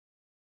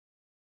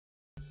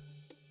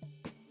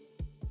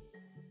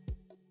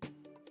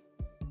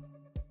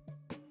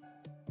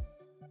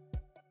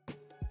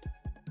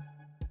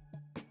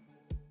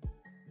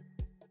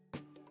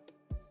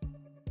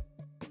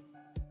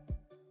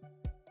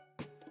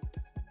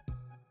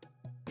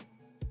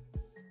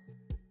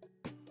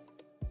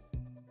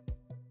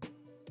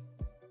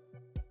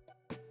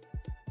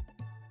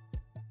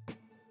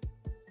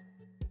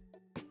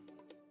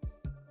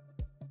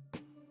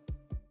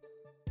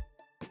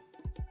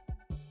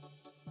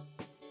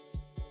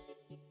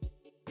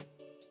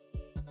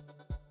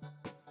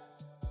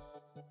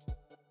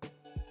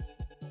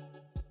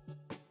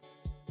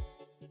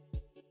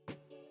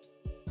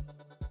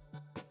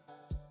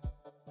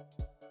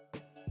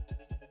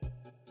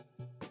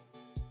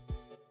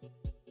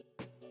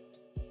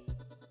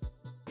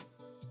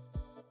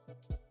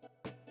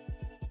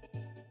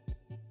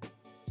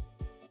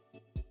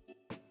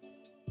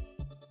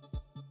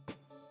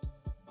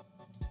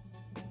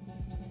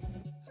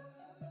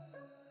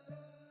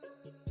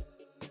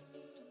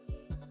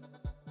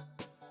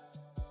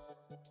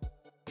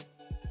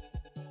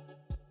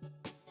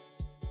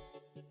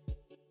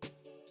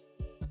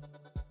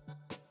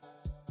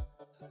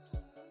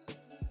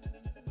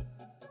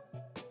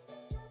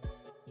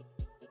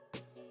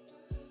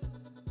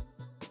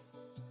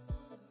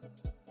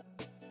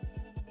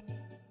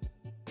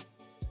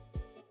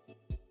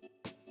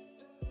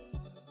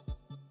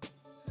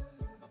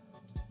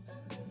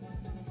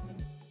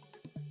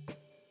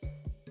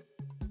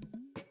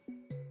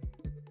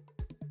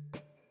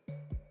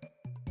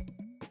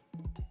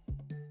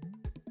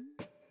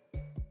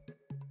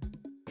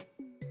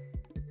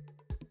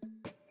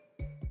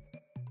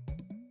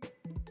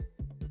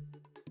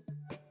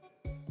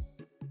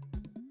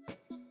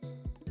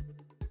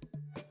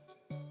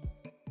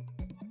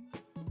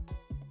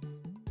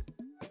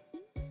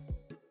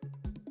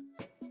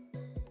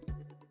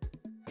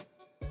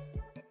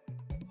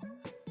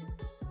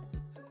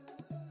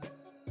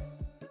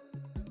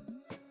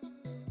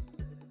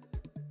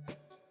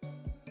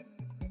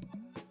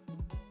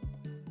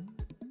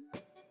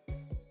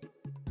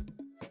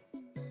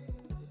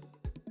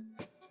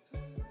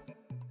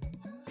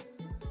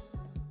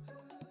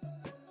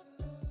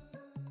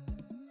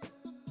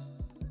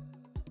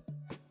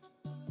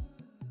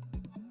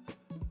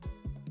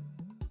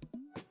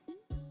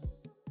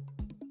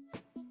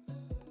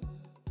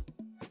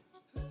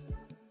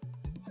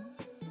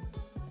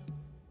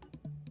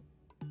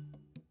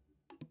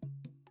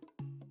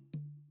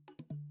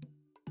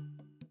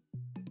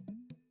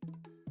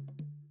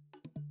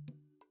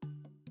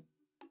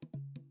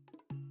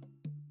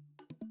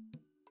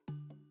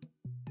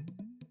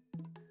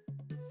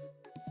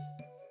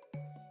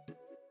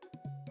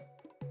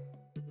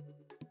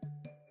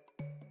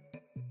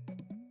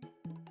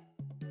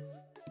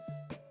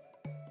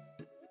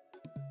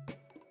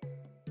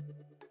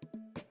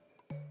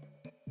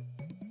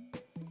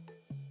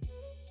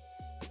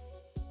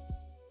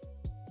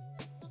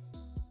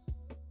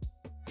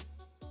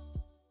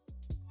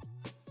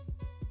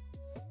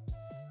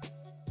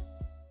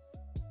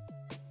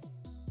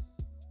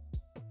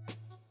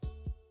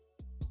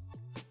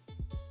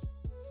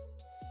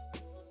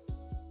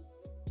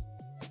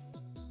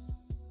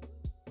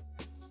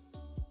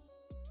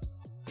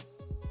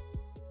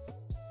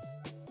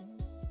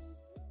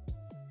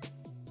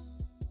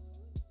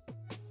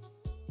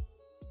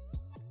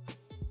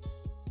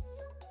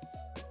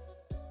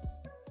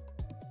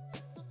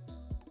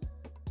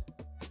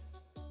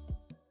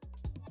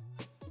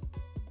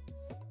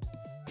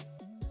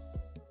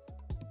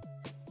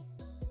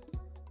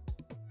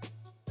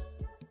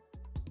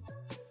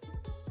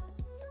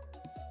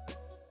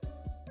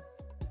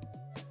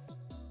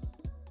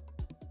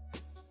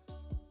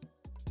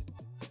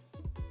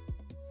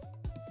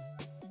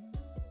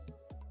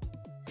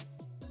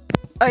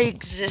I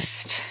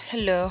exist.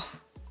 Hello.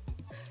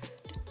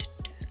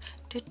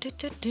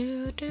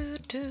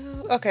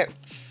 Okay,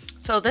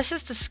 so this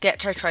is the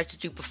sketch I tried to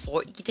do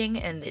before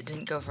eating and it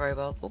didn't go very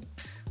well. Oh.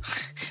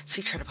 It's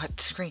me trying to wipe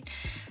the screen.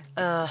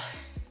 I'm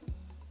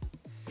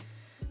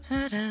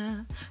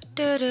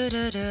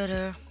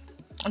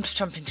just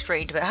jumping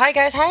straight into it. Hi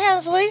guys, hi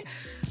Hasley!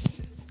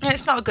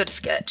 It's not a good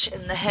sketch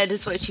and the head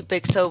is way too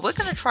big, so we're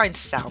gonna try and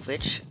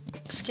salvage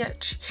the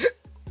sketch.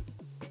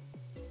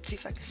 See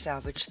if I can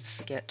salvage the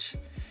sketch.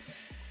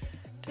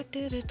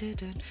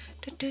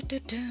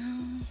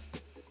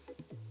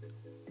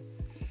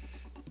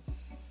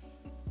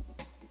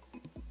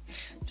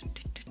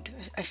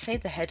 I say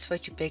the head's way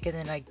too big and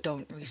then I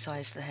don't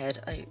resize the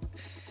head.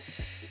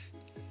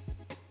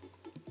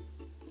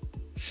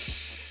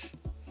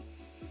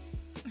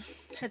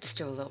 Head's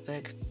still a little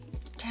big.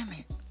 Damn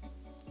it.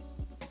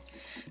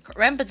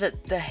 Remember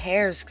that the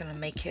hair is gonna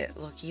make it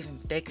look even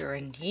bigger,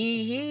 and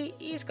he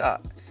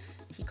got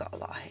a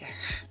lot of hair.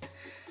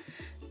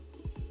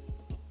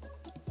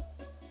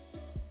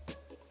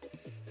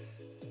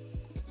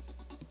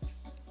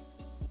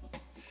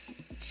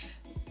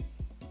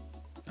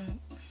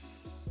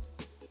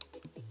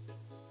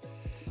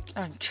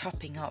 I'm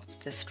chopping up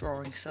this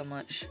drawing so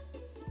much.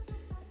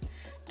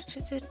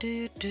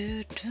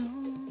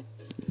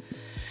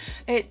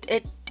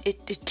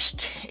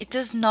 It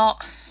does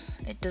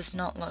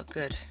not look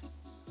good.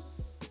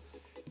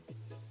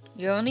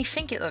 You only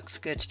think it looks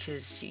good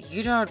because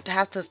you don't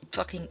have to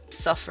fucking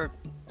suffer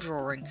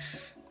drawing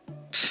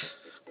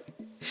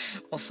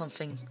or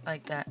something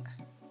like that.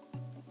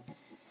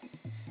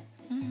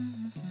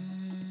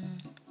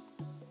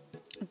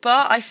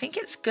 But I think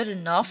it's good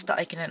enough that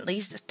I can at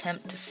least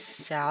attempt to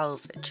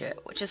salvage it,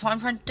 which is what I'm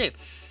trying to do.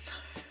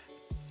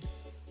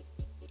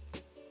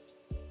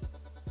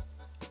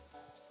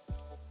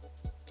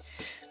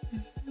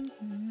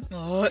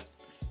 What?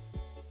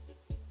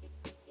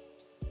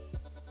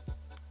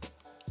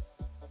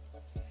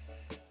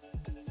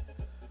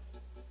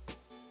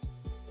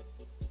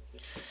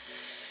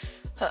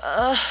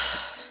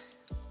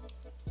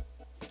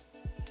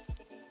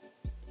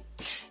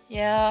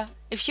 Yeah,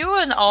 if you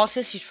were an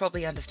artist, you'd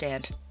probably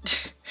understand.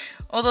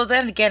 Although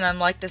then again, I'm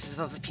like this with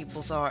other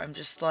people's art. I'm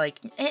just like,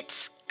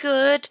 it's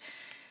good.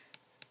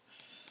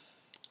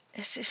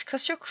 It's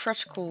because you're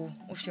critical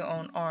with your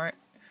own art.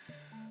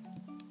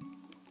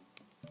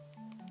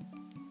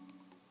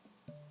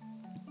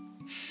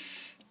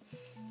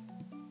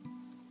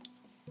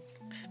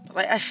 But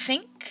like, I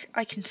think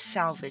I can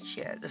salvage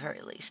it at the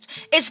very least.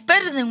 It's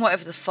better than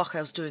whatever the fuck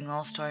I was doing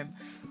last time.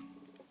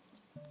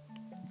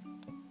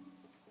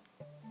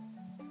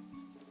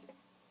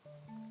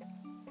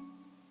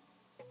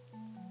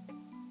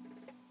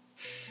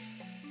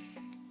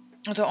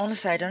 Although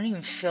honestly, I don't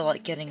even feel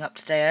like getting up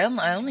today.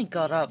 I only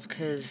got up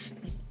because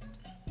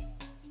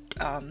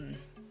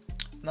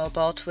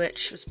mobile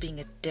Twitch was being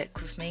a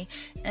dick with me,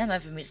 and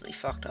I've immediately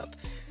fucked up.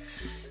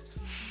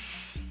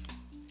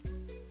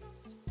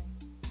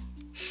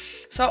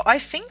 So I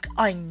think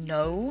I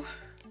know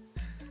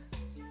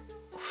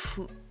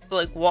who,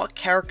 like, what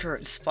character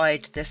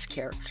inspired this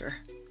character.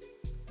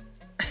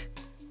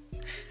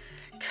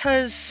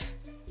 Cause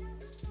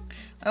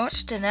I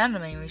watched an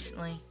anime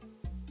recently.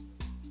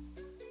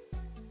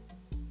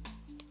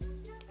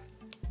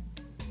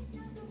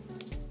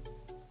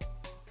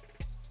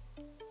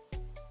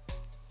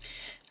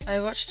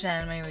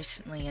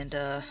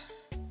 And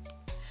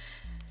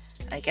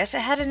I guess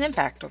it had an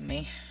impact on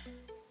me.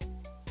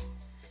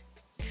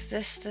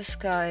 Cause this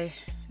guy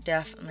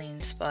definitely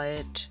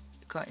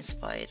got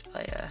inspired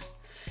by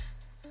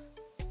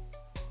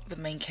the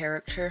main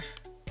character.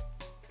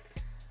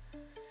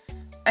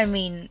 I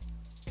mean,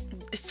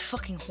 it's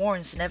fucking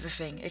horns and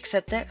everything,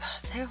 except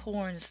their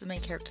horns, the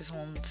main character's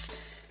horns.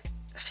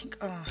 I think,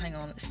 oh, hang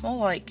on, it's more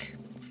like,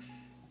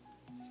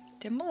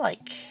 they're more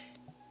like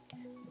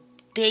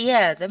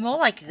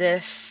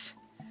this.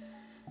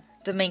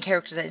 The main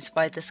character that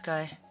inspired this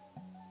guy.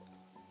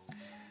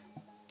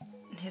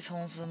 His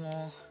horns are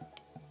more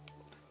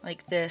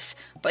like this,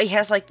 but he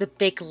has like the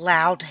big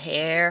loud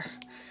hair.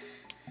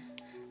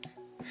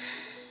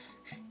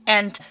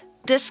 And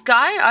this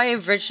guy, I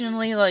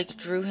originally like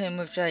drew him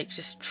with like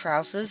just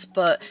trousers,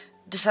 but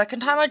the second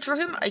time I drew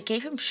him, I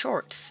gave him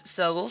shorts.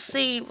 So we'll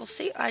see.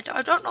 I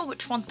don't know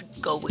which one to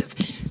go with,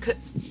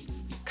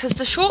 because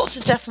the shorts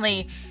are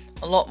definitely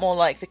a lot more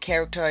like the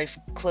character I've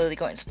clearly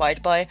got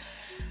inspired by.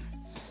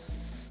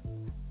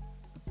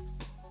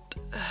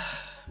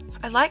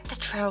 I like the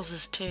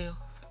trousers too.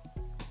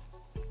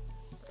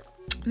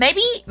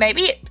 Maybe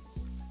it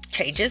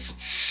changes.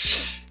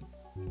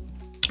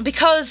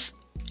 Because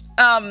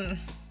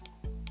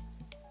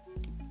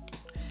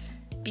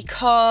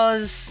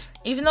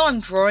even though I'm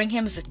drawing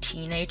him as a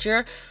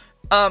teenager,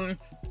 I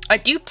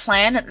do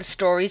plan that the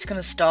story's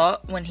gonna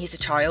start when he's a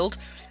child.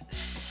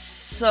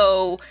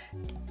 So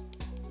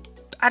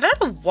I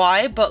don't know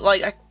why, but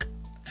like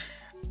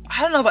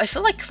I don't know, but I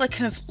feel like it's like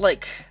kind of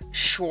like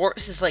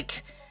Schwartz is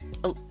like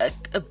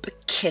a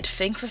kid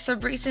thing for some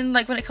reason,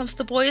 like when it comes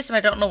to boys, and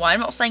I don't know why. I'm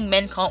not saying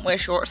men can't wear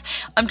shorts.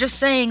 I'm just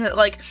saying that,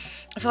 like,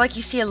 I feel like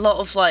you see a lot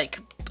of like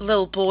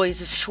little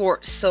boys with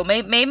shorts. So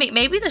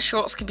maybe the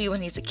shorts could be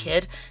when he's a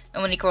kid,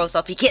 and when he grows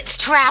up, he gets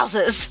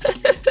trousers.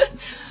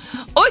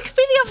 Or it could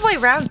be the other way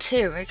around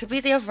too. It could be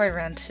the other way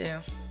around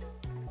too.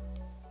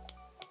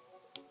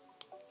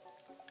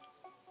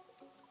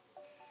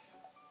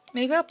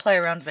 Maybe I'll play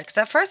around with it, because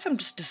at first I'm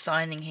just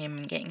designing him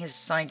and getting his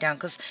design down,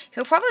 because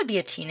he'll probably be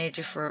a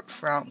teenager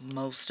throughout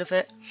most of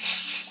it.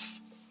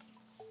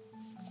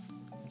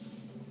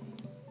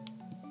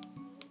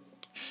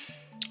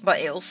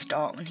 But it'll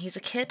start when he's a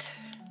kid.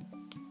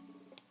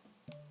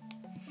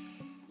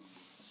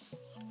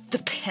 The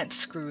pants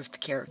screw with the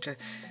character.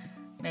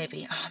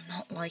 Maybe. Oh, I'm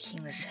not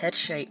liking this head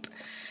shape.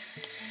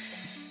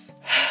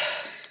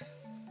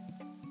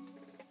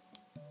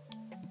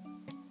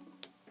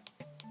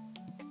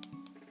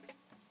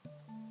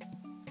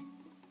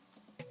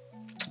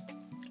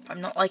 I'm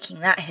not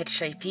liking that head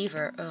shape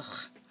either. Ugh.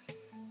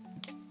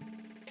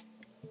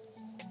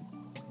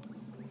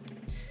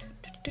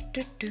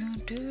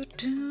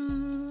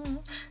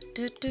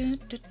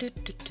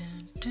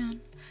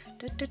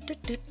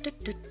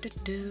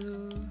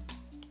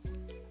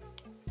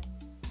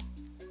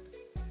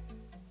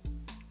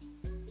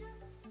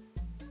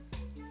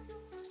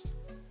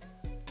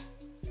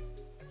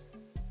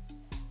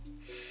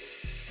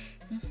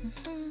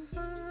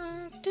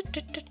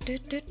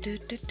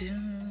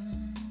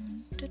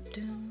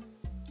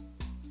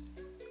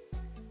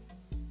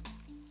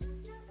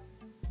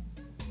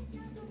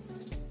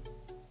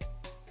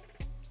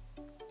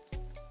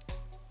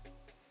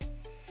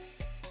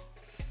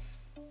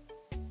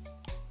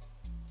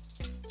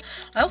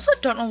 I also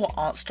don't know what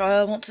art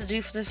style I want to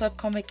do for this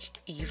webcomic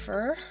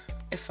either,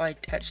 if I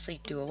actually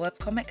do a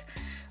webcomic.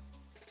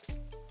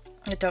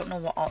 I don't know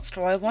what art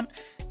style I want.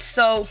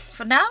 So,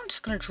 for now, I'm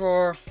just going to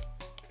draw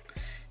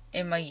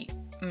in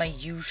my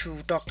usual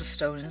Dr.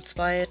 Stone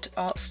inspired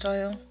art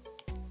style.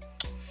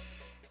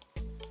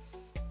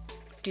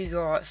 Do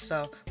your art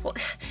style.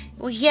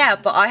 Well, yeah,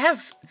 but I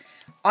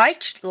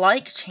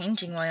like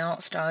changing my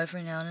art style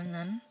every now and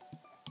then.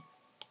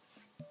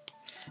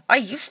 I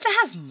used to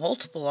have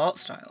multiple art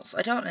styles.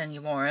 I don't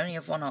anymore. I only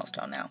have one art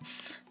style now.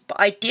 But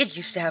I did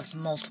used to have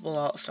multiple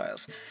art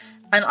styles.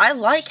 And I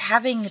like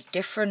having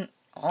different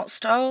art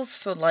styles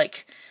for,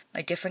 like,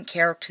 my different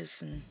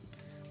characters and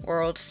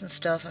worlds and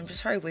stuff. I'm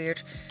just very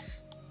weird.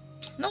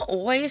 Not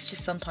always,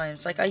 just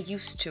sometimes. Like, I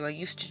used to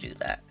do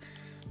that.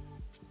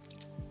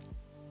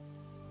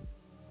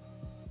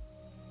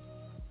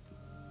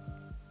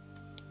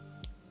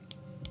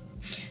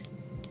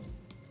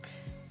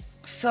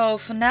 So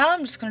for now,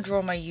 I'm just going to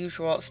draw my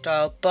usual art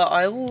style, but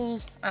I will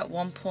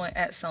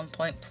at some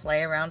point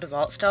play around with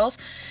art styles,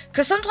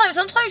 because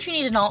sometimes you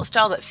need an art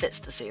style that fits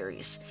the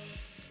series.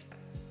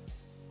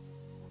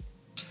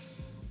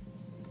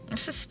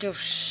 This is still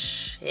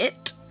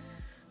shit,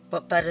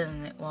 but better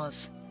than it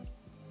was.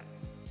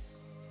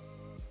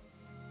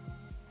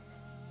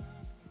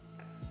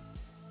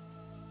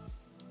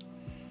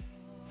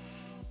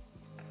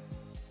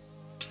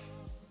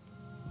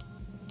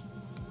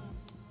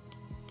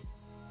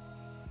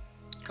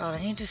 God,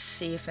 I need to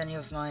see if any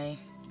of my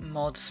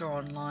mods are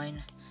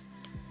online.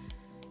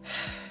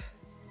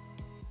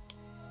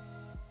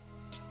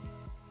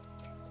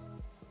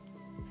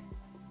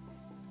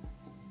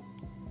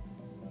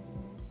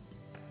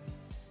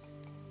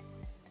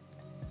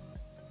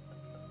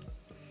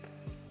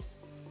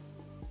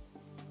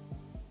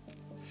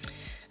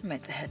 I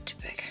made the head too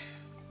big.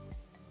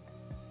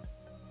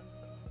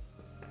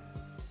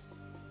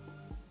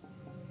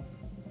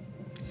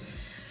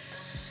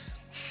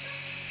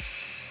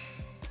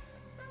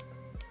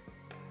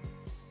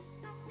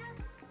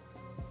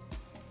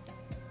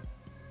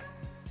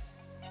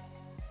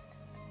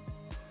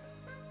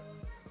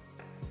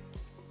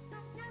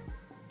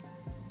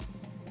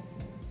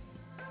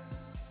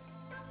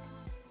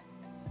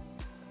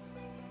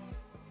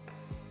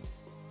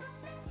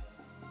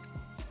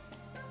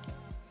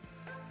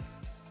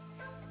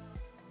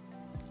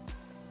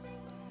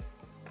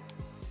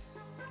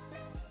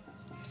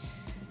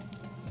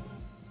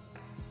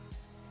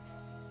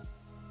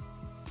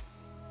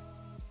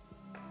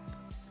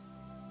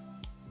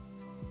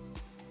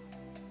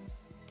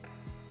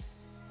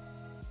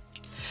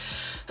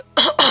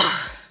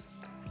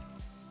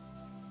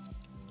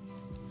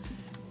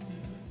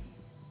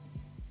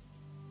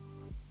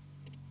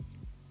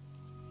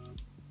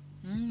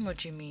 What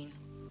do you mean?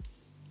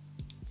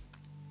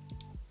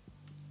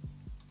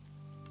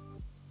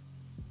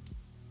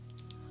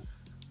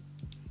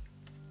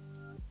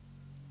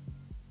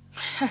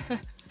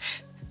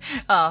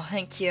 Oh,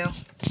 thank you.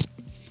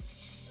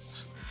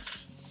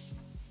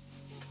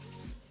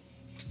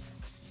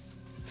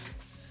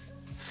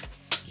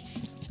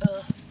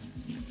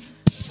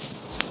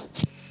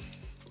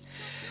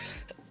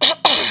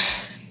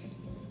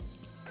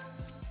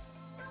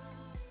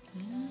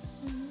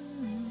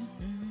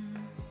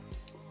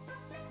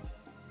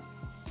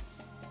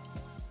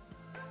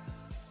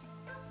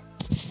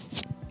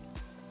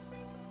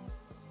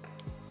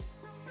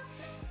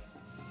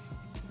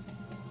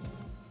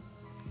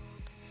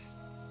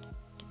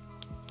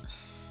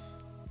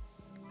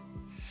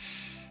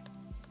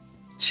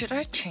 Should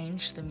I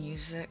change the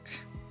music?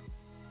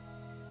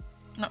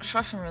 Not sure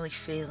if I'm really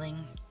feeling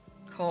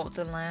Cult of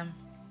the Lamb.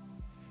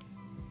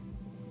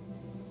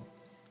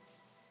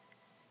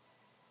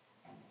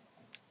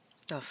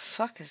 The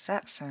fuck is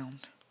that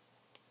sound?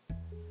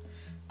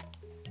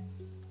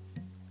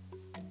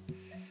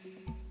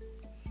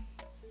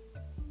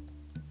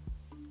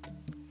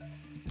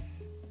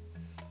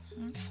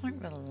 It's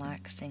like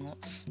relaxing.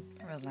 What's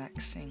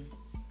relaxing?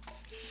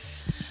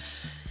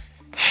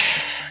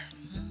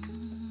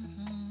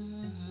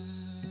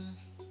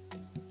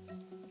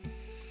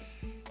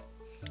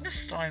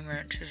 This Time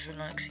Ranch is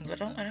relaxing,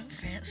 but I don't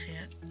fancy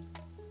it.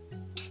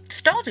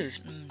 Stardew's,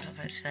 don't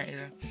fancy that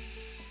either.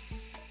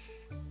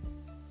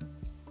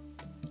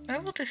 I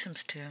will do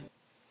Sims 2.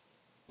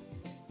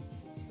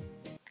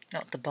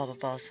 Not the Baba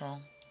Bar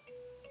song.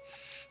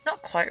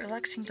 Not quite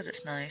relaxing, but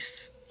it's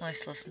nice.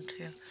 Nice to listen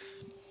to.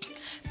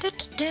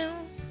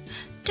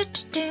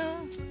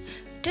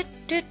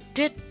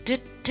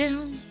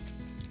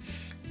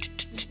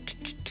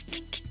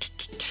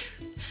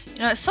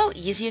 You know, it's so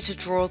easier to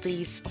draw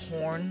these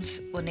horns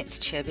when it's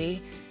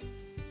chibi.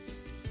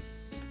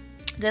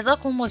 They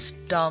look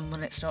almost dumb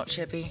when it's not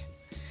chibi.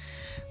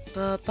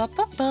 Ba ba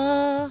ba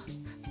ba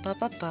ba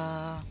ba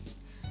ba.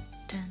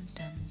 Dun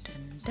dun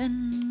dun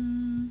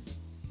dun.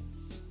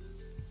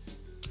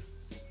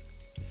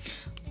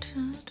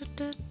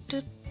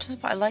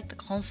 But I like the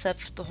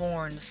concept of the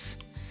horns.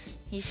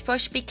 He's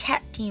supposed to be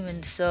cat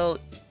demon, so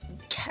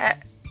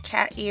cat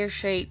ear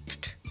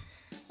shaped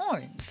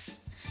horns.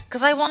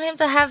 Because I want him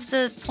to have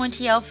the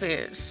pointy elf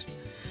ears.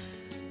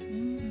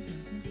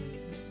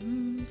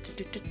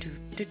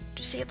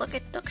 See, look,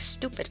 it looks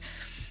stupid.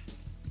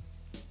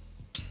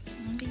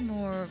 Maybe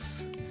more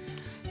of.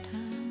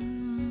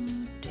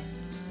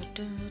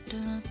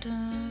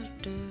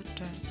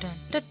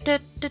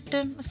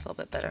 That's a little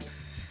bit better.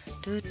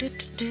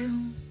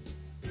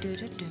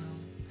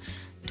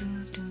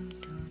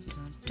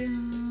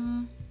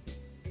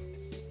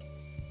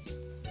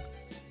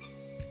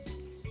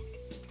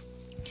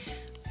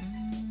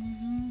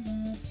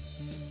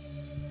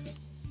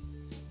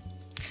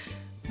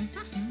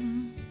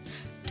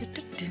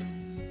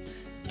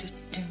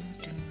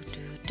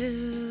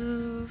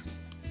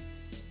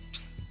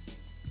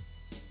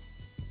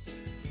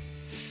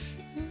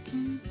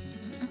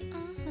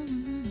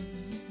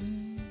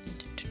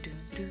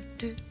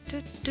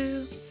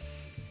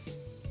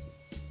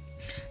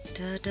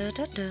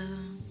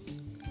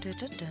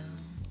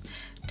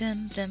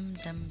 Dum dum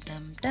dum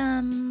dum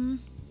dum.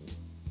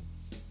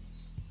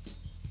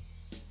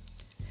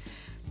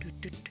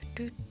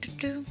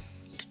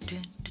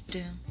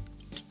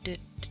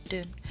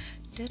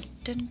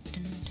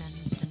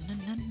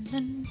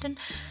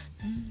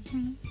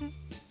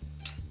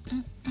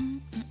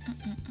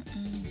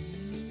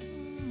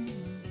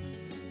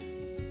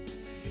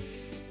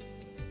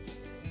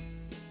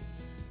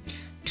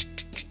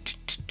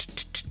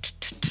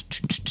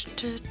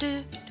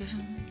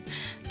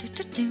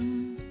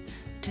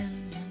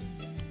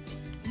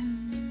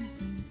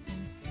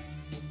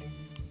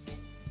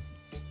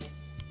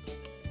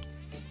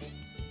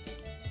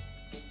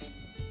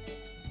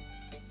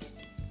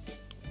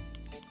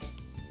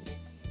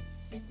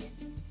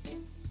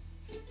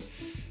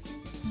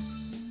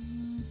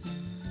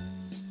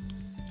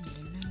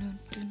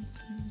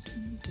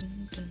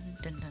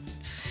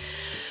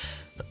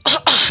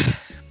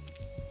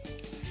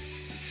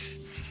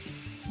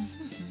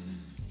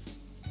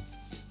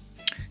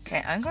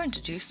 Okay, I'm going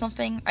to do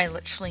something I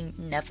literally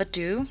never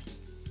do,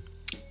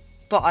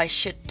 but I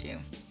should do.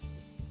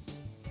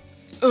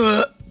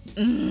 Okay.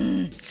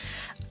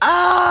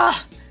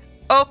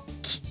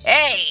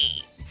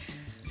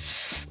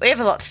 We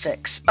have a lot to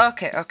fix.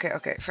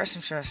 Okay. First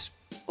things first.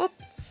 Whoop.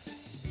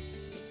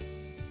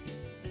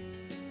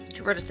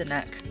 Get rid of the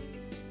neck.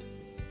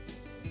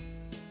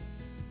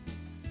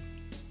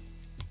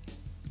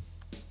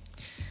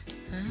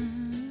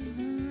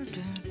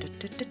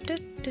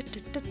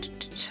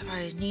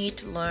 I need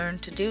to learn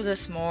to do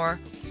this more.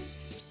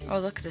 Oh,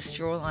 look at this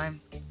jawline.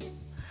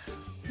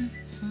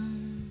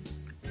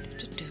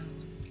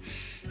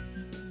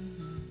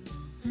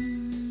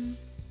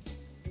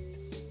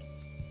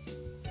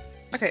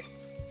 Okay.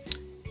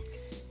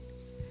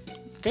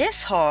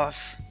 This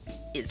half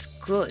is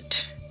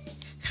good.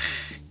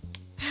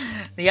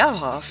 The other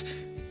half,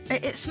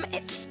 it's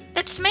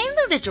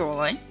mainly the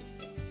jawline.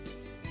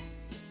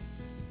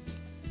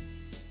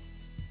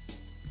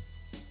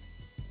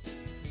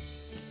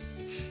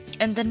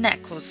 And the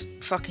neck was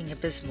fucking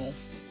abysmal.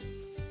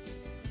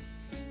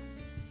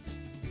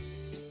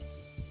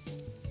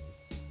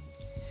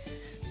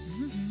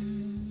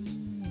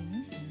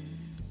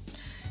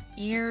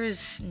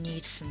 Ears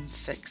need some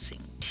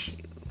fixing too.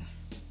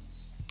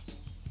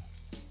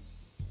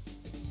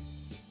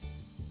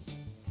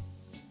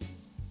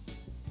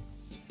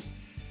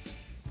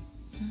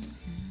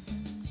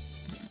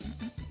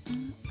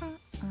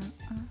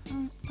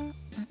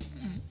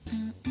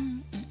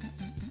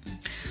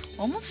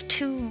 Almost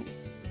too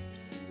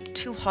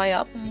high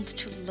up, almost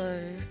too low.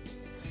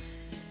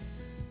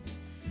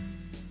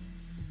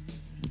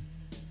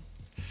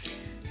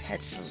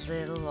 Head's a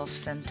little off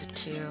center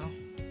too.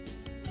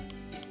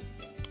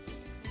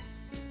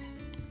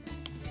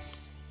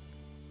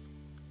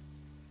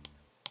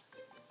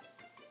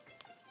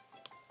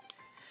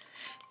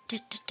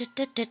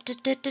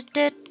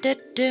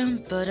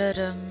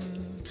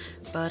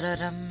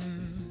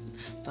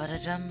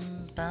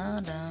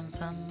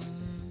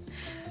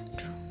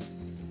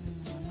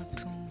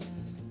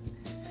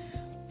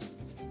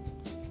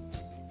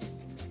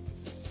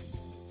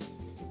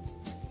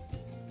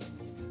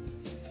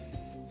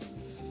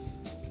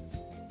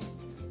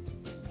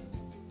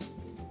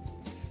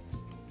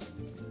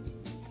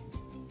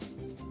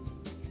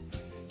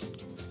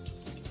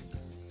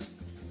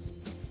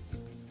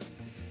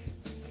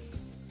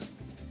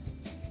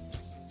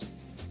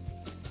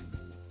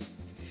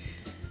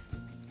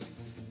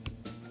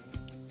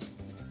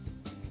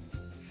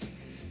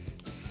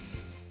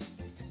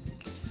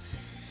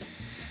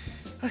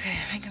 Okay,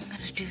 I think I'm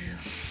gonna do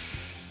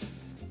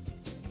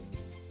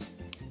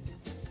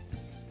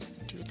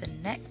the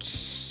neck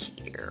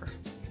here.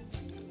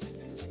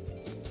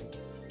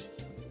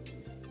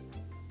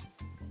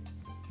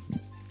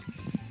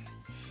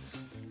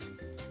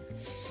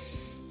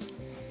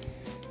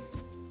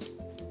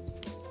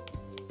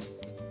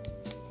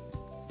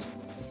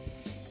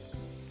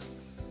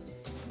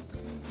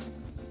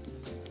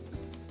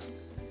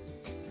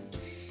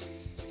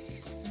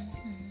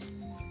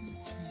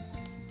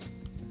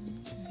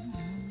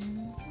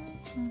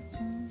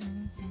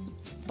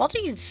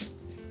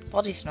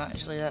 Body's not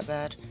actually that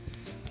bad.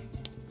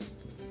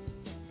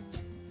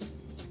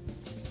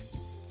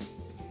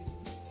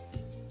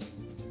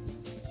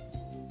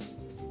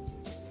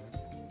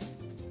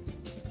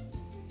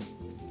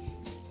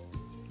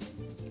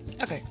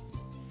 Okay.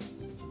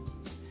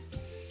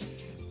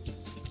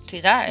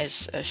 See, that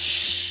is a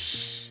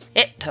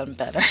shit ton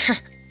better.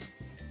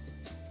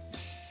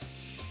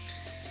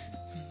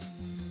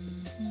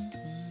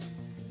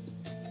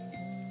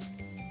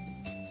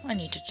 I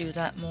need to do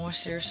that more,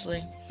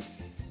 seriously.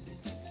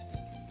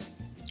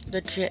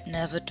 Legit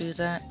never do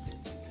that.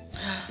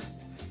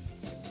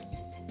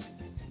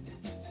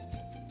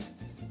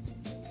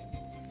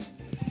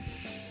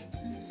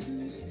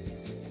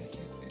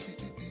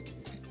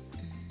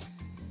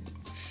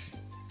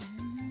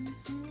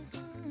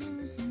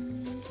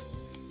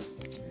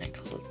 Neck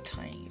a little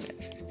tiny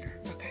bit thicker.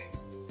 Okay.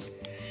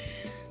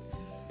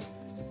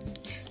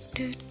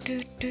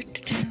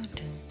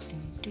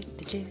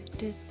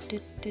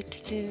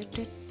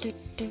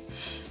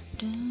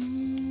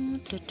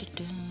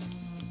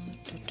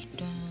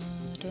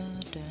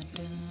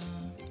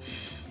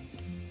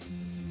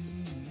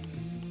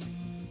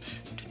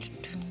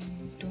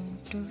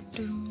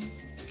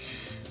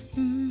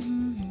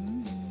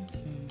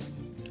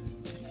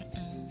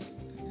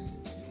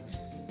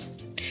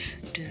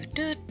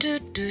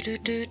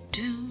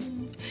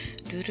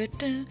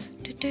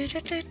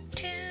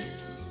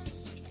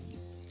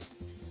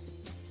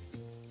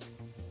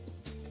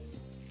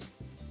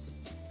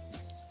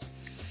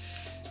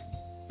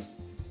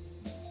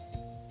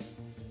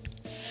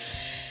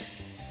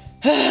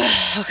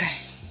 Okay.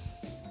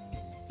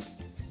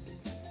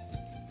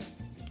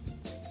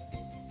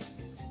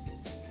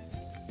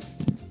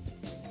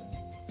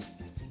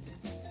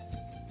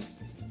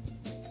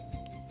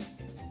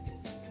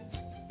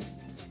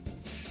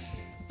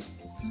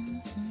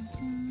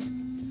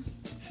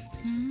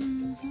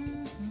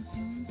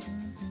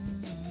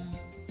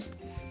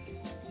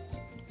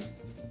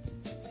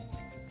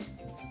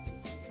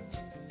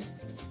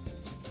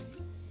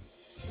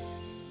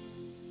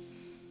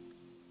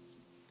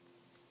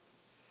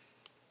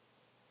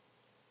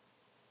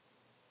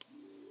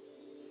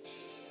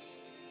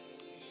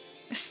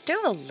 It's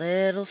still a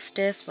little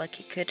stiff, like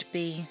it could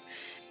be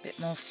a bit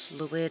more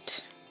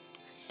fluid.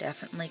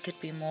 Definitely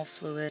could be more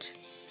fluid.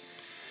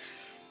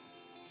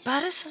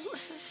 But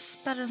it's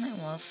better than it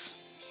was.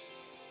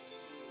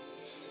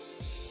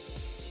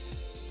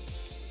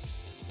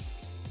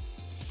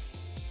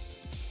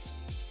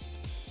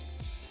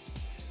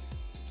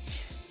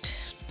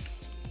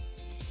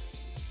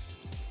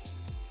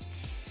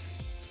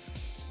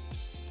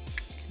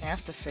 I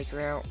have to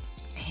figure out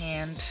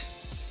hand.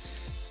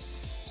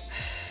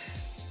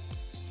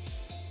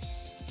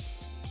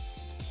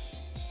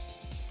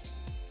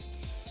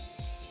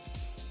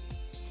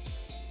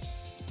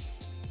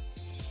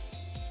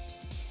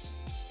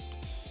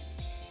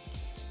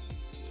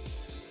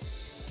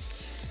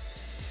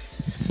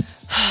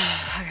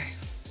 Okay.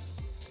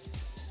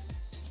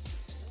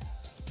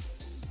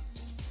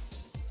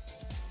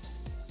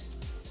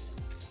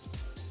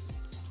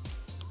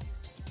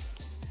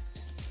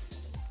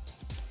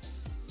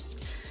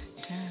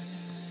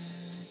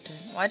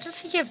 Why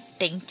does he have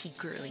dainty,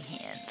 girly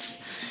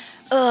hands?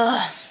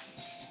 Ugh.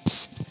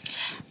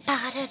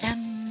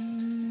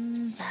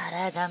 Ba-da-dum,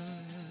 ba-da-dum.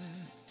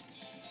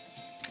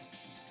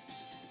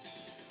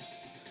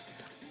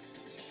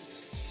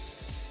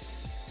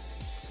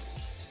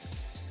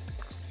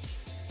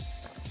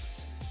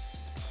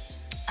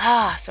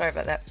 Ah, sorry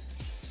about that.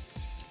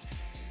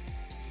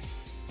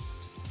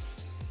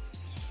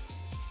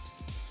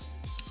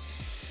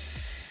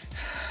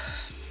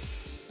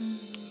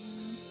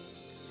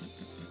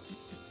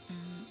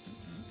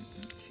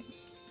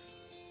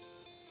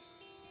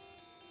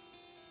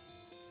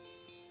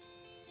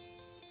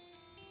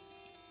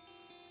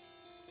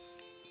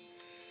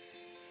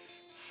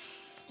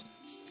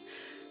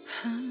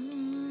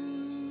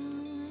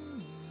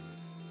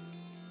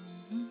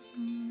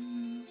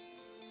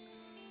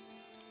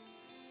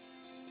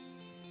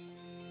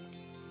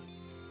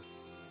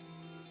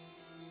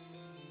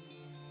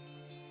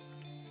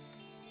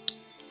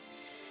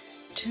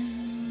 Are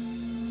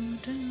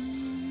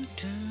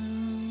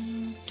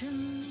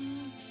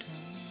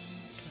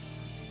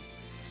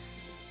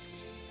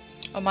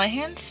my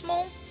hands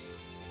small?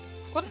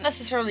 I wouldn't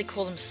necessarily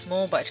call them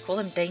small, but I'd call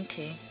them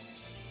dainty.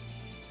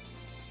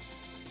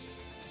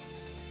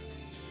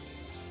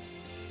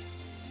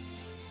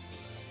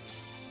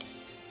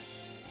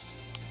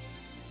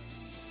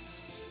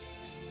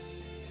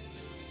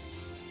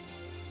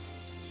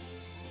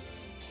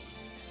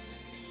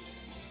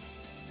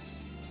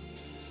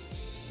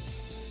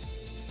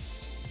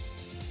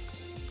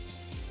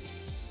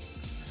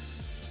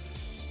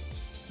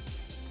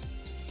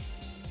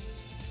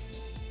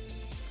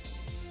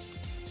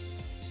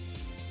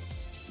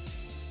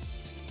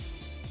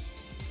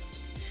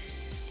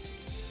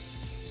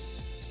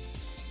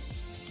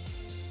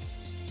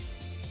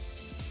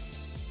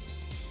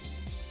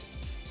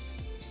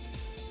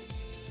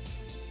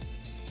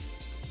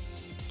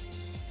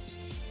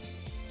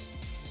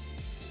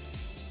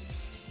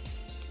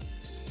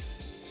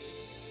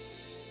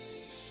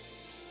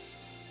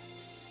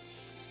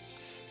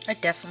 I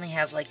definitely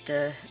have like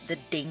the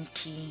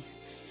dainty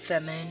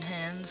feminine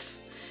hands.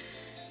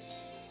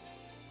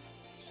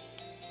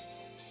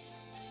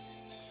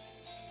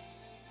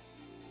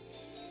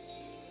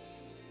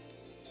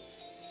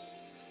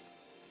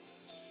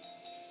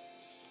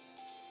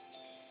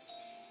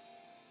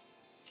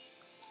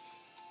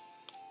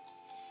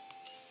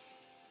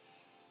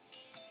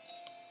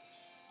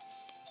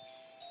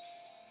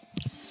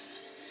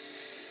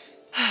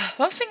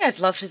 One thing I'd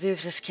love to do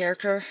with this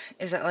character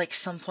is at like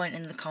some point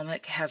in the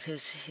comic have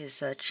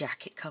his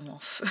jacket come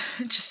off.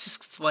 just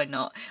 'cause why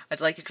not?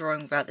 I'd like to draw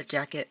him without the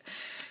jacket.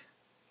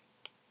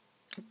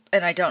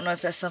 And I don't know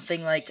if that's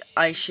something like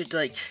I should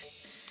like,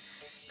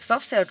 because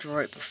obviously I'll draw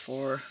it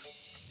before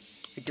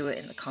I do it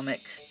in the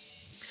comic,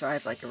 so I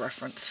have like a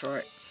reference for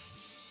it.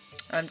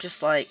 I'm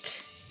just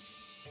like,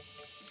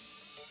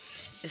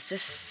 is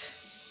this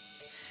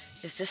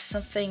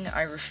something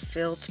I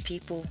reveal to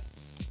people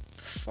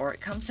before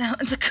it comes out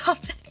in the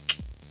comic?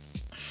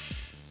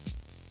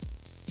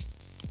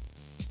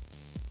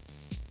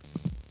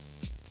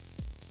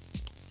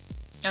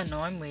 Oh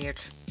no, I'm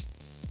weird.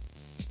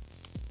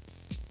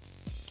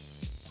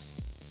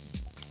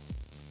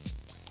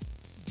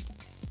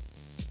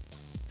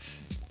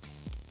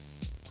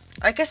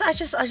 I guess I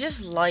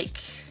just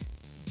like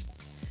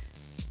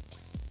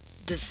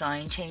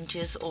design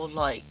changes, or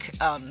like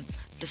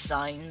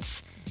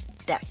designs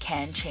that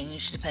can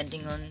change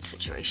depending on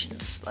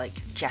situations,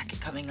 like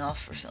jacket coming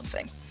off or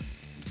something.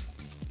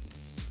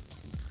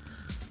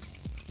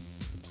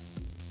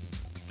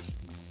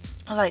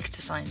 I like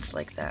designs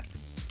like that.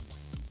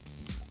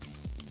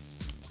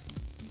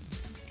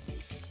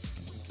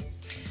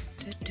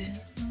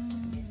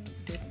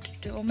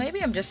 Or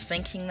maybe I'm just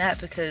thinking that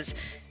because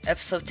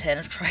episode 10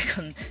 of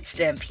Trigon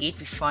Stampede,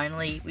 we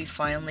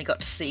finally got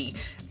to see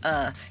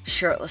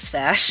shirtless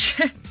Vash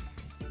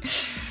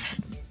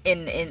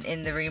in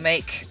the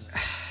remake.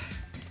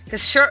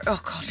 Because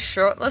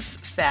shirtless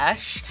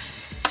Vash.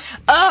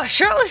 Oh,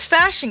 shirtless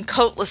Vash and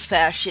coatless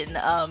Vash in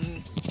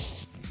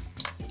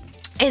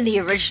the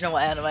original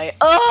anime.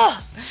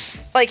 Oh,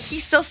 like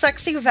he's so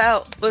sexy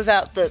without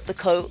the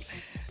coat.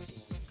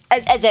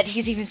 And then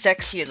he's even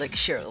sexier, like,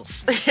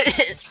 shirtless.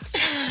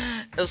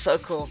 It was so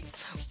cool.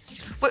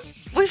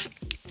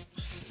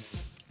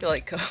 You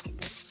like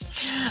coats.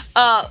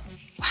 I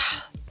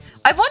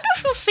wonder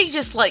if we'll see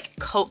just, like,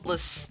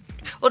 coatless...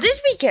 Well,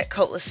 did we get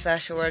coatless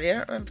Vash already?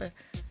 I don't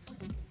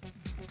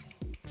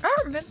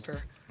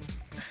remember.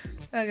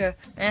 Okay,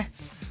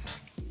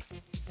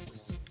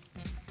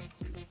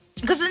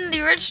 Because in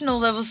the original,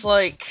 there was,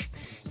 like...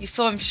 You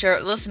saw him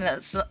shirtless, and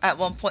at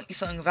one point you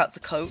saw him without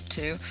the coat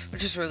too,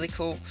 which is really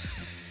cool.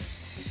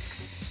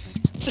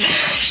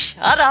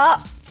 Shut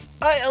up!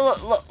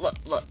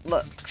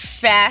 Look.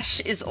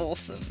 Vash is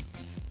awesome.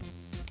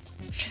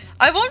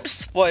 I won't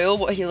spoil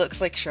what he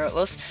looks like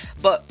shirtless,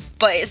 but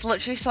it's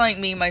literally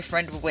something me and my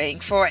friend were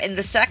waiting for. In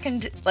the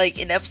second, like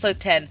in episode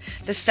 10,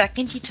 the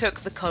second he took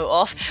the coat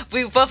off,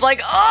 we were both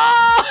like,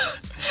 oh!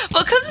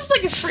 Because it's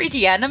like a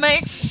 3D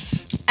anime,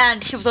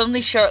 and he was only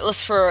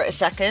shirtless for a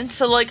second,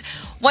 so like,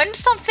 when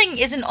something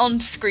isn't on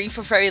screen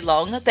for very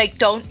long, they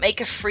don't make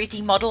a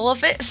 3D model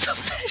of it, so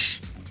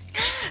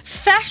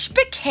Vash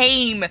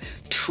became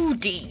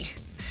 2D.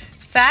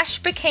 Vash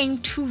became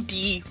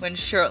 2D when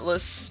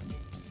shirtless.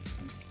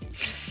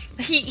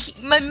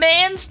 My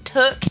man's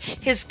took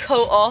his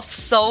coat off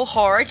so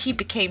hard, he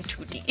became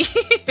 2D.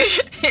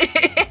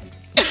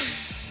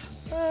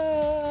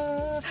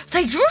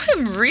 They drew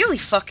him really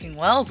fucking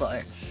well,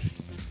 though.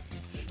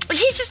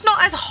 He's just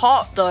not as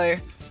hot, though.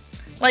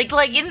 Like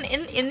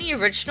in the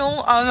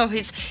original, I don't know,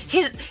 his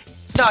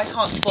no, I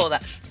can't spoil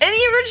that. In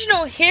the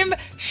original, him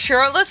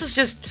shirtless was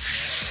just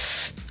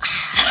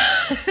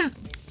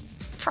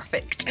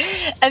perfect,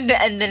 and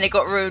then it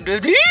got ruined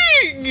with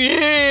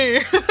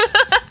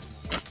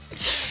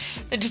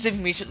it just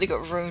immediately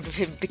got ruined with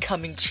him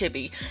becoming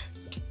chibi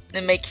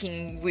and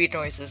making weird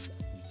noises.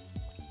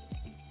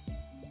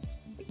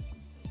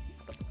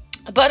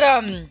 But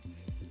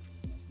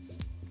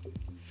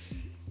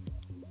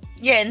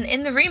Yeah,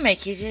 in the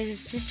remake, he's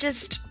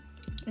just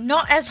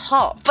not as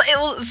hot, but it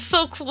was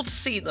so cool to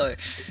see though.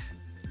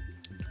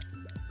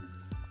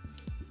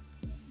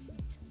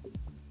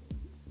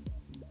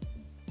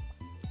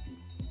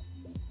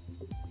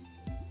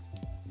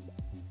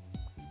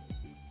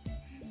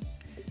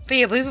 But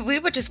yeah, we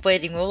were just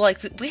waiting. We were like,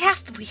 we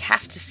have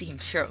to see him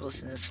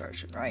shirtless in this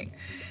version, right?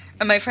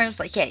 And my friend was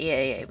like,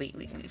 yeah,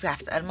 we have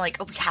to. And I'm like,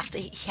 oh, we have to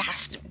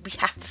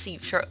see him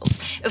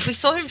shirtless. If we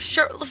saw him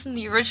shirtless in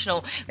the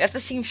original, we have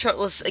to see him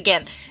shirtless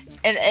again.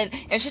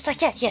 And she's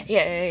like,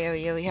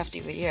 yeah, we have to,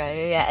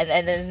 yeah.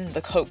 And then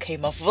the coat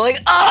came off. We're like,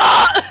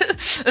 ah!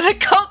 The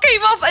coat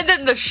came off, and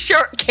then the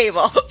shirt came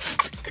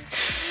off.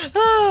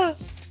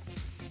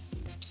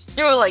 And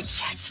we're like,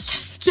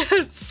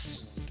 yes.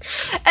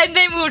 And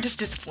then we were just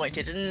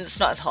disappointed, and it's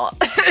not as hot.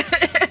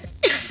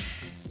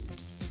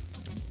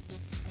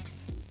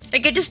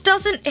 Like, it just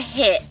doesn't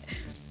hit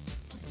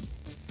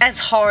as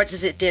hard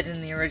as it did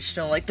in the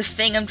original. Like, the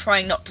thing I'm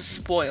trying not to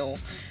spoil.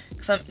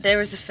 Because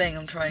there is a thing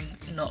I'm trying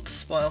not to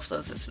spoil for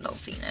those that have not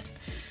seen it.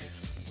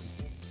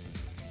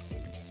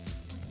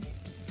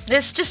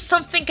 There's just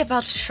something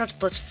about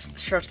shirtless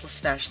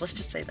Vash, let's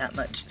just say that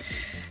much.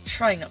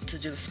 Trying not to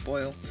do a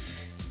spoil.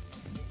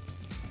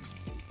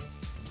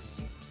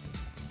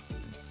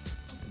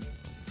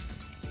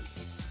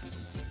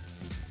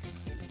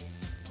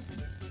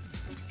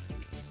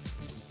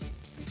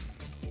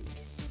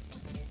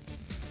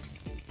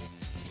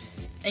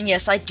 And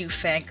yes, I do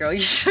fangirl. You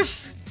should.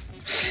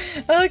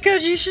 Oh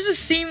god, you should have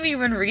seen me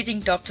when reading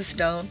Dr.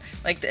 Stone,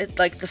 like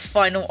the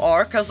final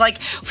arc. I was like,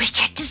 we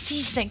get to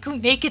see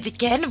Senku naked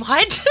again.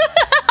 What?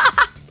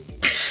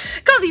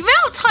 God, the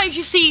amount of times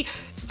you see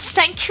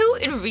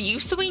Senku and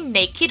Ryusui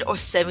naked or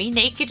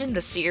semi-naked in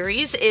the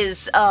series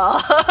is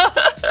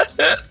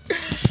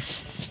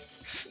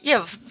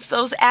yeah,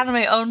 those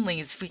anime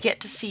onlys. We get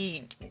to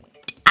see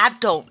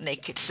adult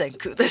naked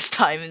Senku this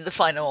time in the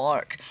final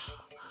arc.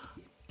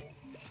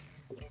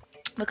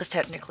 Because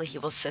technically he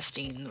was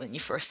 15 when you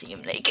first see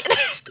him naked.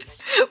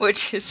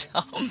 which is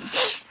a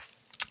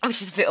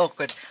bit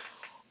awkward.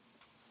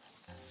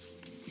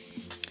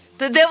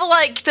 They were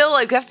like,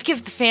 we have to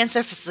give the fan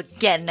service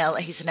again now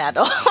that he's an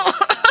adult.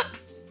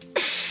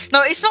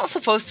 No, it's not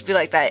supposed to be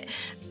like that.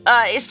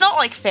 It's not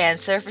like fan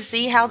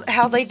servicey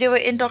how they do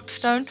it in Dr.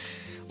 Stone.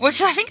 Which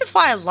I think is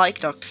why I like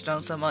Dr.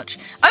 Stone so much.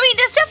 I mean,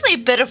 there's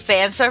definitely a bit of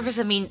fan service.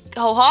 I mean,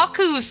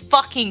 Kohaku's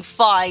fucking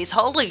thighs,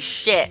 holy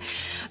shit.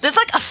 There's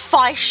like a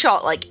thigh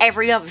shot like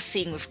every other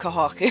scene with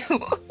Kohaku.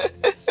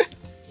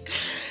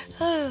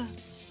 Ugh,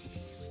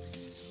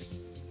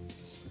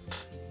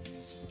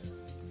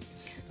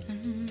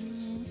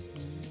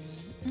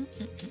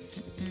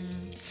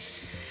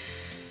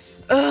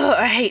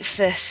 I hate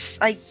fists.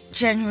 I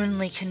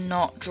genuinely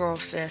cannot draw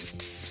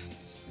fists.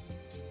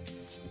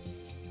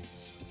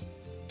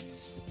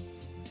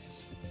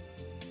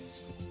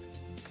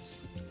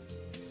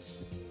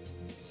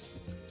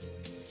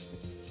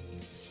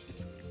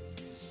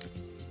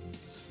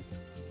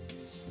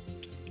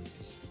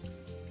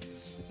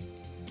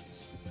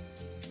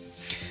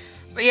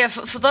 But yeah,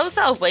 for those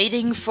that are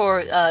waiting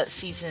for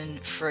season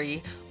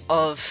 3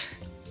 of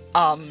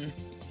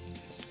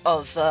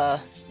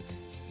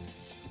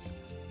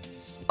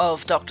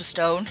Dr.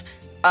 Stone,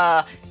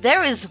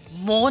 there is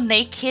more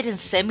naked and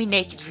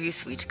semi-naked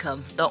Ryusui to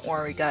come. Don't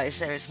worry, guys.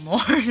 There's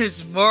more.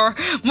 There's more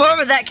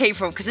where that came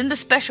from. Because in the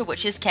special,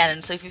 which is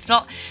canon, so if you've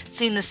not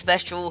seen the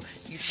special,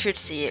 you should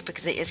see it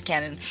because it is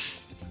canon.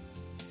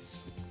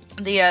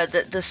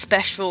 The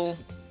special,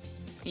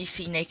 you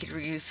see naked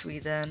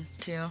Ryusui then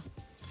too.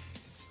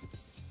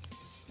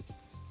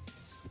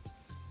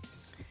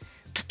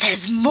 But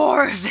there's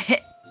more of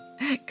it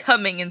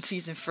coming in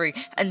season 3,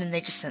 and then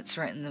they just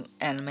censor it in the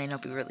anime, and I'll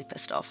be really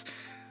pissed off.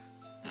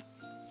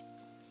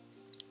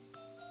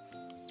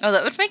 Oh,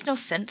 that would make no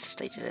sense if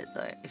they did it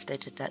though. If they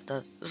did that though,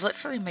 it would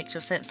literally make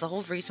no sense. The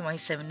whole reason why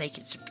he's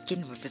semi-naked to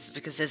begin with is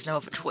because there's no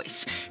other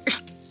choice.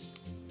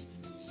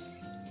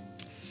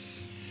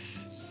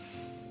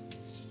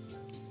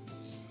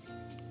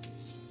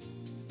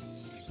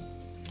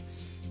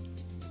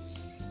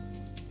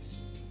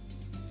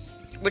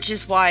 Which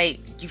is why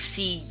you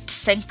see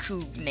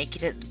Senku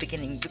naked at the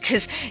beginning,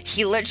 because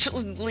he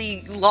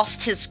literally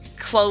lost his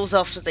clothes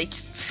after they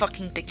just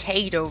fucking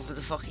decayed over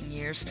the fucking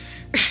years.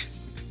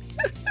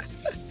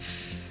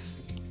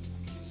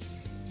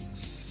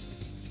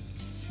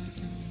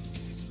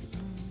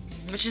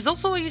 Which is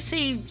also why you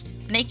see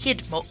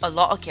naked, a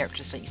lot of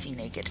characters that you see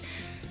naked.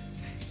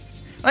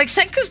 Like,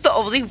 Senku's the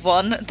only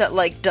one that,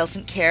 like,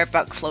 doesn't care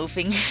about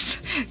clothing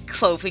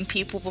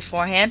people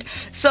beforehand.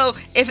 So,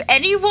 if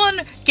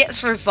anyone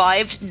gets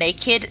revived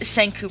naked,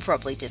 Senku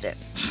probably did it.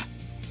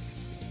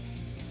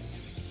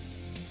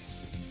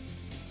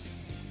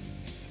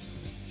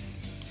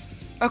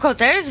 Oh god,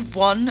 there is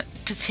one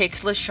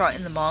particular shot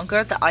in the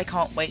manga that I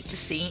can't wait to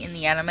see in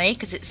the anime,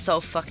 because it's so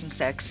fucking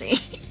sexy.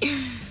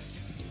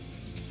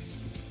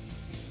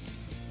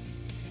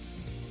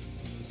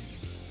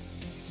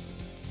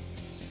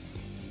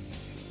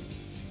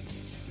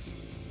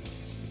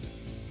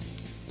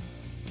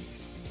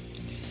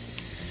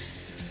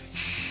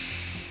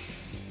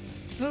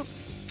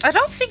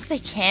 think they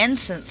can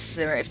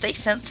censor it. If they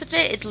censored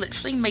it, it'd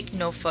literally make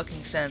no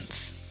fucking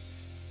sense.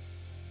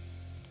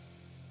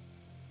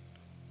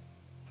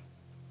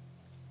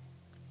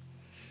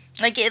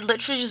 Like, it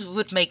literally just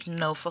would make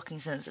no fucking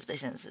sense if they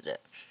censored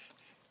it.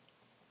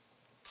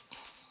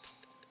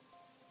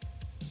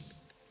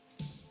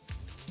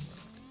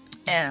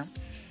 Yeah.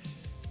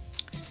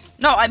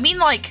 No, I mean,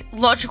 like,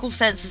 logical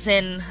sense as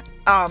in,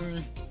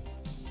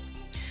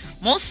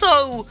 more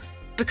so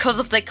because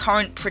of their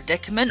current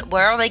predicament.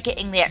 Where are they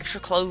getting the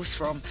extra clothes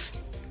from?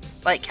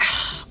 Like,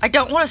 I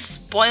don't want to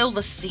spoil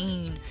the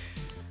scene.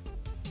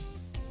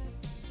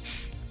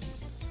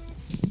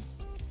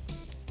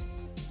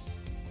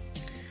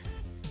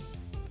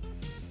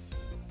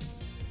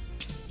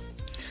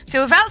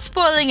 Okay, without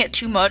spoiling it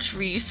too much,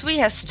 Ryusui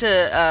has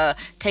to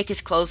take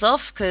his clothes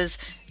off because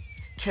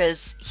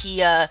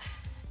he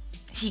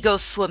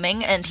goes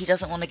swimming and he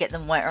doesn't want to get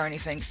them wet or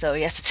anything, so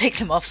he has to take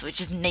them off, so it's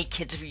just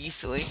naked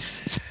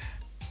Ryusui.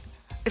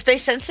 If they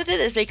censored it,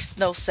 it makes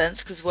no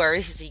sense, because where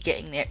is he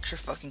getting the extra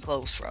fucking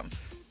clothes from?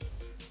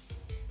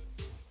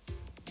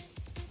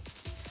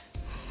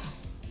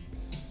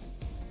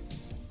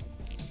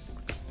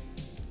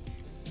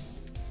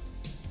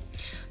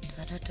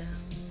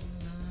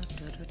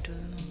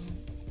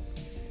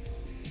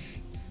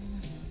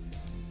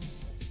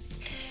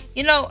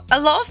 You know, a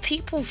lot of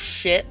people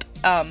ship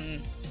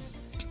Gen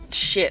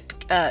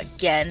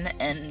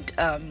and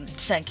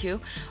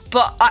Senku,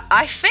 but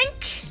I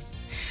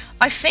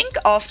think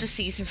after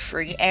season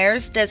 3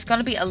 airs, there's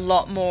gonna be a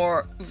lot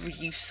more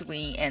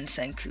Ryusui and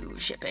Senku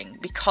shipping,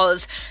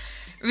 because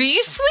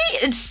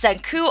Ryusui and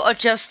Senku are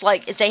just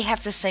like, they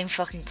have the same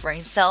fucking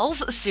brain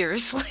cells,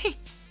 seriously.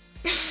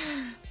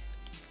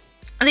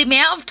 The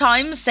amount of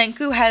times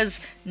Senku has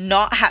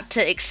not had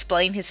to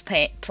explain his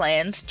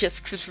plans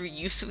just because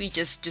Ryusui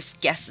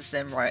just guesses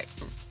them right,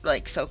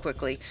 like, so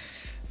quickly.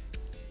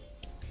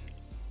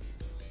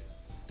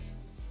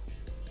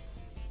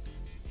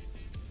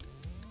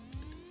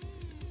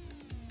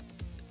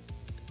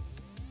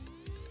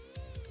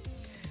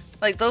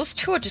 Like, those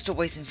two are just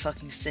always in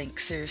fucking sync,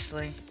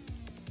 seriously.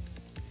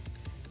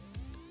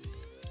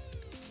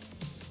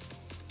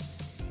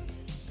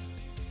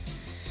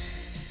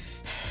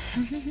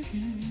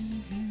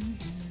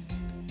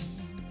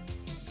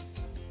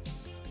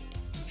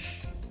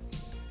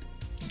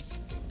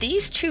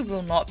 These two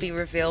will not be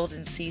revealed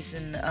in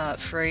season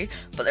 3,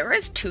 but there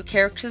is 2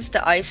 characters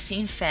that I've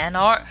seen fan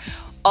art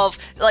of,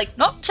 like,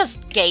 not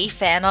just gay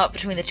fan art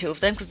between the 2 of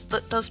them, because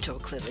those 2 are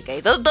clearly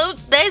gay.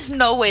 There's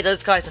no way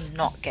those guys are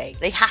not gay.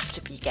 They have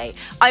to be gay.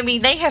 I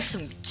mean, they have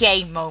some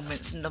gay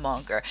moments in the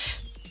manga.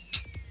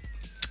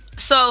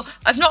 So,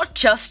 I've not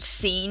just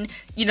seen,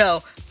 you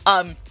know,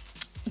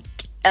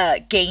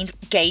 gay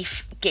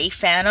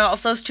fan art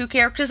of those 2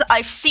 characters.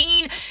 I've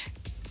seen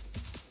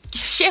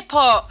ship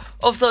art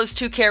of those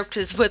 2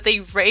 characters where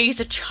they raise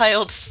a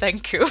child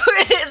Senku.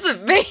 It's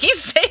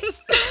amazing.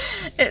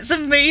 It's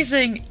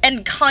amazing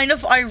and kind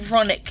of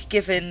ironic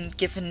given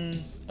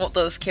what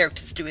those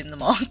characters do in the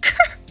manga.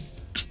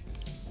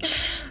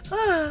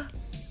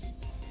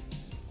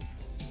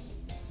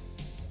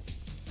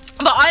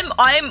 But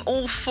I'm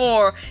all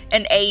for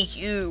an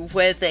AU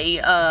where they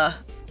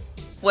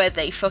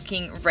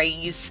fucking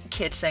raise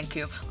kid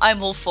Senku.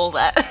 I'm all for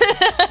that.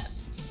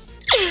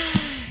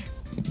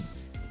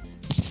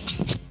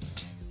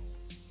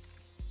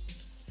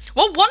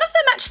 Well, one of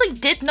them actually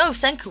did know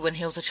Senku when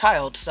he was a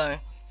child, so...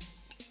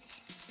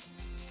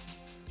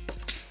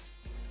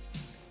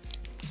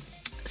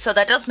 So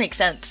that does make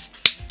sense.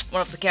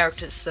 One of the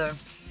characters, so...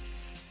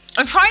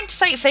 I'm trying to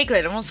say it vaguely,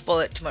 I don't want to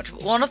spoil it too much,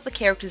 but one of the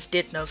characters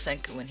did know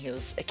Senku when he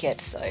was a kid,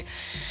 so...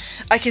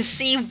 I can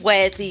see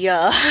where the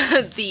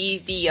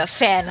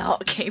fan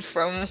art came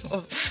from,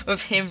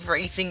 of him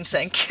raising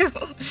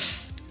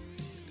Senku.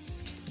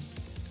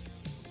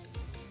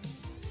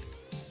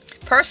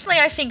 Personally,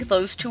 I think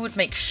those 2 would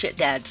make shit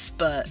dads,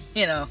 but,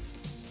 you know.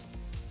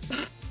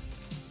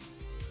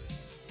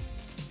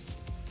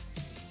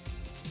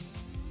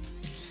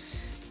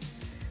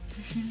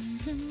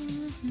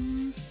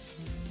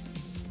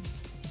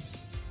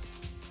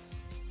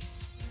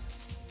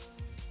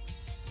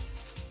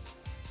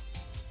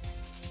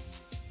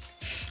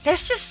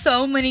 There's just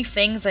so many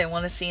things I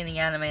want to see in the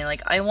anime.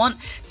 Like, I want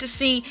to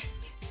see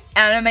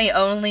anime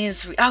only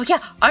as... Oh yeah,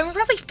 I'm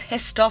really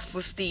pissed off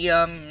with the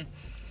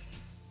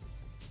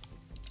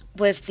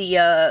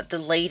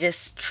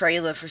latest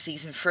trailer for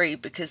season 3,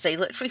 because they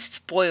literally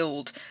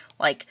spoiled,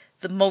 like,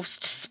 the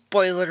most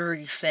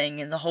spoilery thing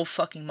in the whole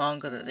fucking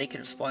manga that they could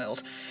have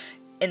spoiled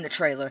in the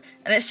trailer.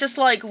 And it's just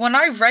like, when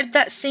I read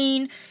that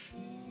scene,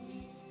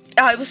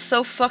 I was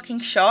so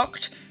fucking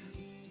shocked.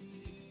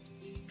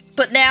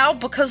 But now,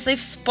 because they've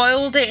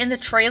spoiled it in the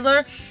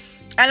trailer,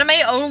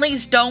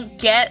 anime-onlys don't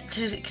get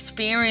to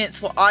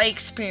experience what I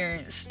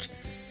experienced.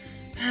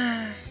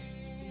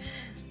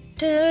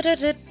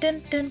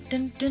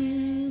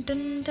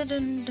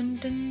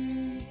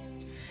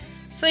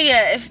 So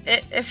yeah,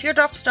 if you're a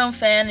Doctor Stone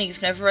fan and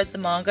you've never read the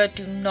manga,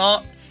 do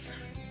not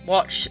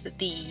watch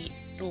the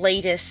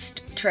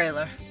latest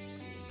trailer.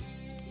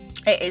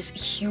 It is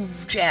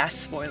huge ass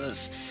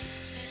spoilers.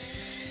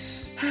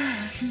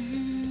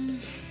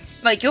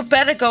 Like, you're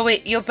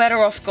better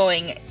off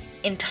going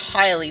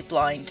entirely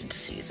blind into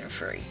season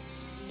 3.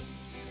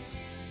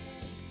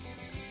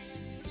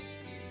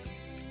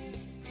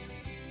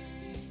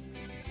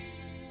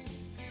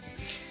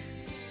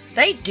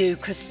 They do,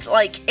 because,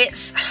 like,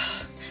 it's...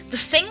 The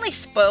thing they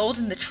spoiled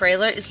in the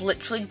trailer is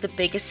literally the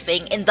biggest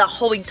thing in the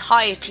whole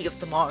entirety of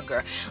the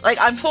manga. Like,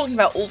 I'm talking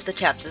about all of the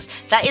chapters.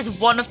 That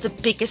is one of the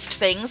biggest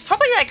things.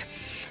 Probably, like,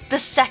 the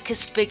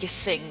second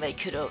biggest thing they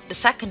could have... The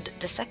second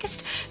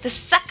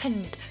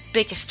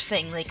biggest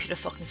thing they could have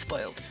fucking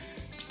spoiled.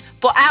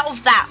 But out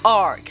of that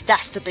arc,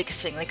 that's the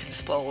biggest thing they could have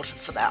spoiled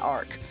for that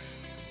arc.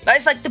 That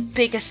is, like, the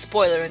biggest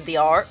spoiler in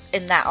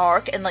that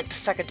arc, and, like, the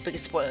second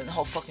biggest spoiler in the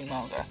whole fucking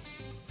manga.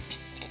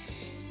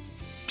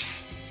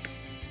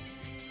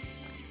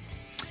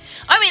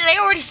 I mean, they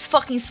already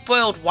fucking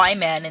spoiled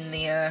Y-Man in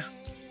the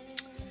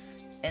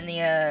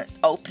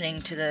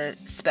opening to the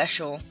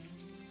special.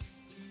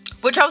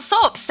 Which I was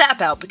so upset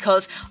about,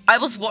 because I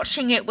was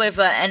watching it with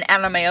an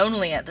anime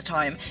only at the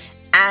time,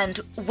 and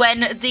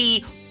when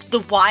the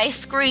Y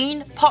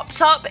screen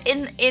popped up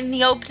in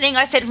the opening,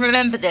 I said,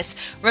 remember this.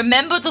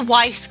 Remember the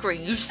Y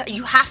screen.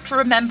 You have to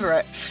remember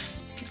it.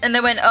 And they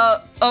went,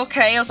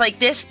 okay. I was like,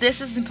 this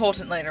is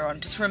important later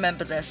on. Just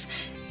remember this.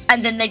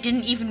 And then they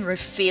didn't even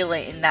reveal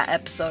it in that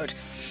episode.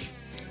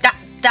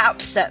 That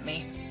upset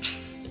me.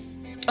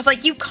 I was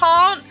like, you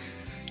can't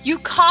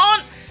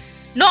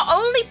not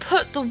only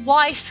put the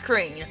Y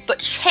screen, but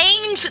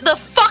change the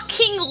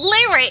fucking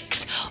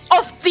lyrics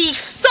of the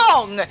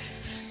song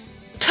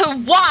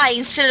to Y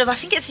instead of, I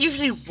think it's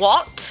usually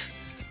what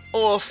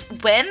or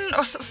when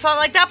or something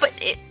like that,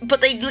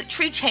 but they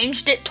literally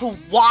changed it to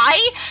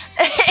Y.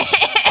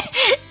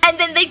 And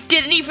then they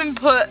didn't even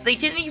put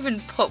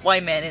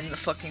Y-Man in the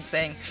fucking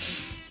thing.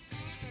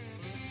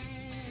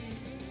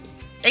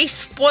 They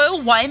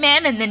spoiled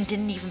Y-Man and then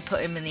didn't even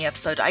put him in the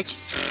episode. Like,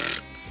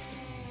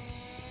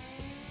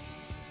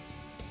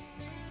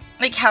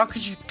 how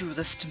could you do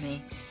this to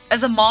me?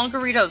 As a manga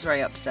reader, I was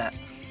very upset.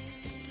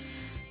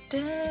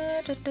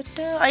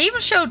 I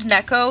even showed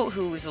Neko,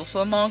 who is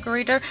also a manga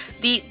reader,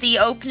 the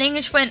opening,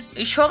 and she went, "Are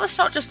you sure that's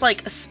not just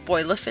like a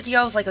spoiler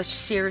video?" I was like, oh,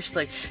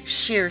 seriously.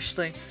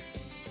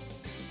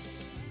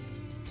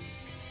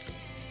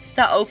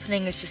 That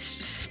opening is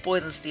just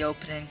spoilers the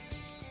opening.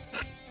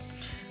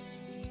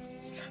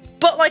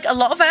 But, like, a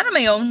lot of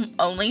anime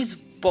onlys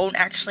won't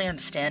actually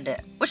understand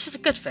it, which is a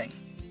good thing.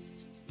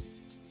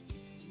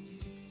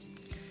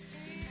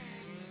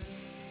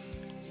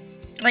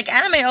 Like,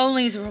 anime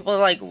onlys are probably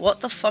like,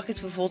 what the fuck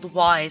is with all the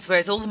Ys?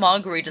 Whereas all the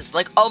manga readers are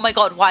like, oh my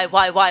god, why?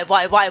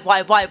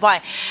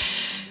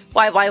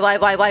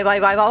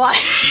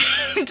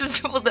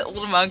 Just all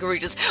the manga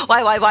readers,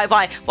 why?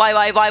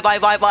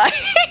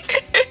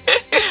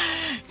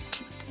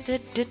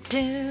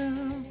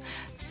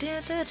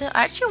 I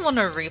actually want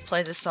to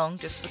replay this song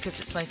just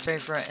because it's my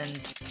favorite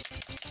and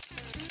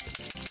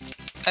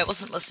I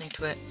wasn't listening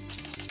to it.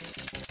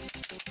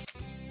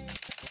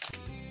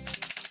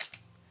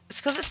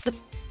 It's because it's the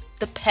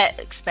pet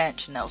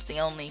expansion. That was the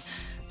only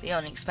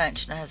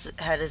expansion I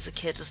had as a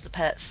kid, was the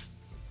pets.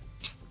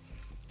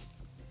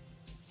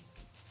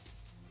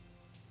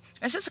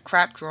 This is a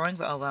crap drawing,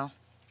 but oh well.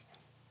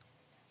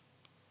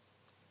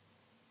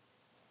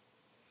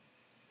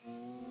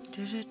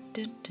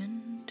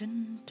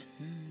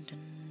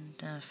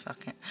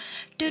 Fuck it.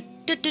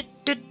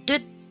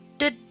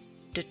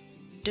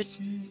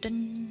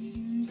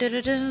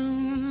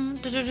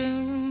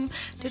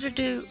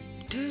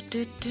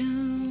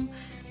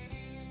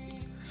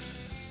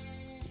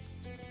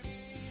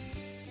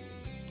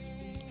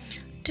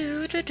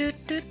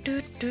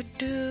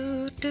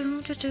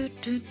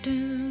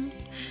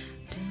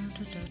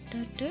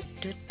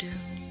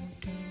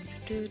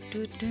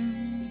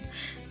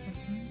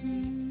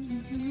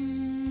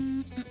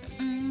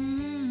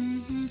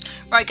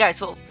 Right,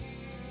 guys, well,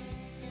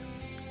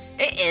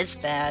 it is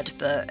bad,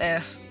 but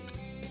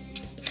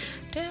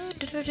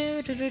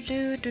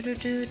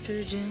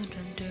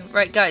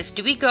right, guys,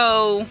 do we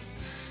go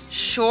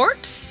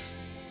shorts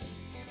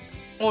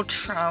or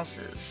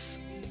trousers?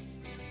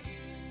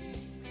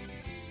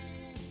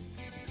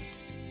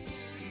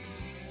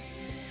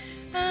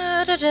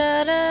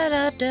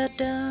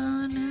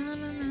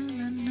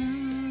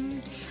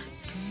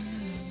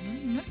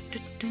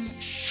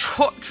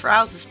 Short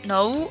trousers.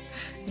 No,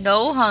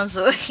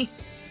 Hanzo.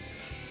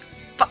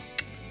 Fuck.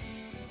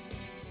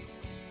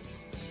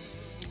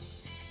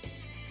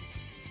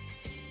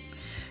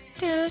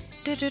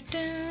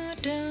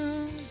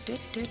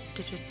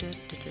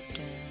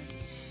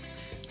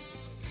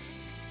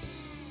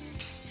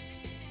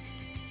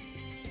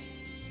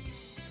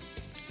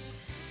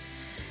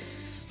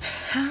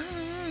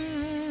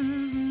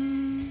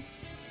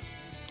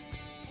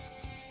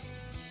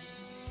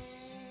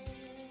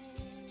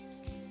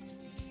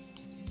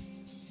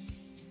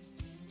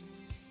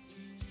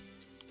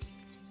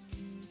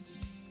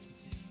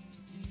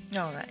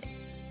 Alright.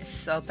 It's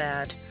so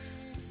bad.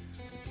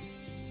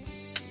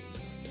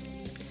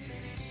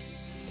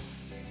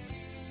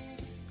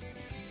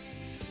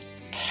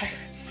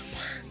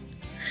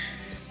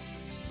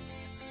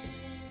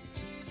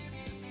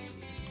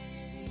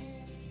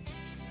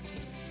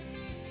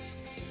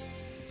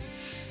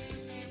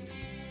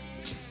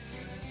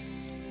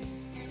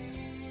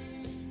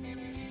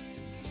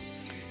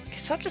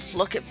 So I'll just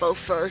look at both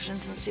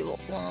versions and see what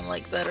one I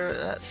like better.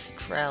 That's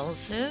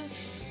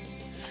trousers.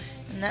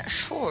 And that's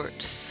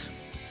shorts.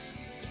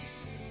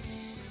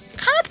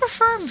 Kind of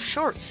prefer them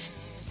shorts.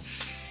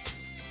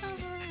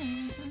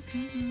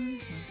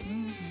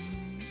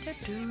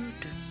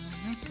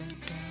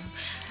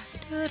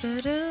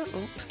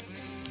 Oops.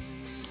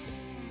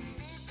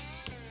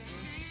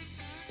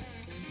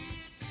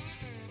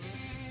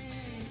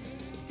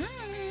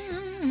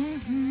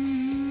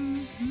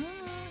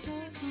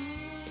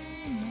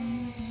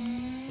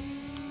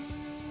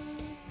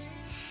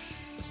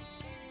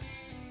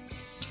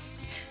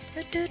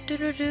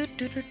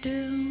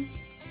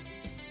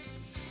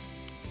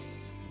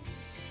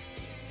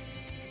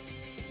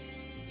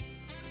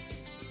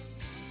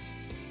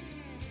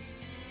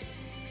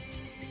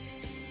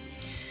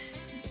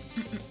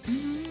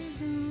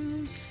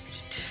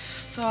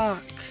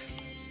 Fuck.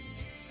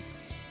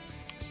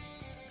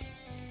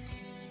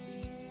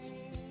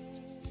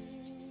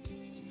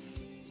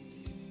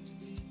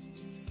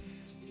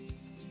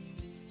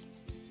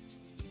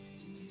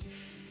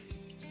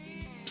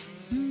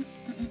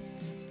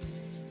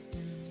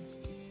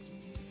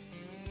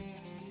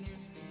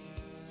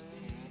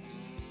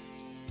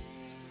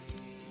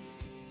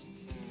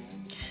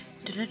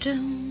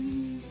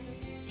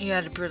 You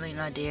had a brilliant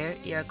idea.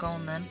 Yeah, go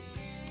on then.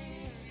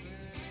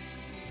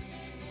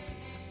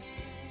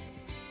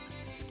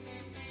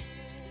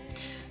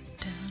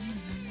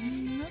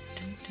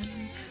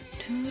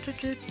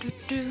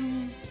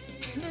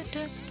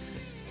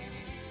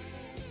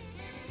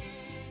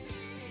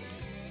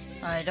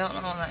 I don't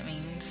know what that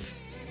means.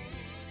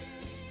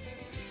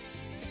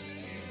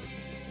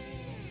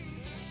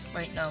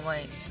 Wait, no,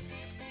 wait.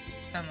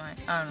 Am I?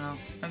 I don't know.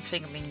 I'm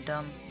thinking being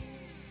dumb.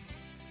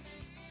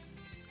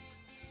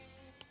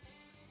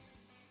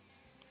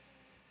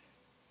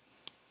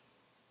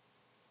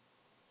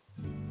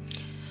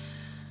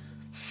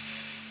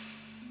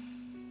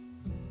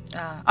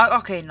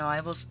 Okay, no,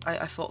 I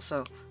thought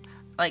so.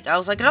 Like, I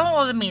was like, I don't know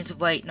what it means.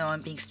 Wait, no,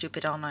 I'm being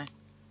stupid, aren't I?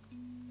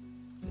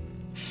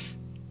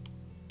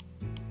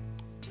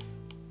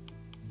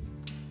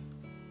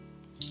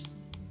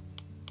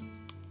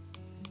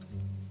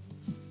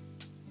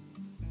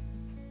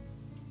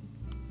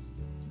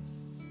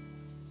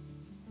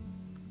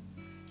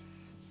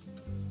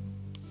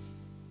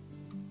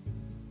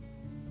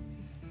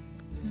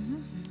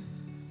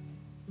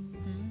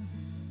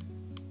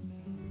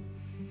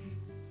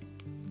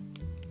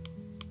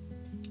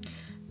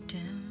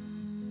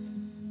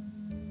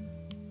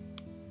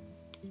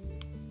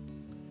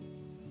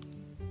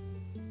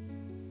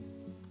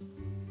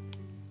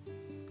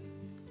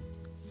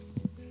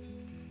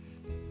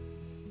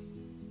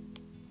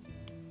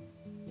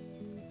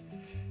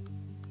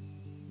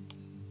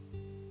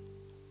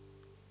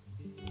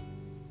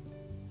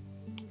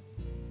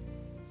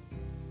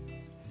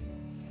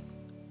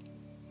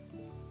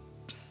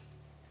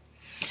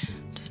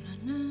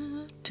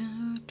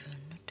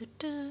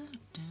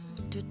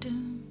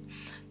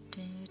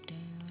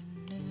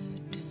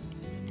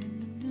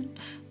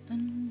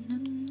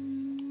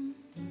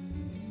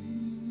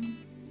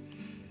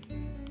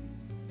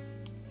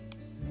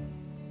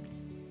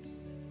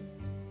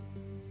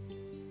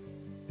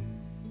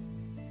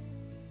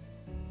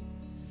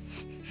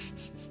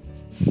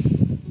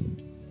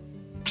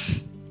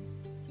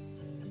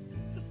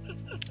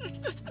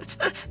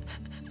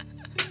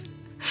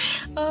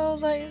 Oh,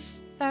 that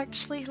is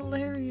actually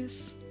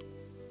hilarious.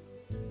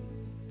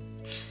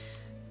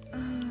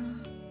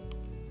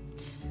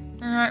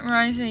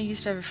 Reminds me, I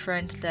used to have a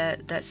friend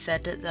that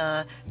said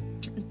that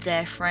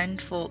their friend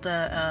thought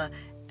that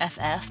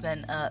FF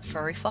meant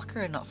furry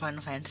fucker and not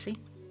Final Fantasy.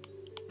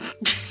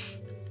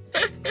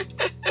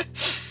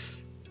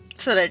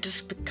 So that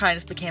just kind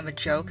of became a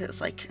joke. It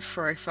was like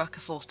furry fucker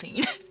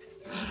 14.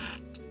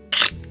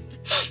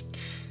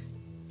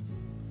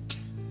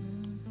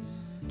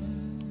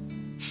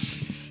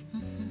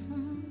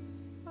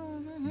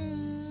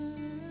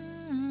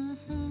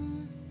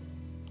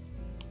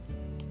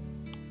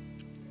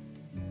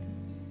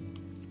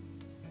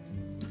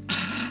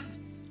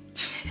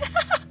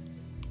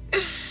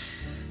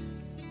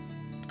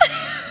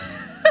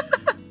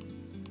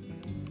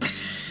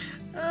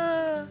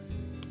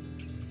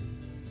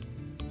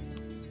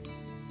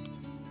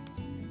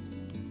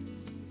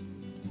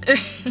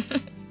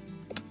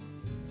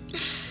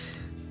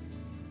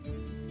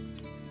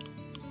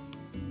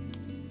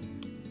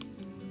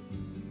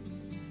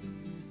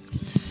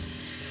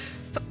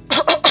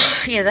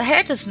 Yeah, the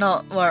hair does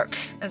not work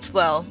as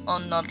well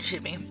on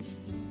Not-A-Chibi.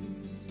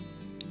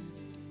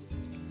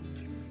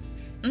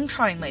 I'm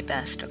trying my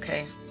best,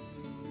 okay?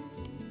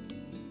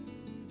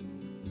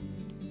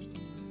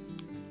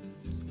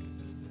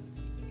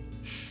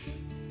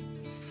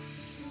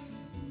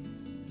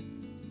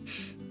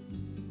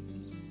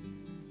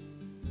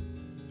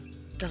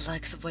 The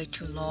legs are way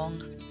too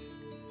long.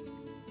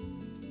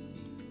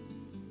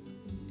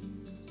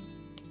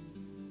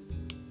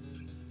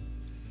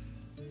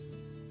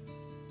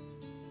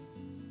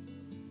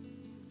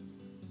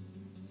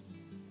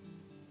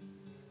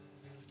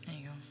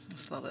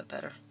 It's a little bit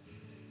better.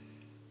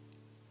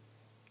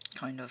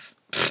 Kind of.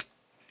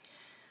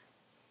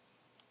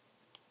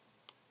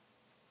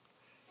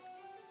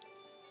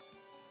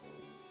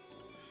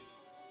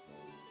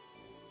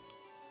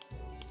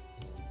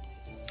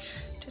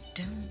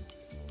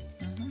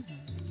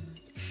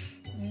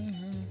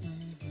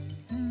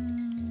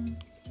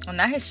 Oh,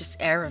 now he's just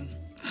Aaron.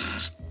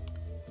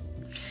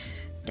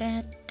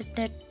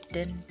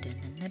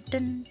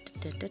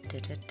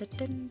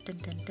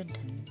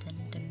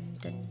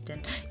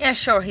 Yeah,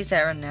 sure, he's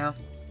Aaron now.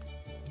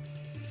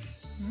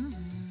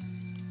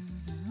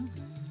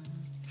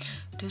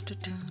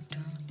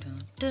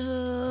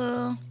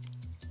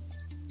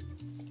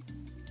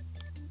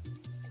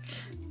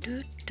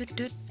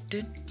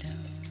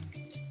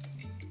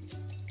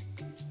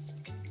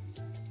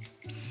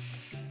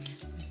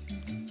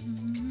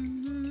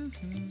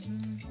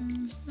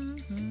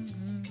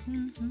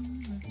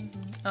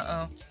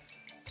 Uh-oh.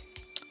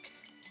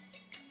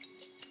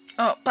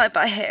 Oh,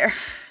 bye-bye hair.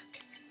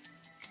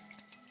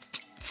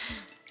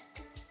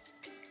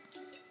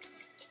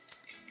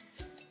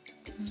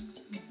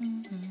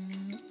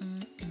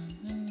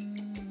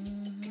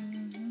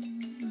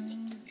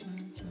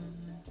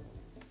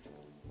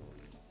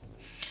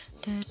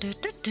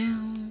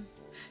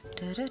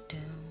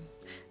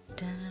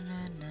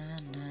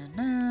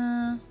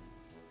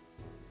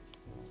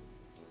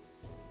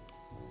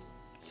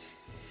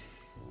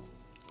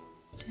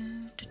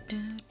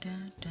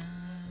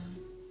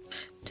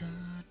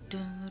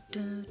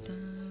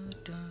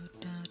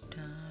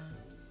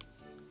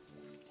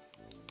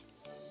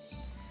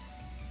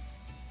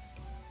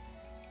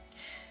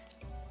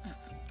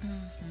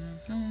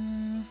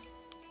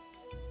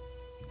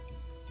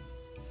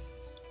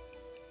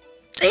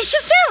 It's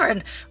just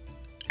Aaron!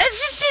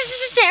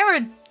 It's just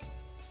Aaron!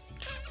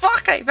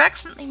 Fuck, I've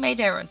accidentally made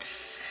Aaron.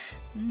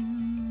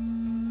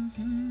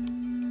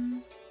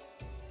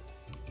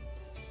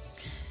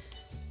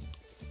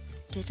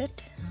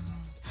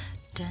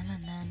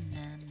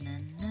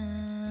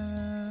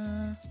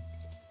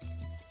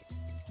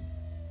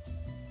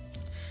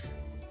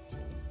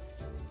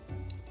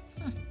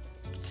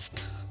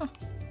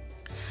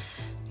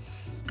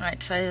 I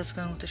decided I was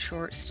going with the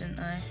shorts, didn't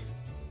I?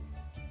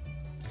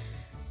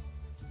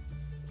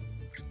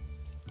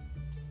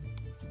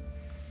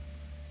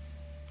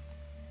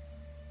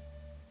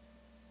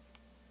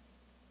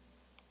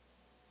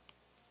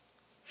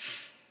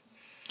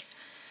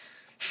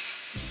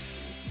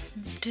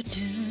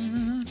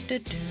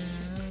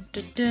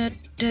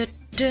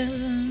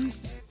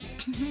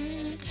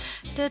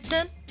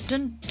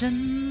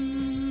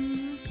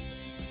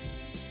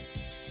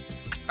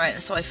 Alright,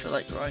 that's what I feel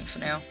like drawing for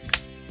now.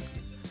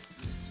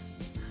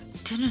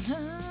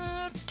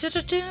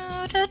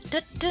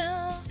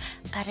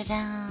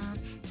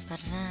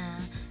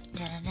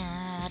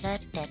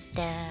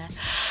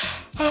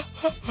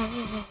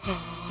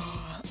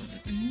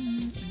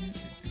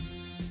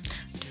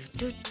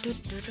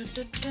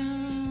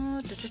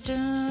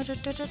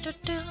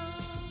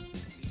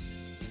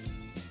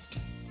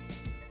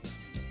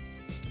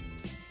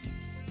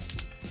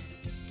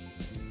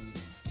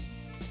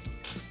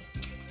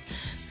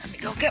 Let me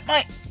go get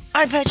my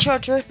iPad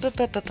charger.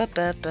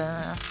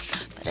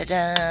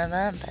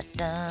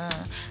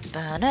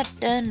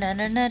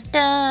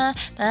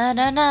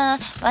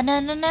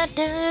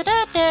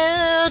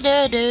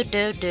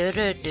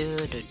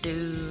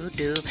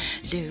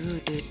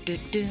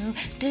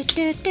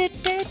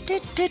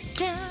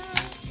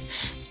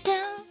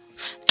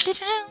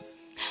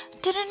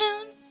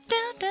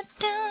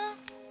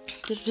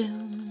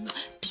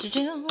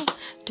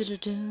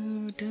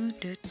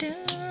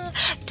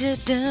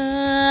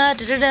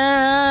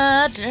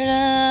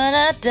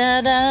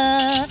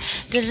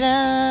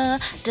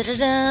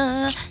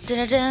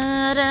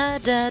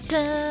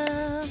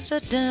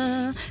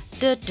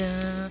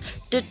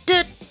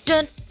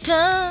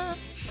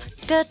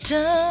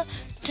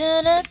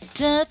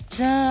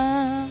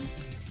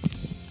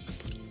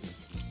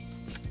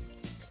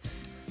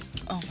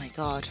 Oh my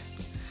god.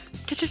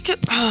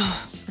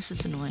 Oh, this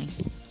is annoying.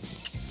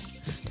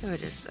 There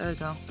it is. There we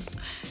go.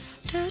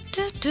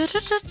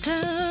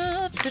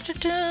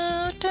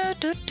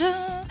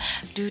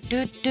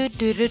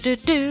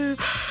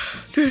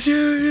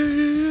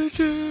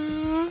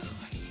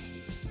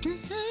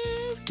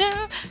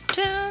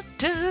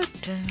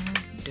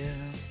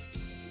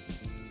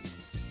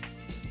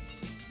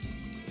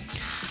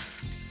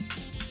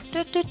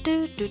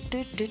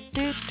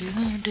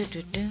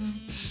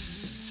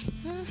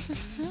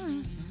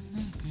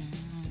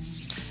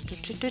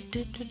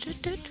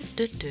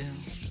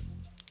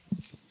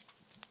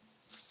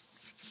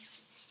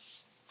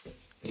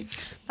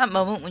 That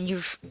moment when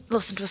you've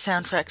listened to a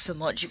soundtrack so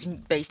much, you can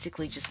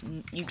basically just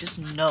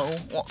know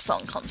what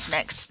song comes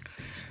next.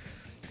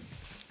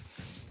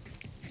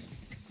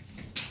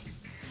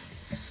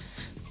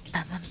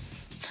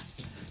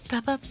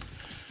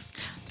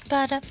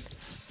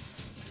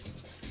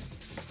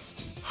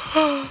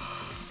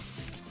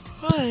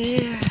 Oh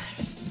yeah.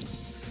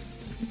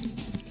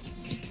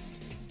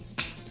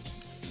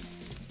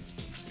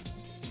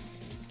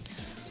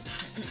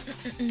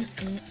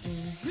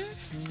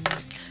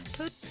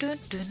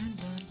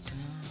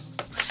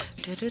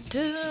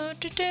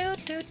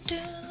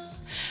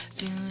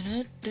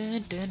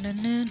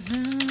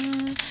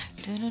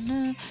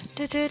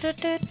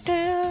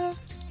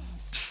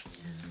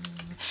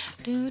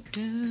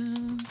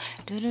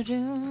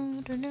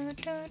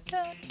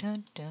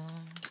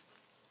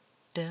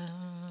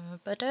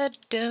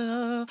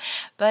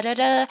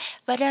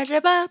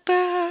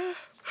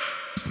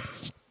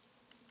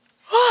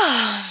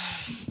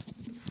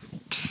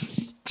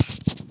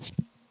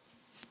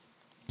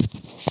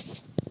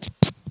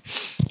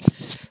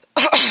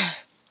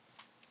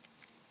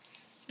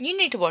 You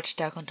need to watch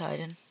Attack on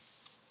Titan.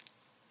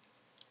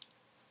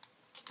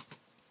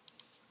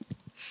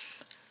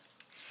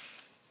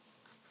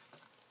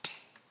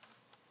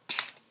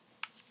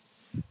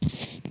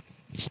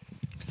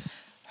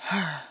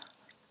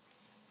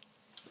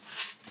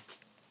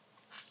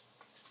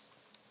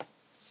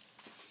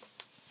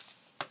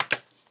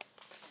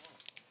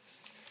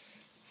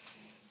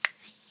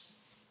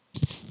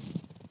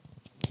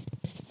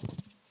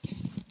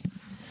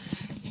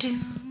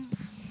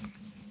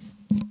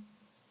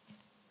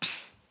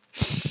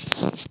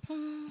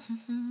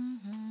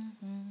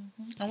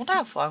 I wonder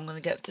how far I'm going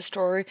to get with the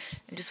story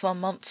in just 1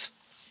 month.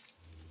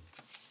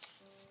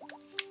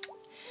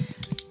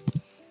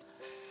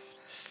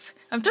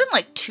 I'm doing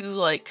like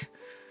 2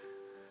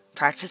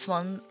 practice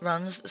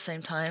runs at the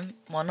same time.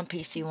 One on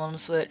PC, one on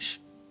Switch.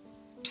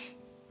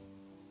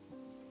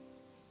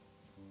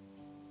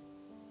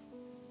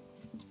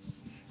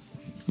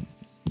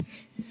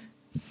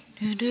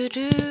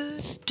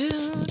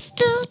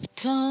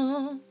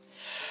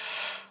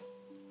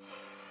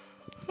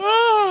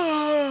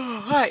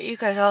 Alright, you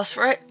guys asked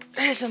for it.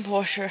 Here's some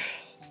Portia.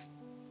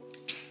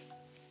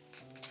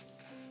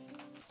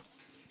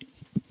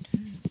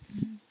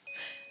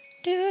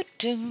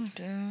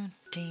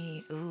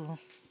 Ooh.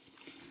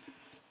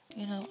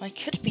 You know, I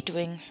could be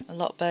doing a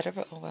lot better,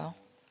 but oh well.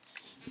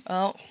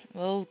 Oh,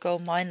 we'll go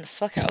mine the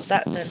fuck out of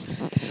that then.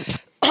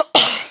 I was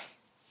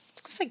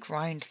gonna say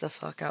grind the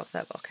fuck out of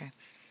that, but okay.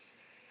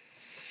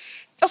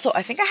 Also,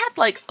 I think I had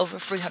like over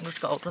 300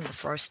 gold on the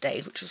first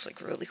day, which was like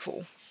really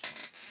cool.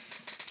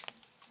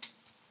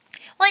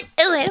 Like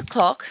 8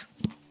 o'clock.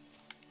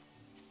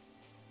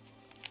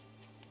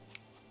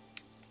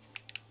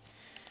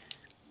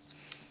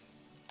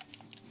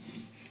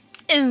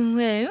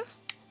 Ooh.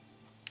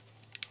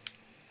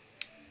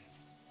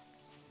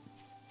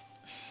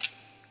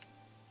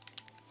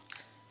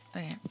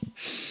 Okay.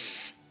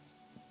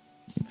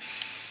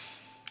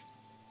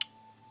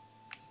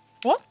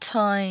 What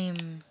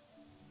time?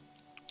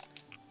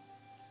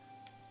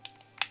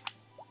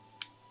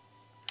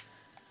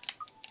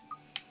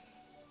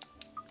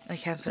 I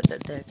can't put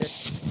that there, good.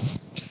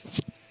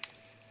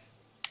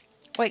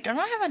 Wait, don't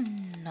I have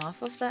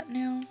enough of that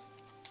now?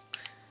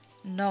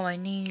 No, I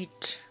need...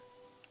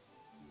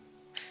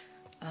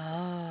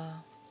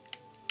 Ah.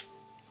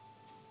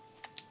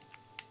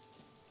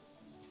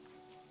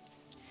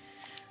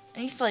 I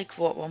need like,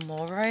 what, one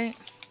more, right?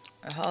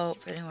 I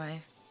hope,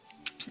 anyway.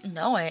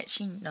 No, I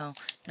actually, no.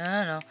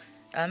 No.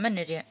 I'm an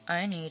idiot.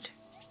 I need...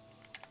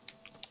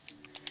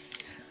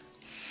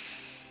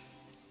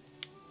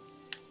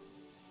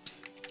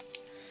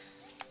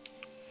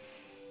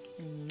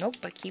 Nope,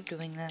 I keep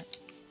doing that.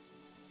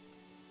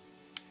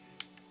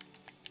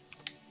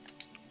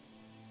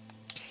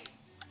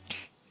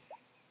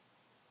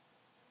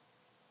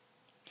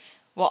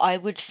 Well, I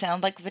would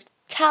sound like the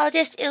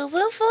childish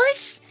Uwu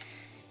voice.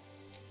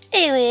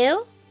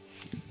 Uwu.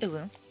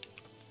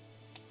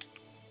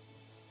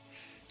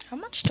 How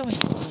much do I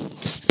need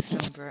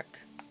stone brick?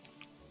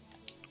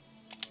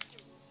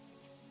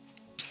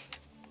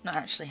 No,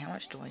 actually, how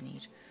much do I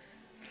need?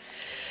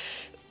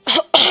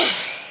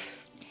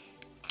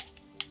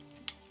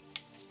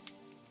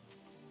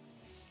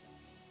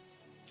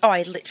 Oh,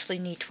 I literally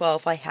need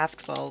 12. I have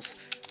 12.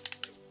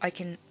 I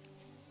can...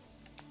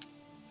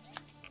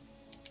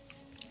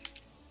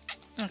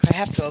 Okay, I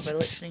have 12. I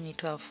literally need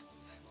 12.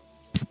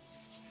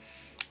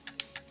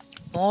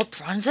 More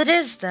bronze it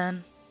is,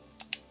 then.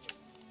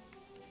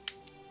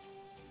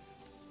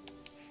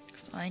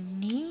 Because I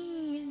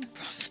need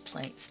bronze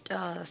plates.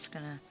 Oh, that's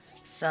gonna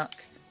suck.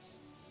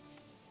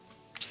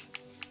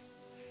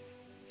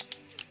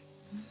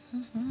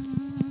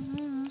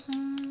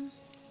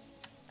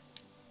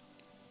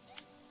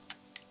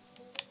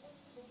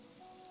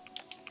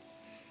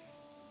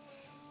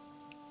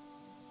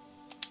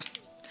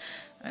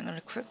 I'm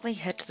gonna quickly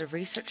head to the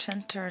research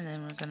center and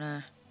then we're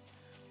gonna...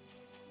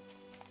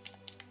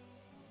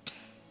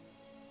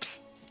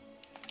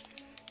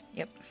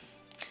 Yep.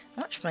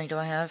 How much money do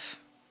I have?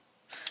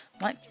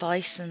 Might buy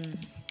some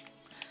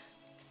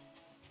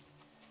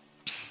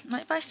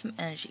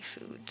energy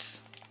foods.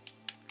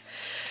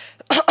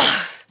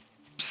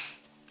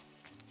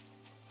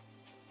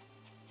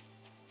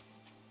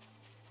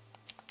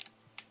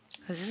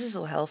 Because this is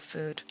all health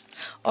food.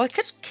 Oh, I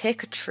could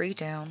kick a tree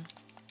down.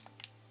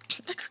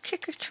 I could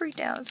kick a tree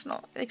down. It's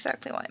not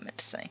exactly what I meant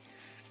to say.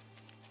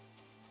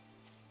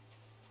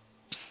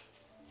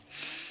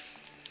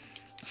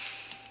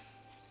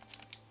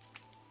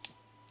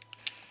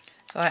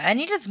 So I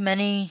need as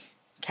many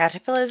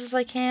caterpillars as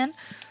I can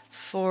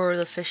for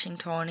the fishing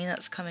tourney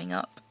that's coming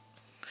up.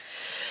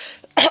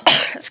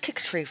 Let's kick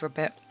a tree for a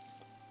bit.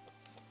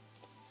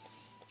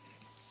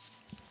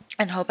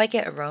 And hope I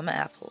get aroma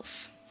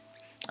apples.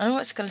 I know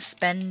it's gonna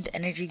spend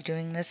energy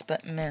doing this,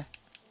 but meh.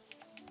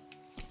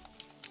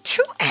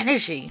 2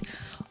 energy!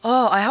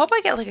 Oh, I hope I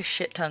get like a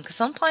shit ton, because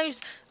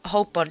sometimes a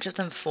whole bunch of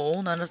them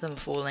fall, none of them are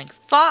falling.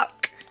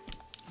 Fuck!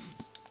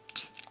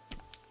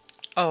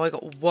 Oh, I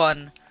got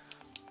 1.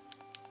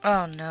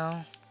 Oh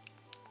no.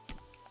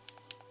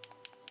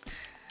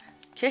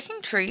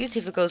 Kicking trees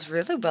either goes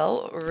really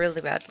well or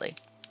really badly.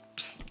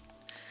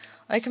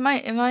 Like in my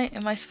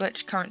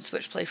current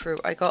Switch playthrough,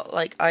 I got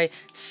like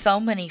so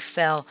many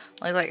fell.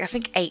 Like I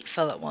think 8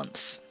 fell at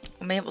once.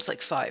 Or maybe it was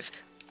like 5.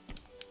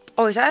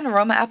 Oh, is that an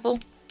aroma apple?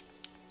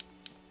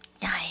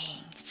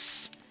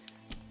 Nice.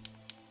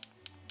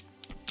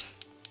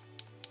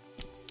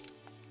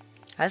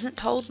 Hasn't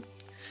told.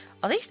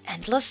 Are these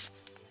endless?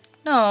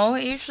 No,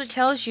 it usually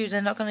tells you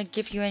they're not gonna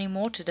give you any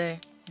more today.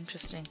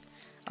 Interesting.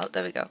 Oh,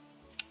 there we go.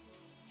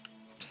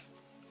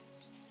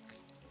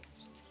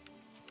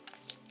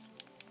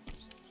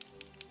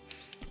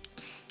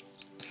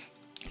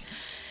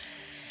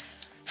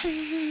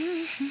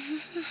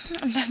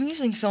 I'm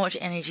using so much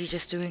energy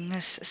just doing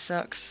this. It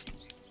sucks.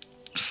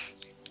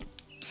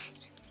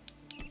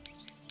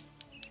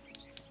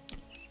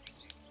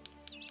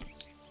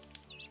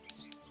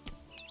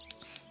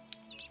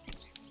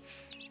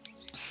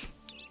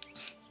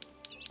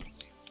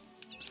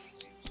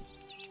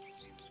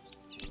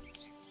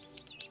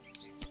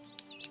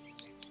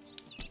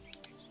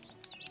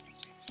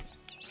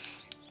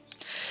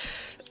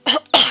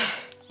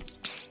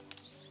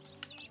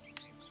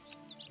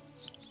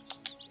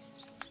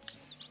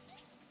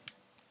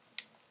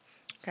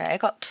 Okay, I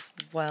got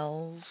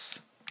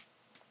 12.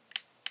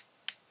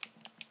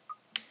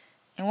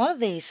 And one of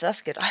these,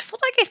 that's good. I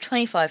thought I gave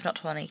 25, not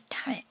 20.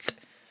 Damn it.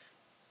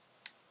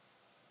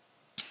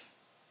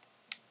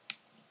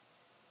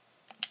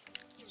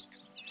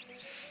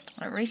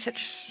 Right,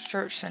 research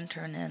search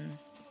center, and then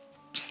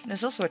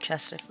there's also a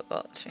chest I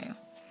forgot too.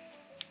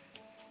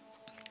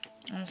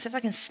 Let's see if I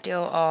can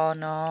steal. Oh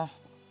no.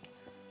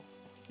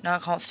 No, I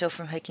can't steal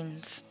from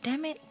Higgins.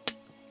 Damn it.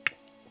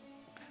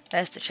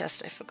 There's the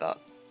chest I forgot.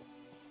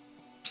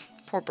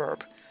 Poor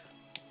burb.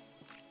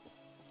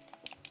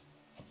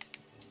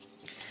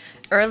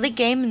 Early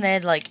game and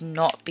then like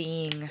not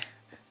being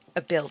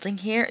a building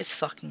here is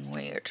fucking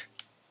weird.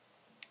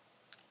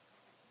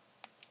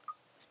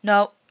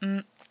 No,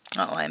 not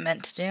what I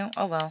meant to do.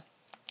 Oh well.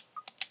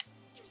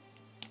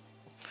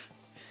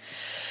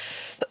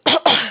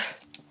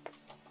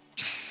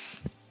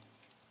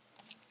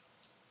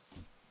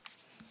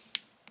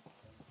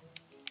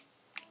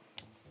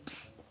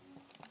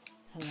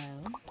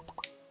 Hello?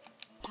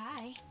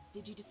 Hi.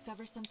 Did you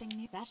discover something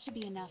new? That should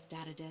be enough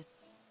data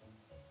disks.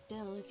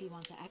 Still, if you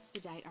want to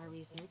expedite our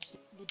research,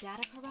 the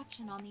data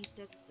corruption on these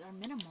disks are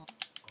minimal.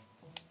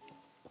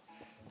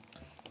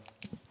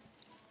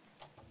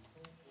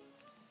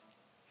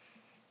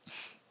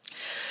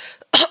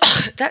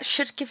 That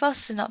should give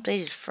us an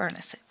updated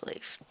furnace, I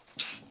believe.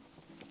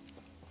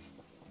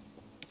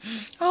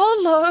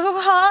 Hello,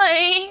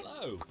 hi.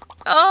 Hello.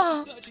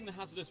 Oh. Searching the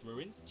hazardous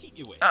ruins. Keep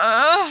you in.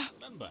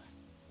 Remember,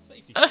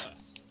 safety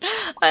first.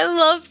 I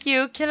love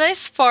you. Can I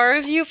spar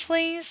with you,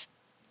 please?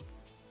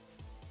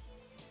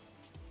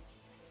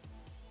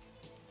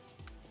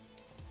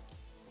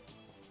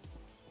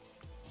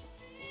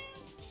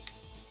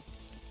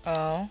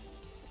 Oh.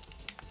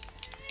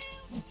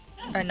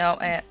 I know,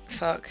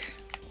 fuck.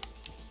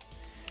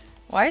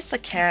 Why is the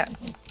cat...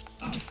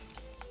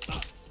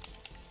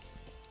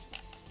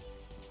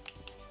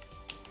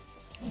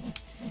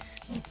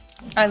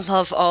 I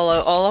love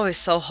Olo. Olo is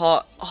so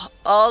hot.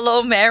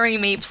 Olo, marry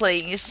me,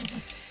 please.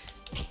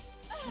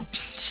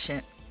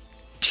 Shit.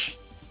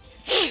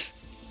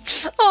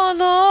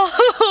 Olo!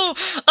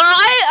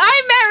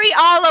 I marry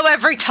Olo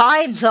every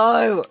time,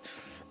 though!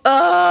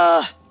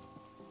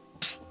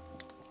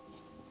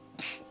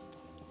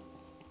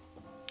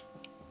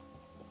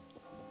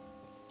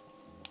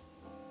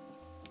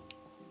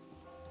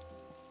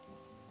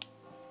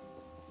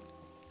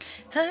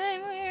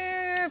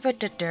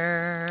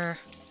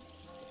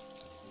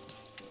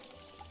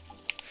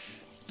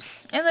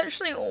 I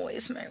literally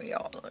always marry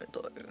Olo,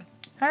 though.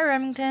 Hi,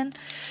 Remington.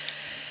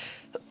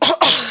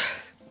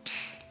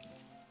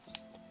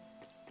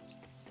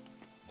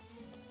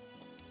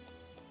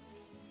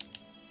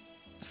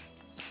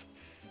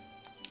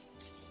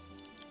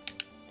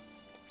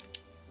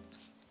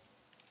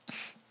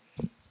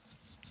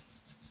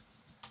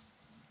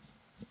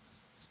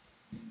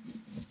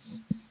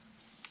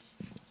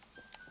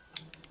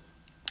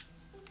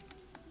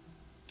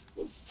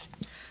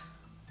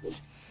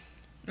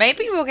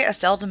 Maybe we'll get a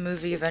Zelda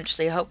movie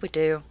eventually. I hope we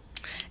do.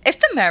 If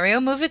the Mario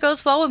movie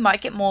goes well, we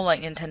might get more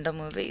like Nintendo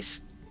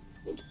movies.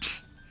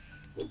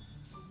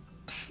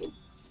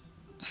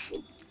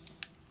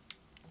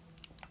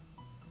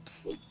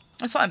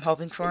 That's what I'm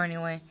hoping for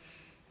anyway.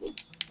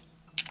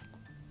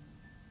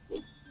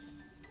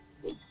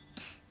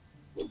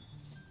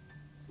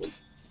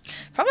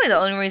 the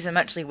only reason I'm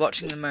actually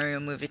watching the Mario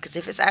movie, because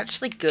if it's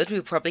actually good,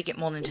 we'll probably get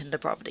more Nintendo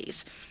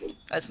properties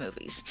as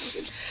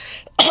movies.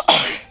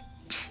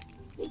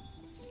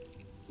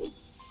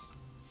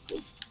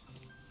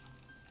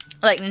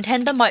 Like,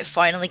 Nintendo might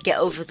finally get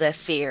over their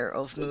fear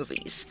of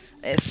movies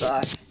if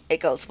it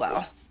goes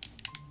well.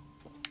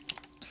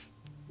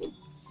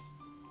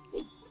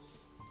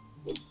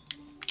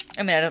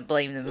 I mean, I don't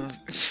blame them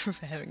for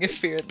having a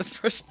fear in the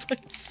first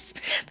place.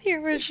 The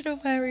original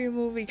Mario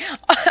movie.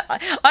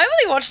 I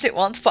only watched it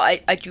once,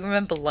 but I do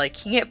remember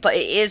liking it. But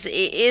it's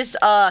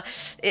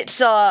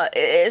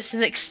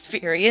an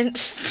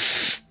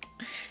experience.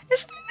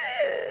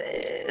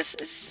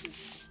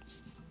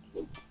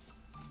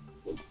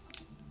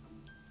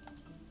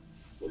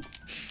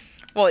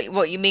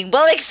 What you mean?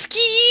 Well, excuse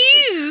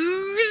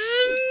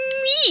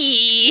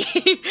me,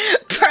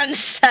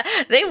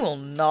 Princess. They will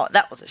not.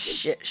 That was a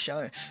shit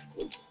show.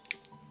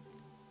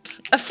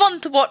 A fun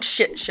to watch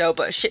shit show,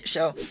 but a shit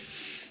show.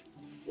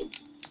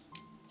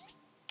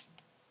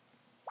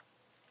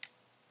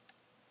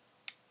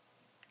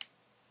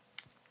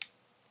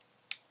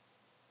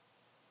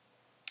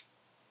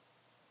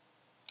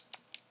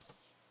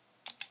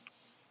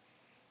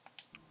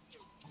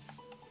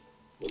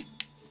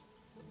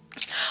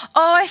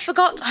 Oh, I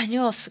forgot. I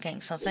knew I was forgetting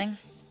something.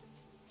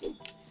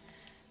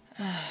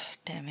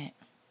 Damn it.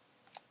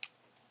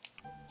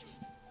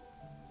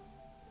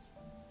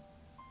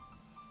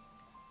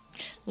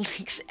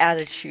 Link's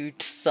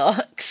attitude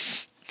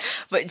sucks,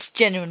 but it's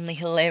genuinely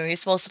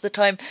hilarious most of the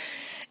time.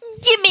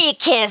 Give me a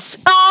kiss!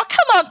 Oh,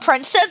 come on,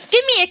 princess,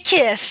 give me a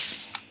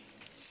kiss!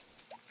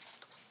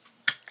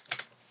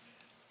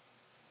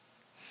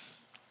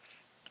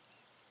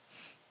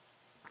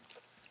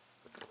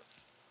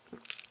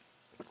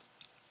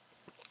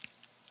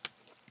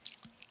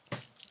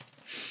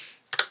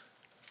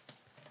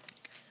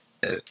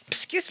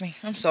 Excuse me,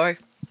 I'm sorry.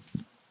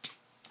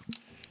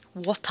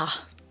 Water.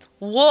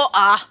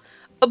 Water!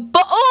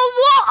 But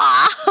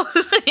oh, water!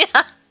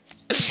 Yeah.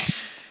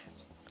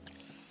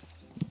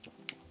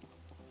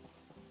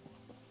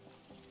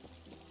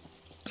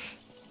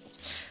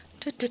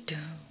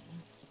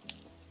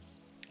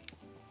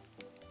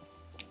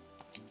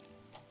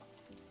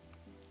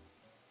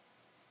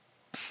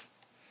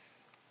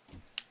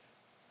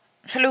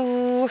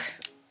 Hello.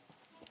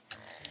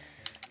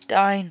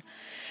 Dine.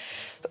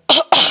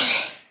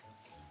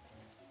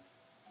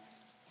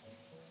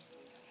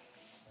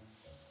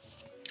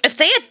 If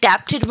they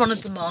adapted one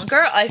of the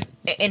manga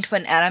into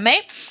an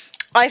anime,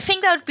 I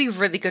think that would be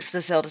really good for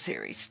the Zelda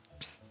series,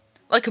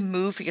 like a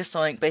movie or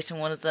something based on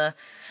one of the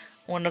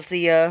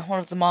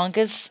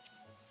mangas.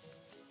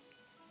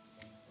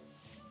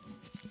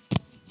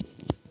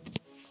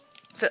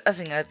 I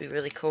think that'd be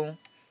really cool.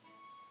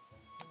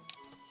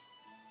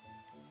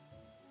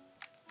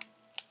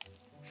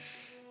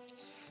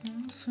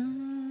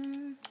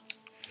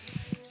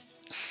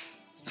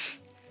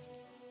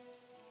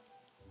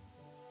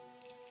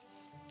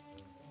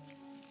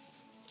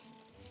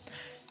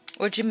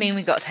 What do you mean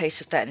we got a taste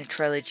of that in a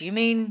trailer? Do you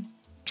mean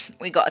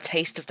we got a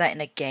taste of that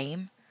in a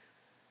game?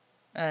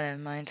 Oh,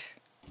 never mind.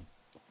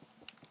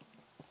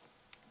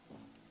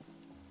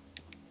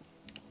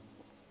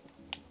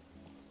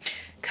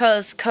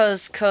 Cause,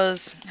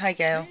 hi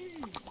Gail.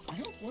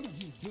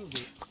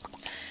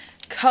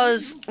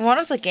 Cause one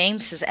of the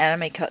games has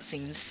anime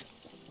cutscenes,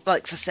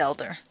 like for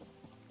Zelda.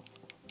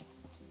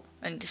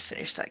 I need to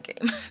finish that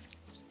game.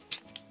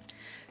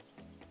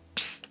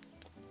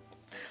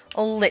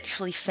 I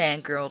literally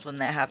fangirled when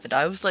that happened.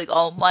 I was like,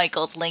 oh my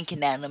god, Link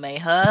in anime,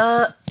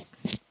 huh?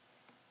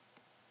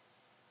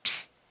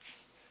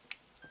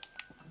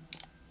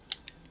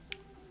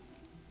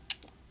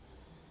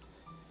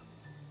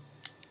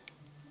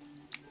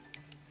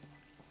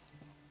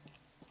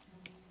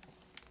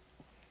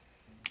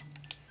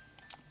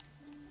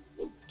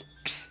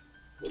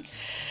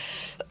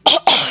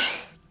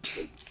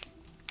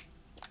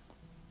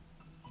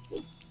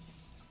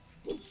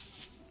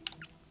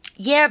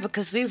 Yeah,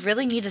 because we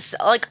really need a...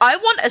 Like, I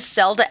want a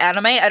Zelda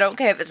anime. I don't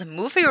care if it's a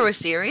movie or a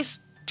series.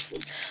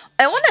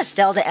 I want a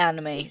Zelda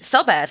anime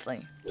so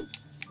badly.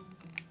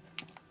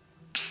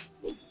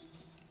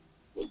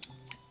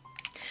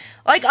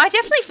 Like, I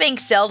definitely think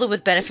Zelda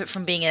would benefit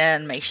from being an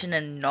animation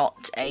and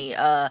not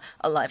a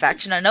live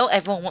action. I know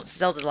everyone wants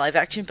Zelda live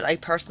action, but I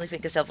personally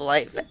think a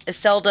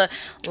Zelda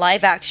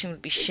live action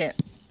would be shit.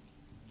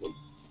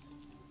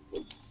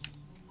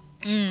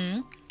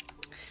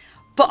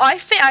 But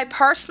I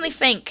personally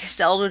think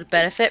Zelda would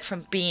benefit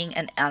from being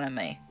an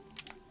anime.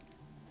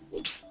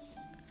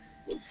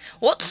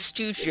 What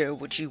studio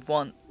would you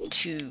want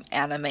to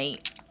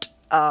animate,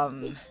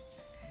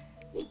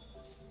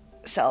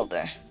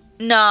 Zelda?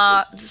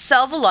 Nah,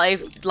 Zelda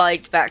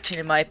live action,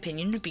 in my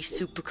opinion, would be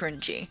super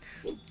cringy.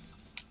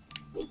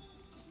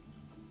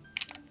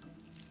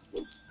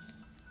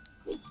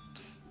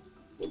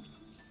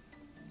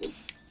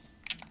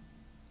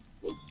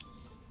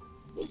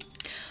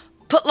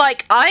 But,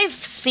 like, I've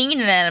seen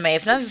an anime,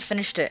 I've never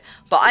finished it,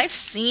 but I've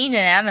seen an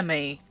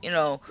anime, you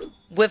know,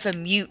 with a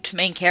mute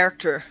main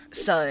character,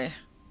 so...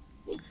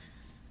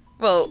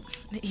 Well,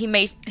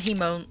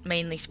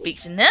 mainly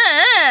speaks in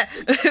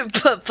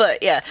but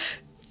yeah,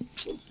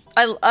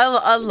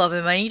 I love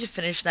him. I need to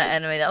finish that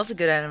anime. That was a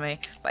good anime,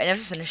 but I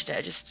never finished it.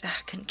 I just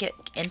couldn't get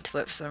into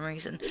it for some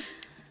reason.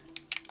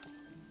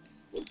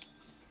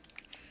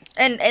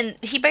 And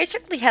he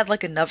basically had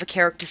like another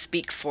character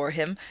speak for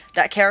him,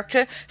 that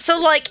character,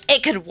 so like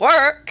it could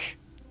work.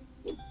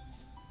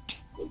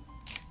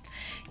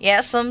 Yeah,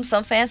 some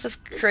fans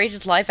have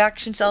created live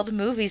action Zelda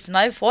movies, and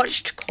I've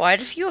watched quite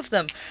a few of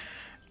them.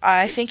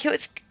 I think I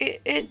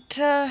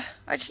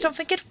just don't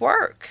think it'd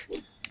work.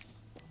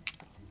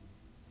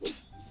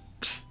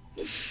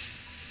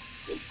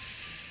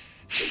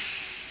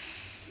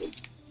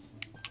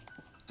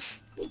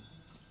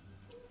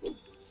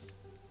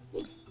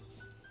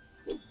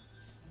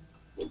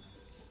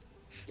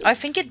 I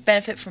think it'd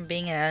benefit from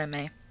being an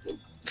anime.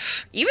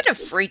 Even a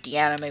 3D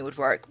anime would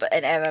work, but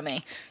an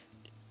anime.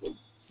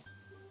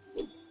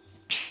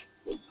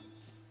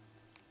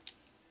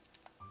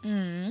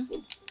 I'm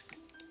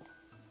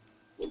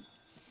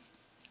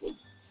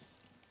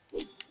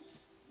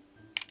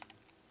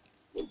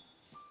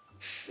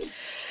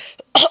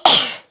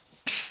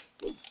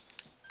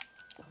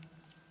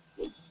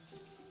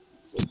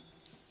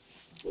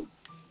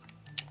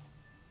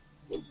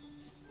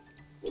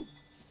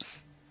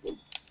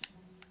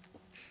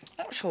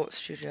not sure what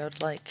studio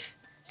I'd like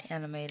to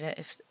animate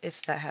it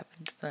if that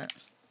happened, but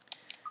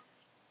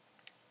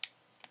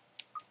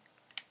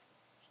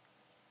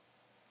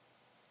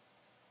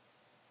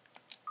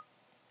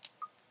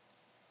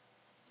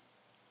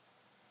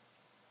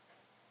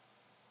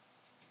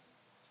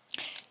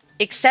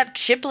except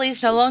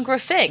Ghibli's no longer a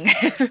thing.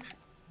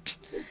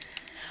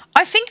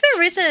 I think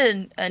there is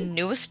a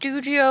newer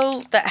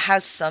studio that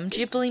has some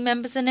Ghibli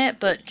members in it,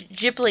 but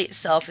Ghibli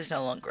itself is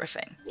no longer a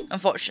thing,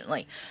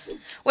 unfortunately.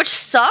 Which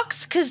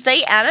sucks, because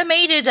they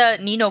animated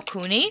Ni no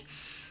Kuni,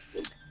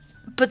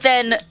 but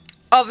then,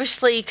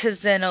 obviously,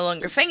 because they're no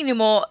longer a thing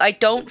anymore, I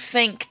don't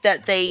think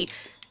that they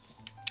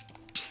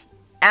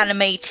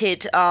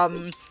animated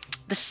the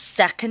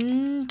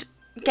second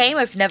game.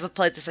 I've never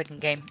played the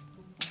second game.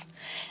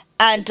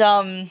 And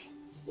I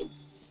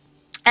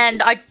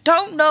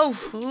don't know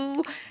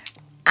who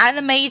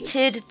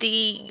animated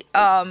the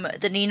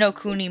Ni no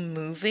Kuni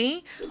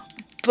movie,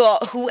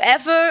 but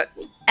whoever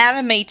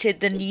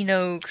animated the Ni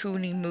no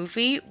Kuni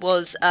movie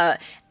was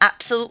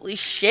absolutely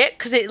shit,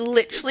 because it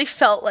literally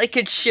felt like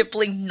a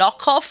Ghibli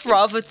knockoff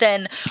rather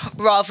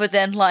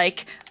than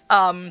like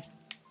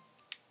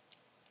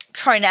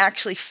trying to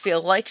actually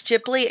feel like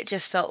Ghibli. It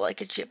just felt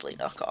like a Ghibli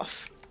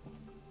knockoff.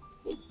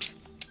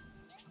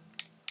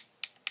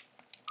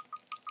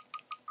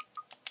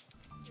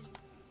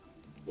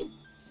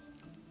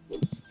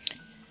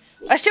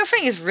 I still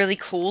think it's really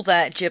cool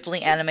that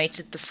Ghibli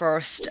animated the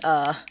first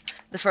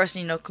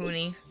Ni no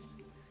Kuni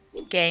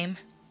game.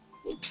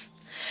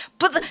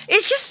 But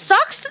it just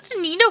sucks that the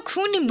Ni no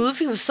Kuni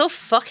movie was so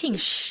fucking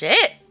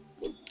shit.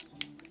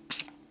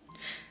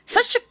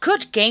 Such a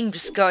good game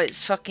just got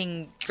its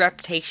fucking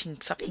reputation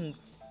fucking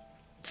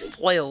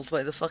foiled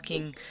by the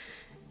fucking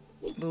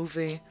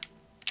movie.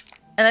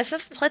 And I've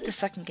never played the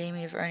second game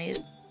either. I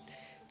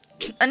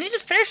need to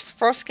finish the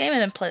first game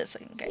and then play the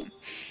second game.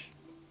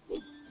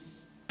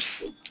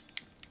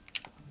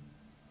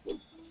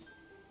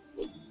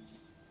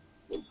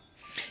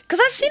 Because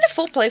I've seen a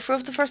full playthrough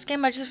of the first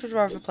game, I just would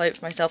rather play it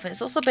for myself, and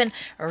it's also been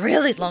a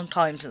really long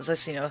time since I've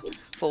seen a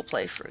full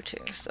playthrough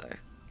too, so.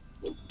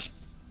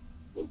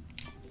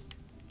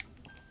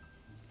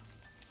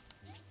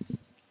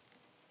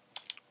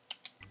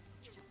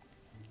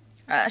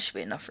 That should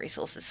be enough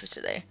resources for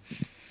today.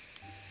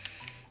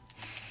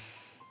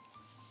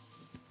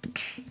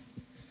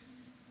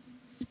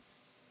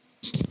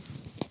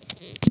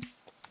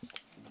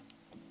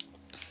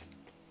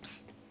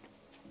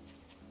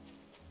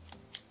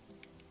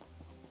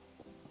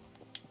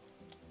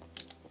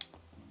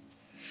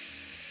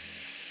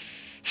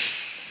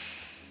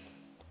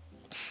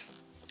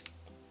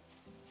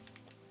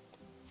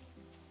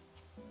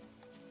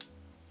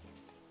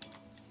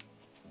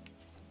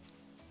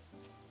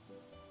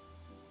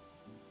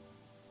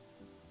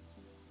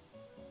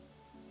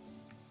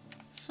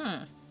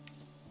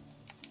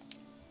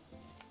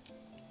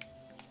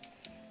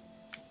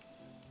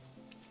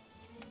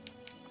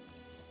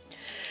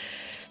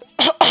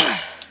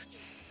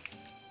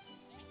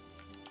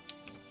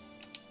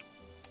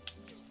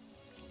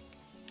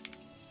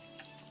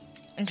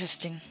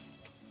 Interesting.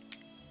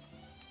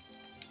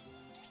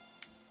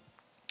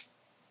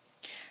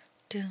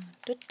 Dun,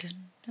 dun, dun,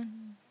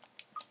 dun.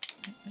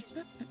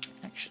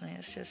 Actually,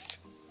 it's just...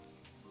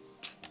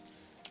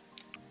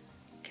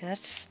 Okay,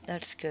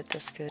 that's good,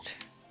 that's good.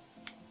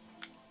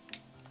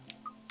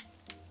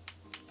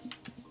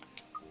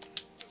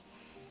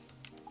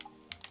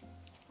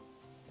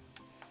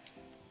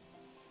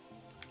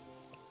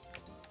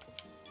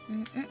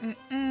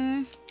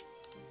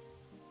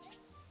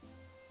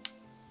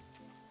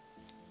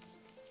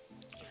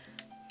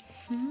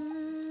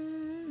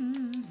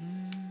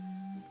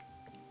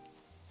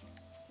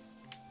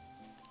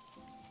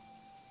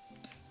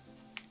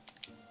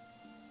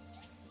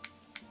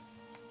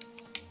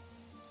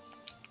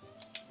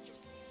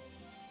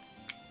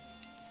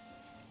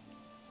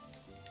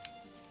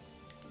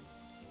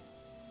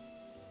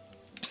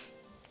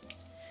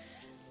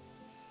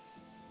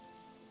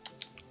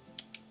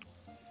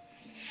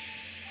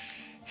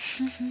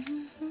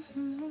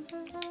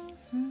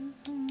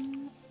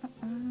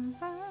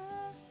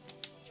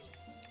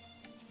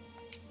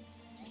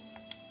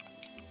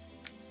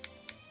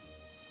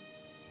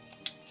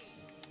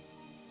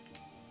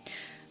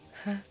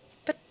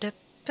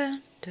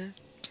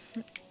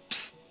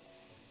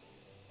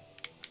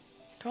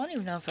 Don't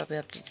even know if I'll be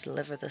able to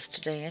deliver this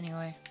today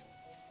anyway.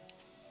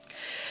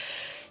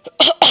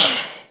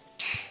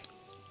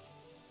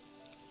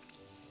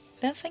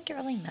 Don't think it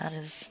really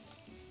matters.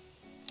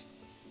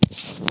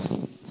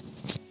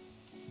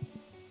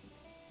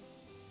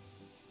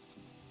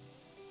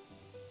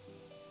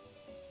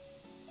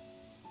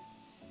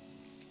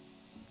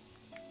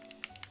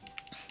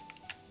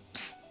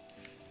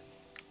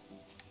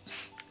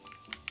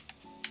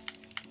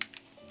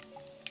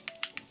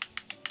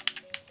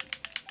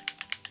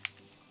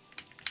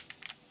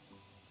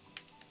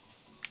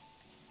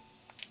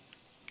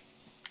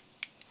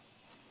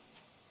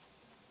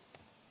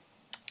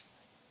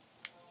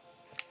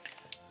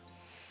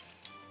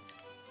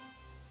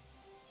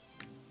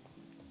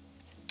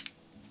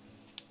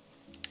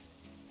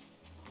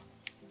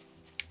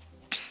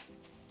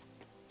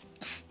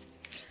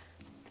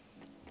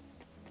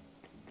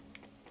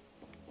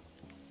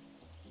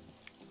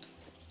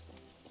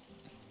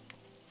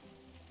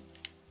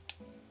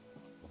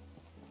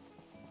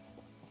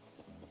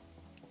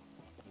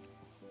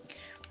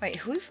 Wait,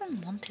 who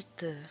even wanted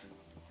the...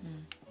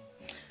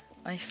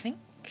 I think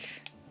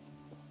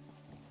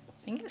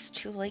it's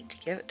too late to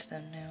give it to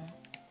them now.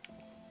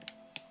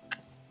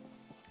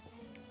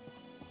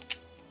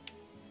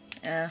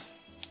 Yeah.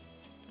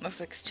 Looks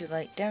like it's too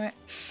late, damn it.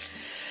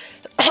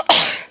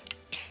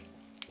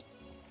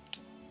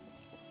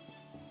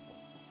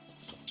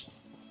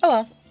 Oh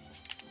well.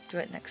 Do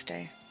it next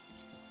day.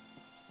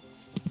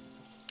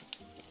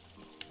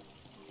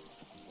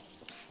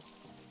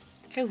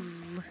 Go.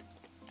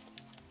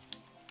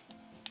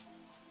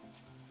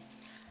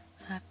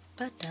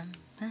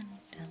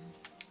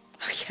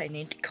 Okay, I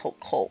need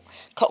coal.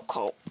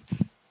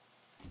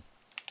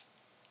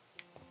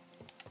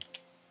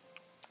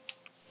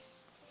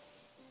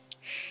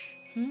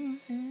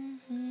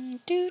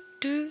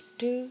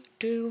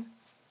 Do.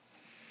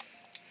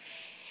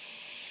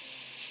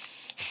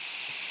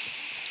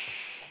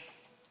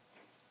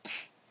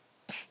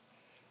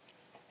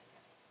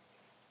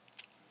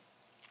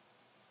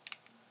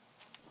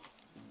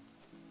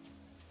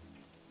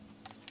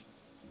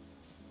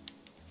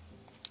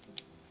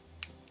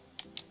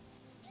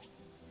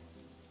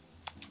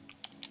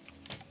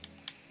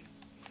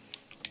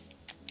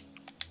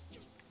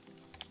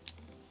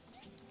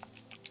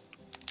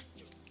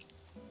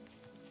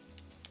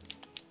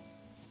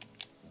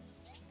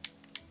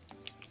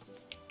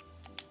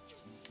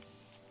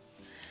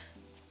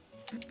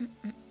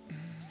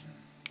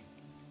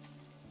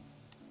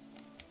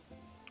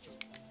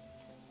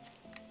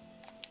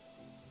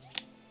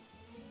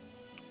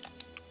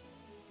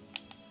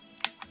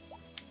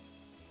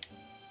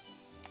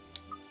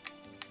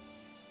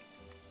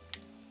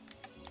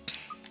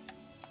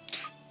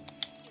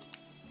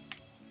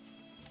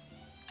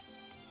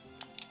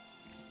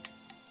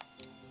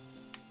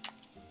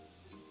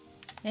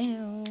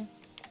 Ew.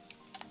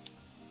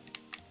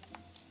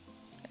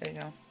 There we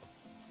go.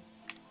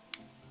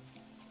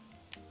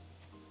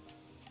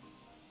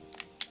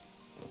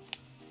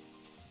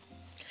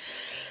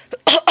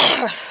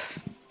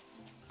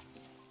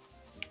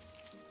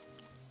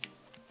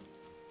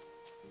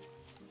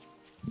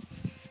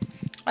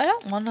 I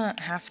don't want to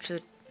have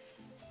to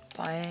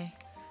buy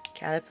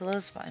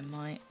caterpillars, but I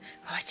might.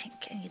 Oh, I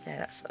didn't get any there.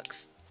 That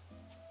sucks.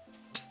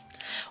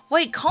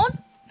 Wait,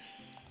 can't...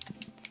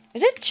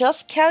 Is it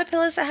just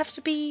caterpillars that have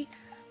to be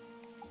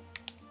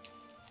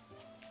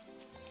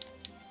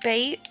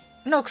bait?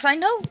 No, because I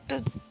know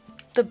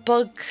the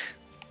bug...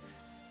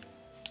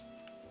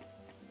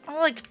 I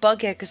like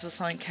bug eggs or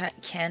something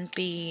can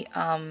be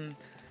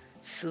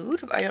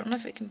food, but I don't know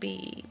if it can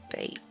be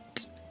bait.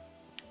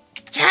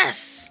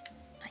 Yes!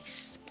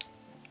 Nice.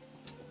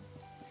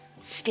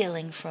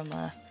 Stealing from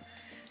a...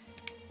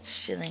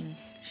 Stealing.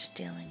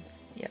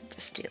 Yep,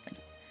 stealing.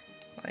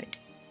 Wait.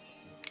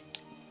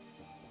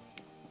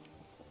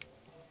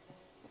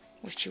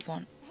 What you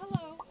want?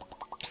 Hello.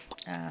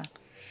 And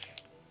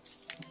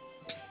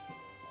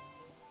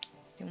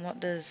what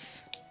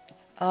does...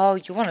 Oh,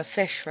 you want a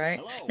fish, right?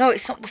 Hello. No,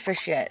 it's not the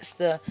fish yet. It's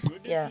the...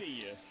 Good to yeah.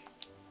 see you.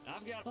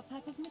 I've got What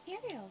type of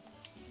materials?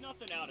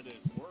 nothing out of this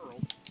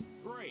world.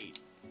 Great.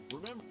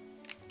 Remember...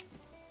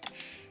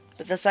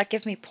 But does that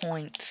give me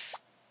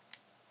points?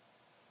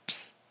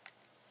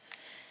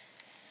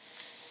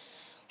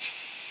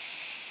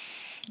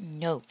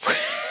 Nope.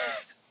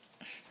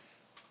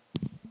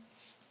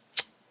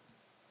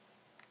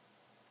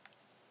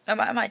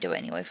 I might do it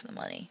anyway for the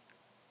money.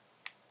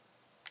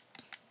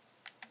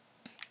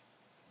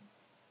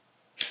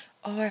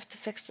 Oh, I have to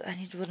fix it. I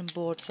need wooden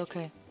boards.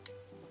 Okay.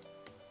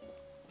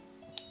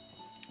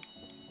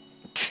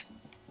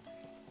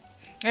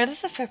 Yeah,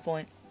 that's a fair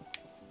point.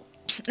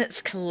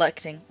 It's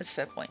collecting. It's a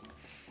fair point.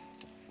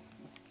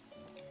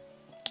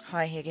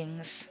 Hi,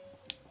 Higgins.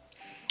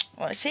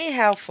 Let's see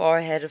how far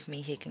ahead of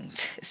me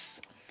Higgins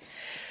is.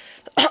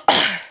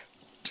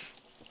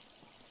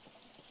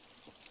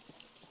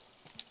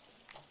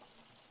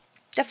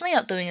 Definitely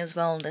not doing as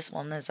well in this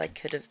one as I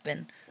could have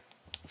been.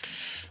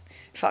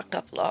 Fucked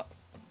up a lot.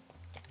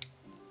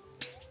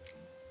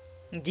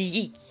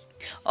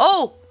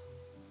 Oh!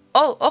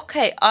 Oh,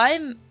 okay,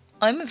 I'm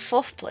in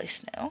 4th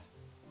place now.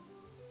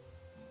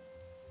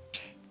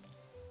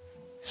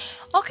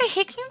 Okay,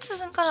 Higgins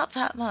hasn't gone up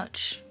that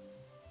much.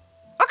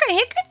 Okay,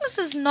 Higgins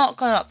has not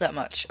gone up that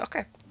much.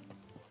 Okay.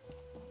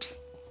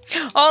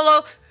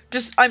 Although,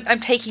 I'm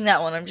taking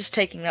that one. I'm just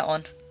taking that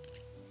one.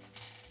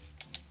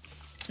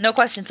 No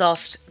questions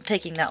asked. I'm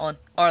taking that one.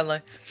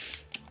 Arlo.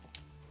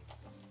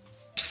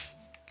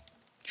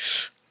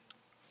 Just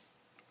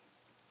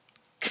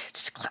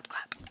clap,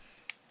 clap.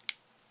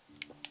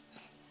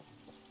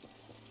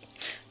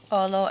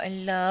 Arlo, I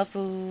love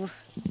you.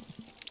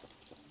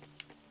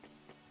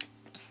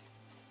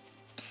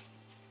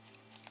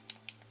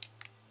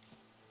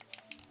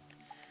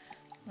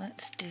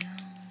 Let's do... Okay.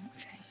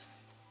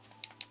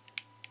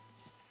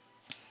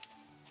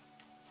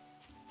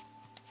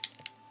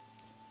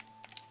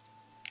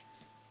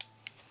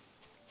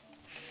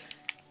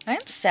 I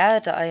am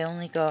sad that I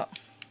only got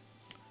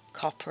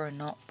copper and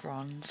not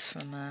bronze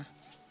from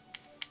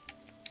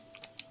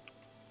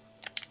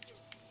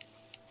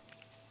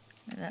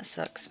that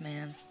sucks,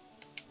 man.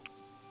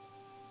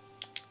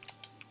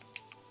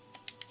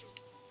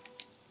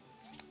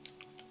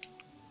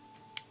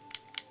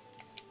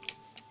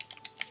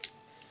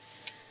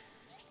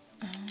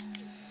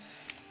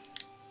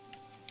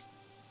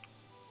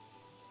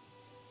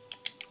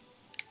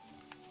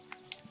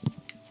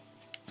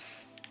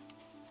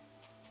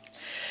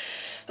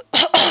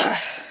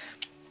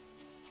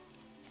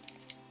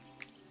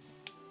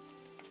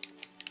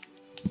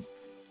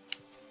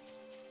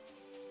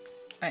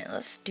 Alright,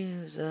 let's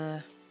do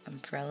the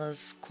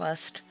umbrellas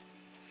quest.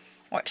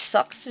 Which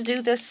sucks to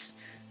do this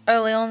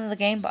early on in the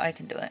game, but I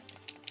can do it.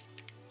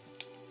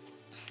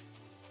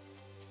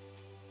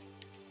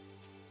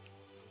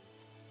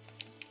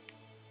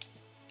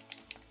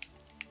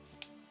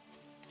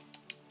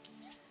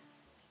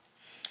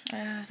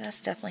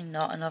 That's definitely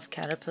not enough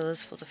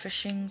caterpillars for the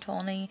fishing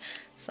Tawny,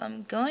 so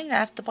I'm going to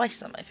have to buy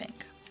some, I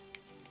think.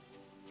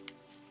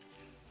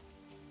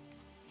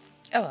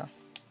 Oh well.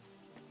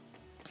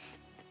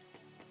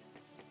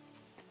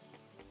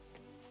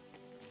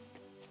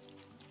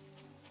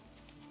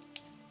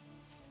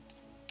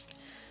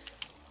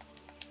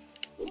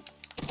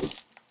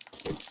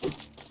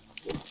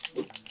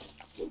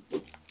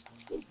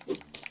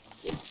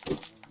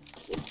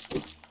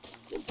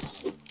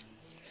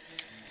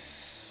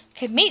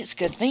 Okay, meat's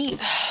good meat.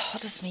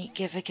 What does meat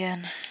give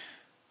again?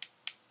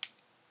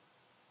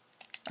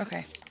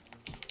 Okay.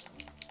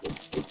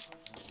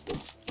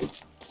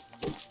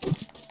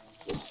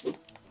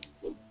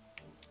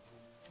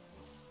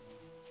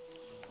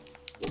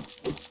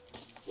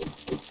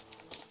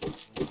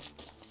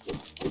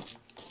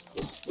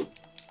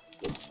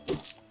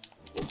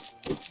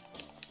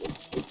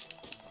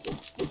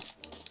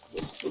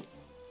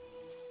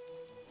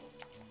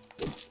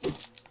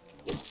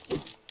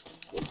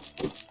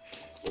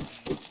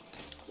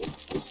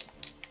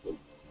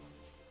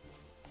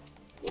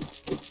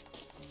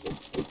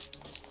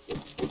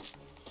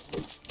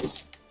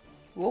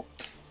 Whoop.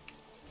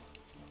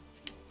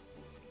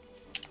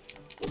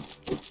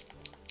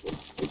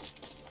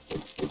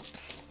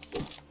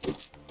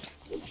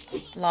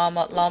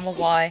 Llama,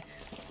 why?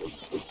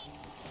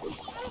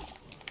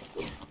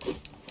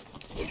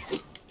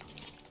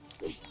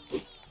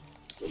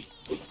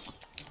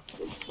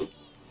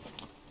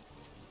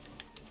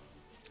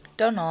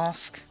 Don't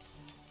ask.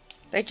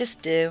 They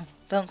just do.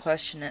 Don't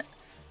question it.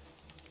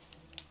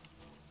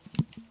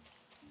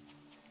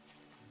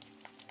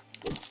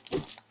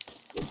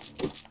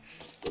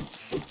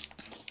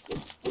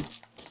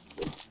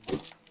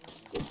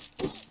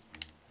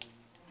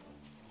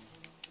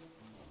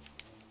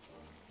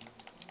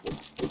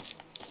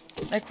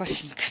 No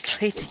question,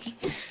 good lady.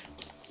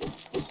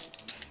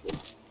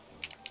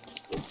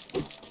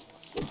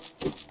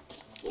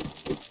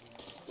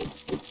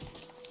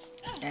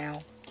 Ow.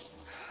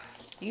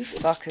 You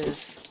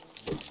fuckers.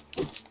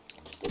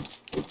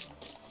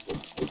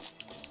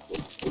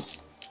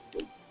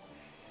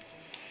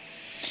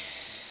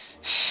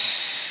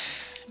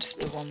 Just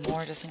do one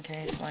more just in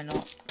case, why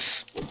not?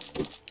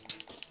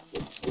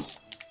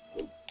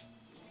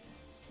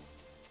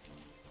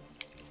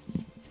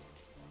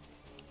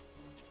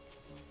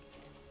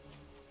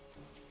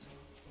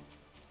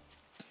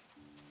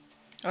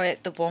 Oh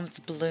wait, the one with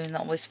the balloon, that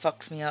always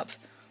fucks me up.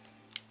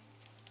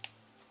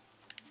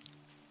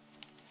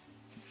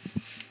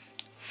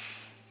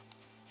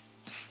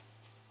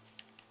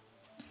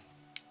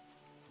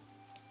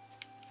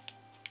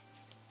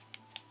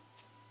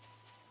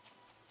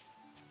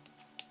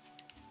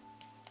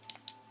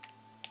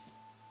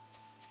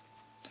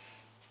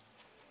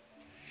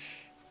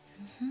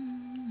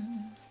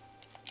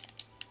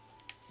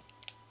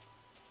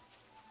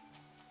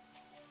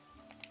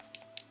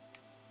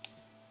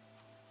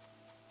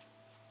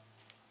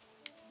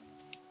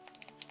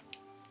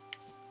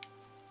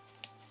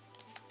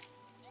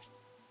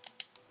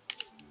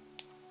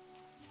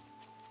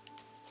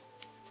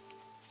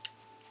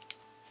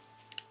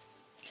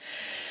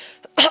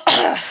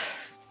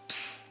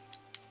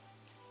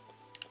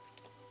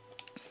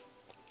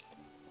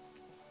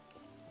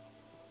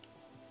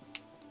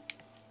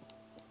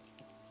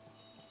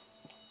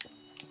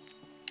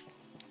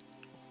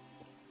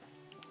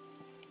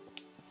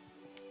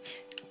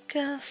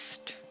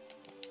 ghost.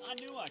 I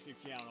knew I could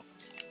count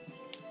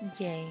on.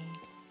 Yay.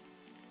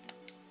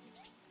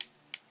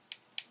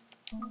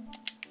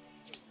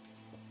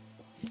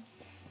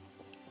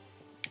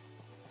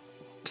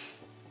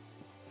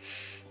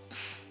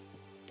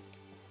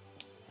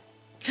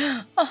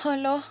 Oh,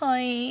 hello,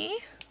 hi.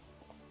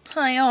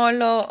 Hi,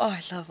 Arlo. Oh,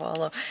 I love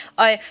Arlo.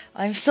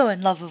 I'm so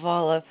in love with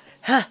Arlo.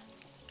 Huh.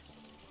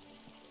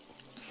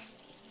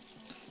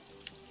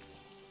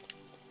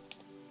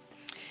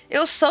 It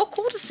was so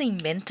cool to see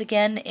Mint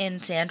again in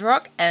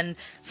Sandrock, and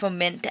for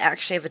Mint to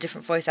actually have a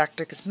different voice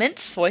actor, because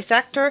Mint's voice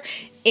actor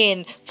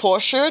in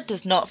Portia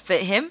does not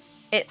fit him.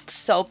 It's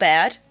so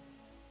bad.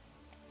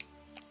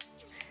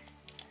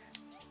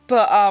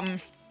 But,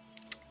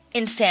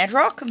 in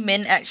Sandrock,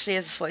 Mint actually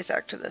has a voice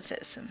actor that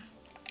fits him.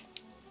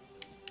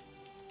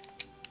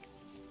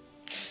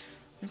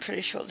 I'm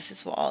pretty sure this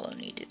is what Arlo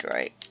needed,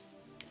 right?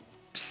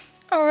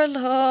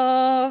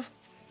 Arlo!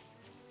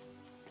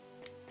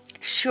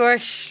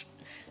 Shush!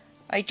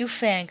 I do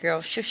fangirl,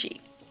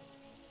 shushy.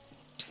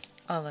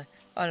 Arlo,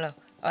 Arlo,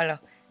 Arlo,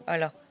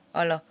 Arlo,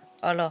 Arlo,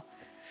 Arlo.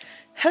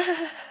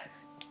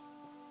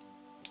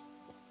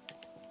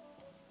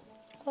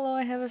 Arlo,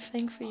 I have a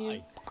thing for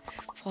you.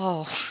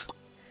 Whoa.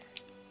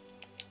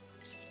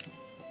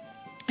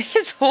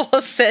 His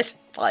horse said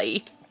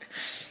bye.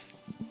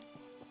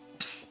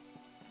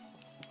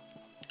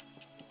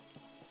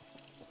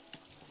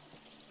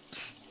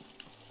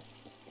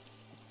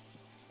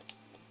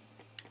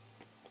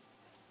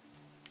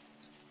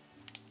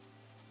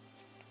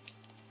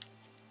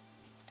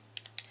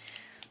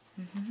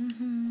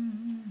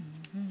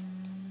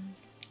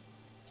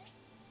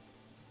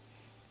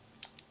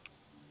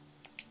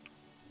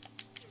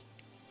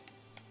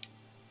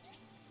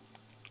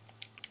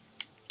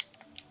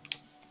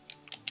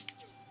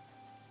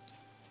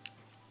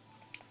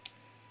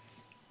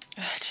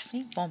 I just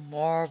need one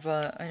more,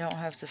 but I don't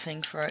have the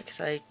thing for it because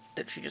I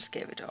literally just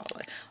gave it all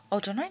away. Oh,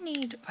 don't I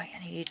need? I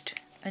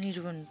need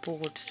one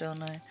boards,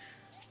 don't I?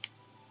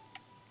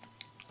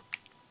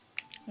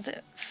 Was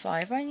it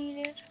 5 I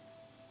needed?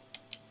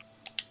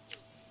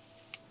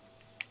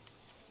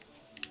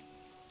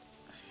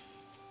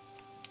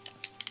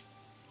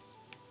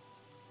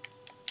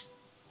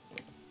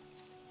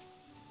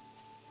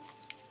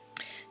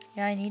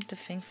 Yeah, I need the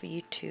thing for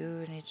you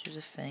too. I need to do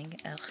the thing.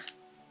 Ugh.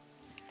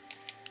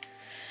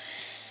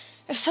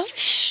 If somebody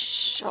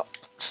shop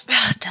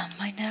done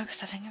by now,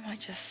 because I think I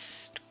might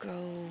just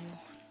go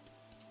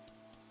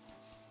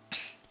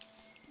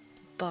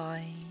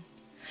buy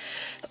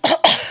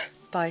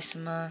buy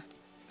some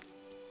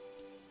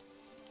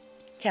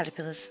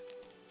caterpillars.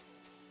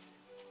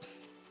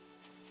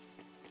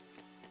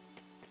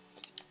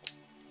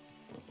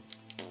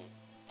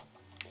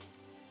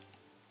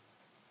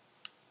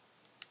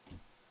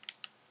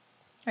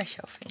 Hi,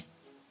 Sophie.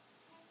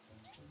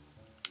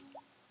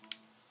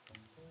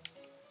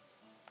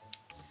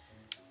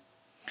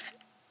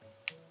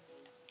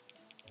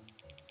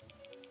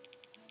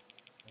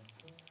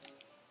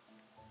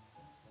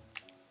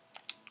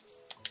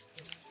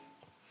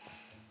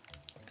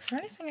 Is there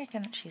anything I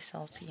can actually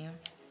sell to you?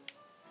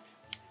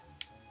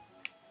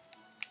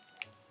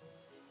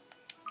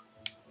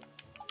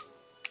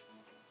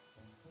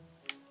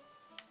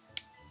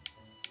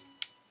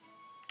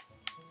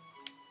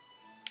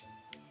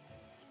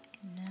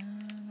 No,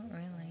 not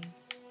really.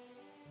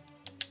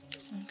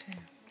 Okay.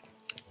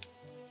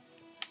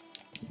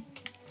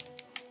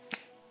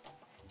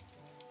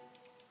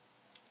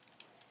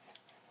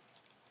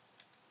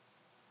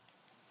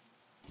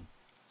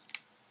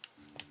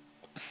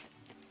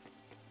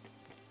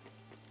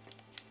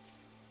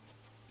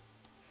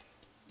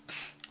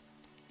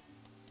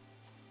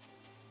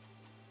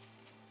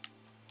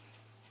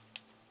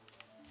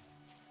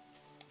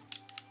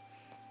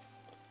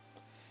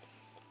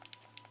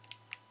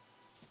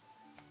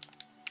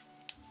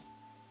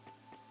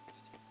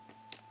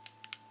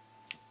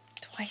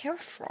 Do I hear a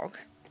frog?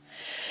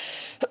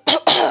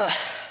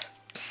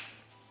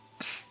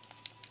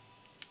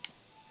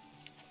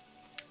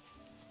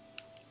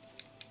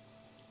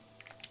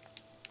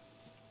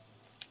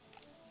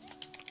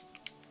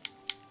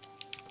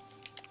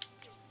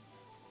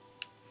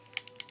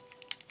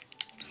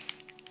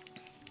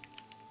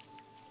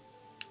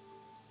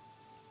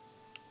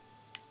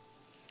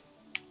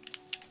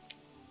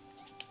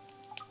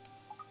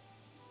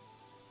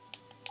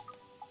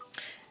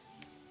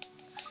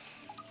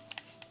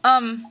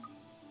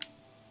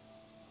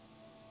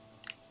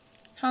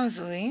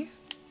 Hansley,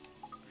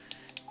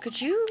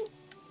 could you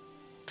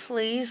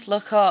please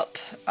look up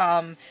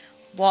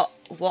what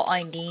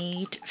I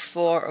need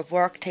for a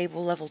work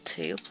table level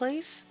 2,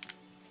 please?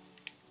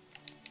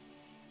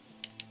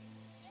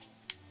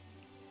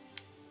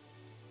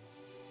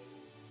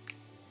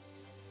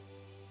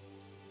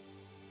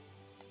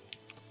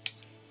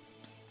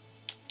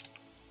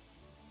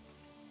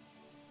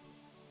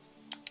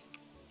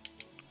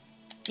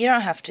 You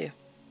don't have to.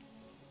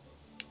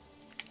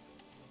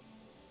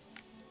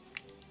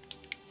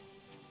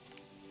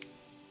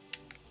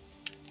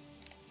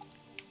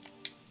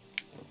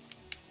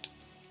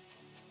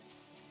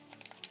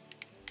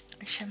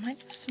 Actually, I might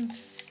do some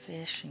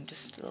fishing,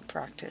 just a little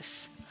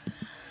practice.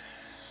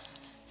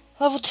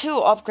 Level 2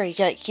 upgrade,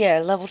 yeah,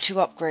 level 2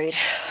 upgrade.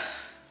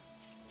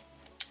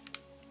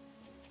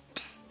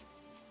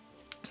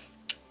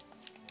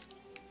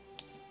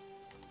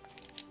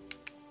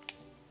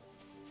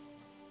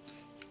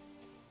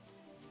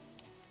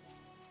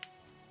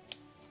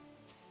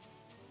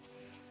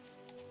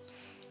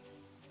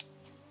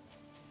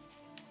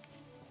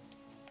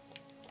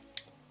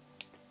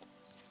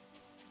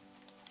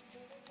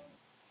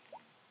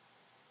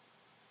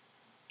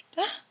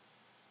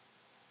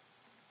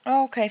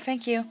 Okay,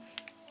 thank you.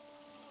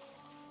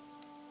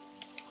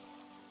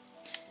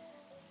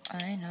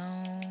 I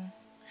know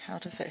how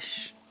to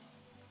fish.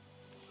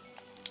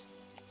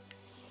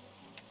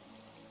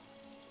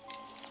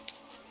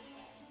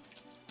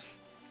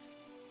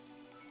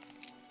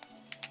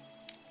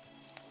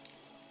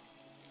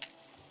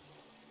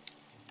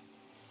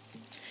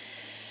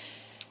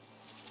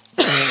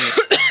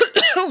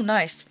 Oh,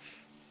 nice.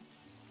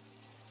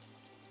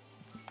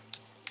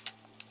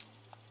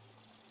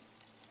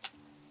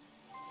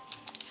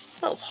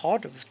 It's a little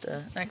harder with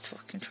the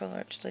Xbox controller,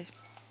 actually.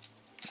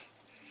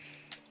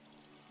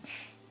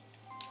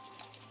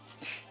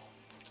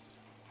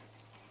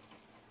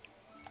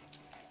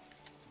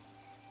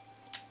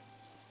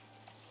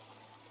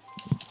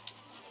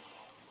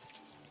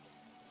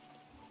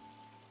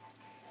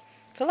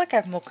 I feel like I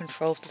have more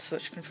control of the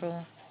Switch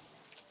controller.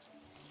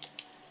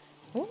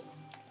 Ooh,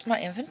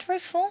 my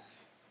inventory's full?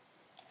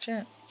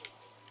 Shit.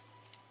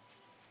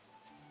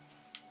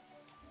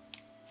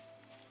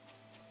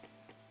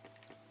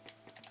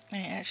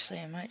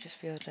 Actually, I might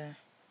just be able to...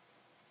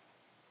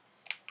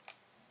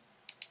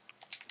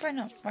 Why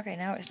not? Okay,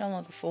 now it's no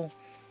longer full.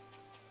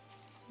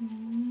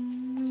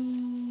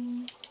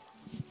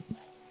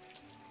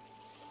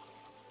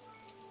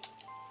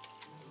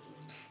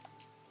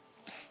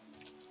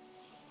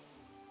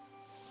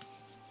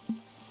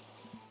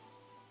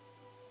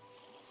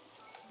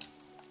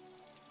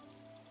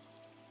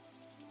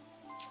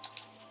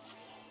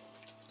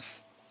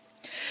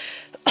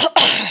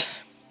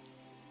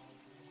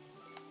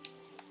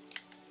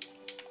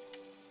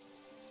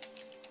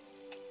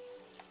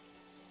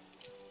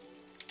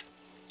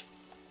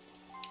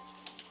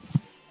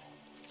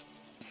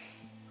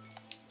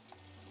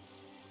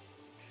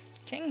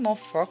 Getting more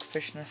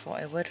frogfish than I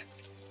thought I would.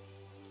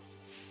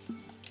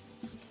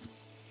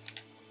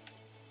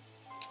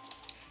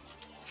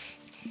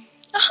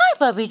 Oh, hi,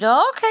 puppy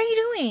dog. How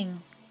you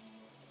doing?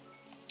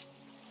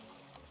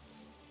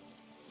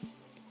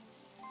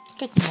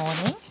 Good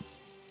morning.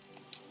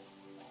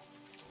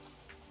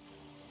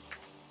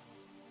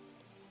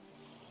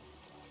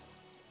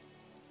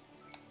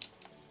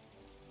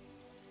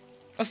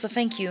 Also,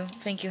 thank you.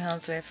 Thank you,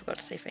 Helmsley. I forgot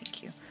to say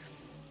thank you.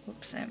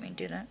 Oops, I didn't mean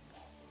to do that.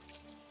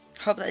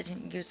 Hope that I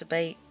didn't use the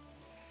bait.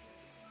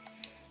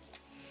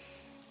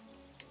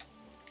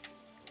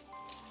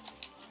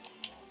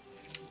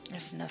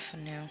 That's enough for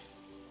now.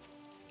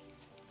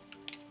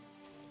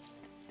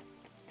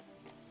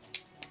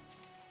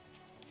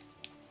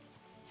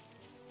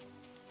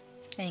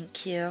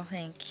 Thank you,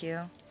 thank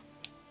you.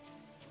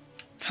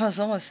 I was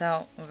almost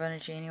out of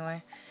energy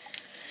anyway.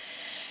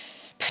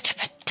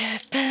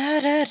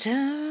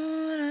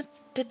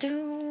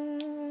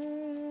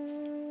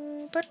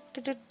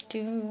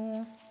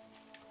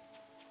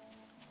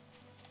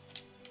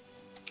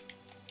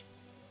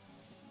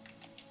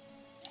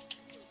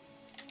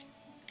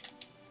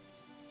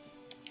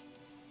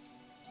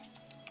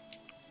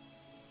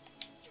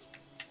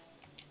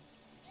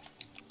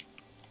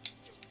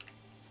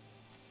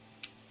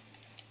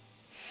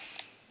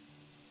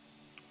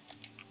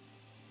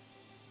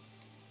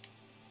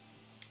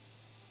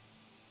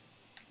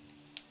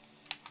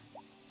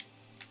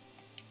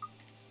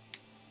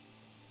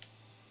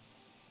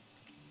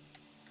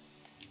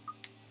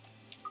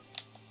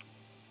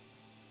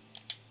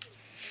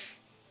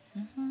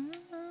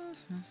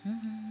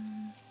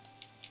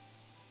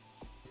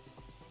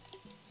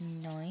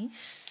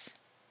 Nice.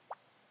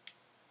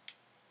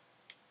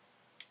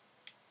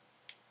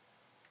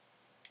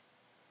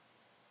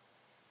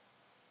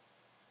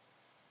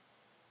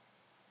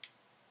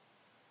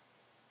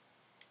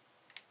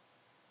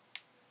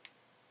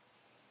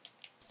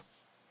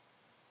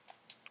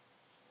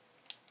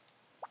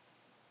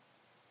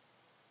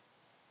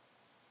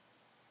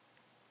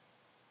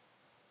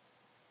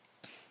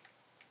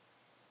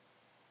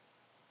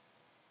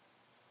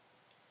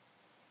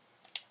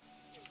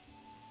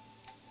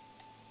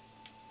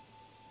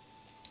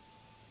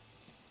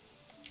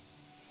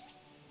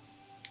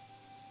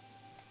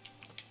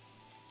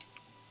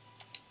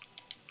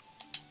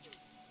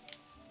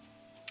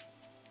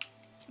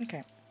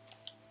 Okay.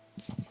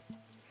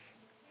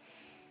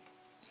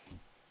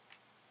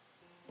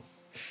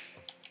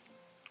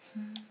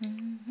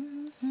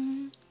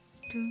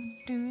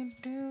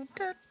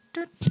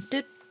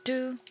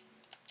 Do.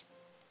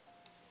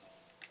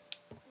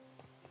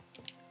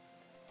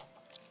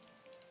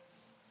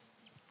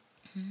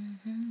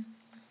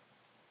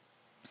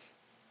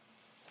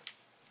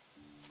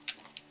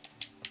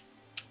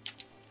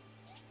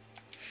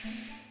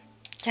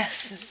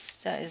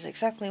 Yes, that is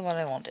exactly what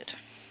I wanted.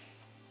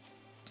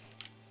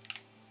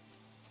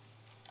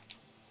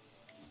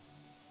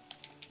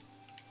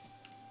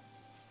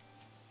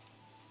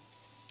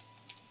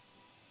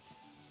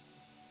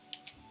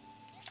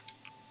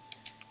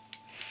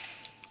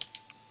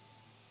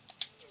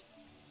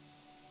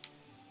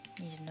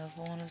 Need another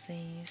one of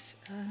these.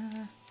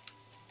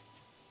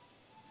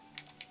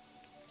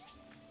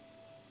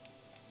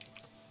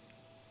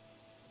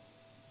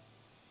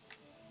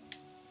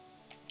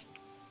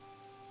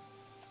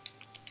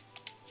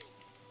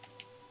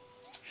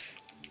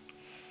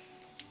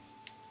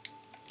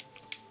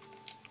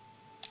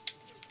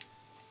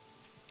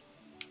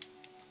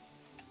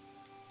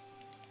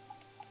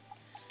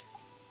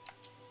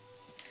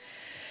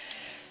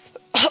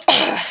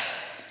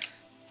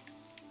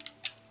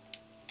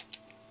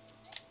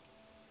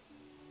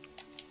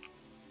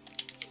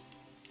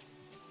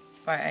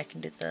 Right, I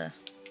can do the...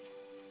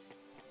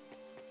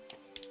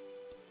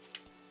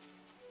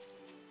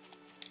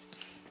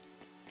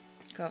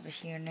 Go over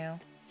here now.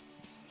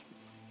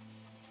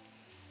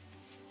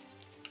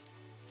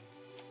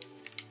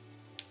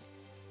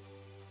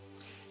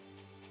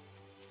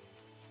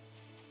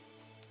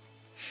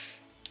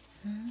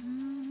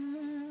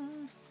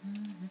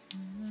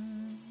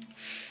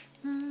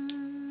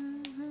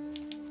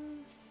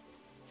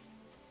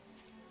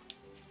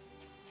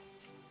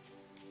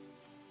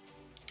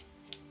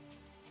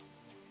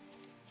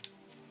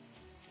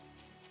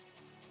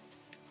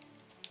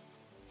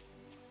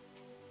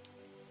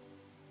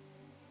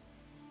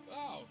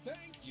 Oh,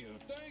 thank you.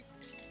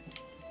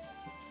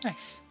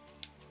 Nice.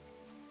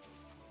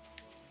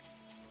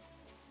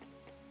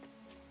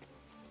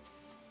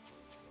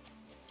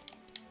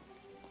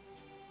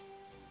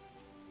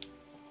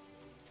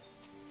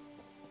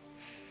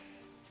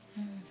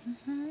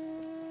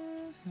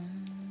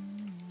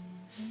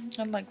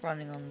 I like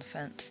running on the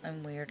fence.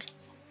 I'm weird.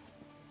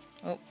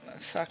 Oh,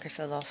 fuck, I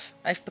fell off.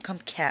 I've become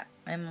cat.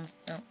 I'm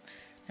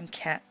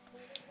cat.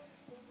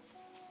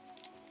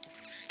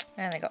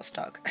 And I got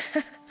stuck.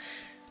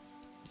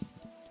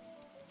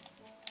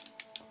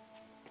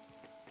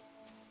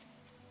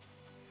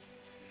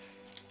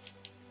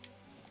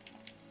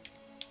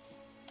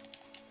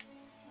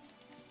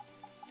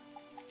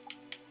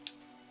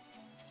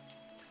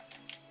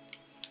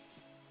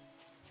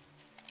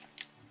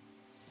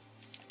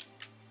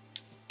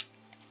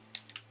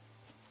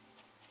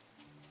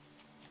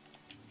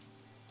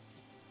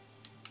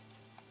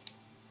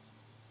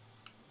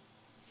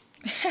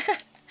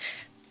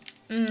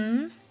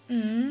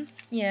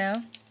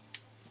 Yeah.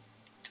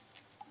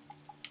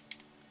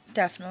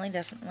 Definitely,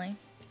 definitely.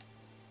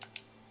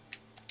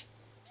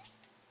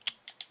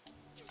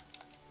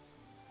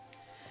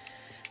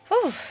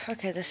 Whew,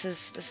 okay, this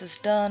is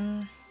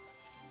done.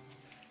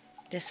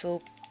 This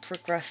will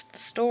progress the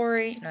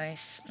story.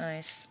 Nice,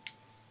 nice.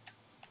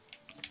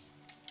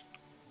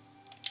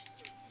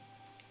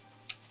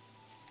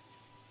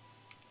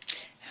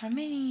 How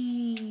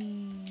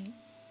many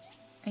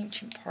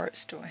ancient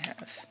parts do I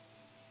have?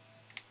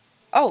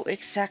 Oh,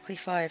 exactly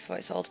 5. Well,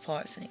 it's old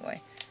parts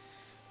anyway.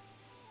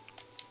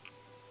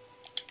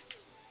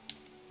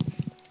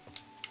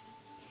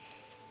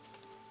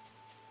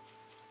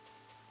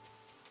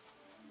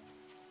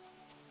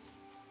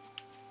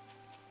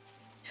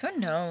 Who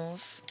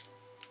knows?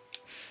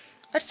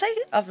 I'd say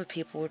other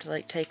people would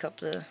like take up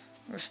the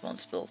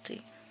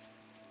responsibility.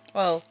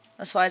 Well,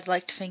 that's what I'd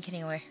like to think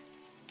anyway.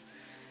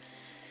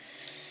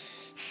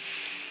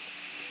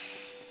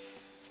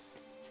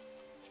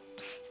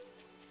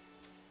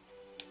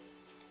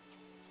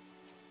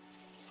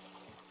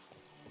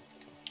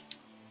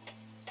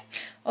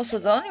 Also,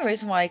 the only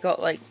reason why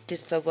I did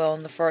so well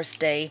on the first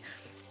day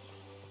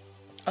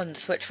on the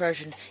Switch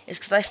version is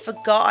because I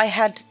forgot I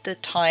had the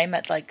time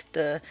at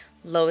the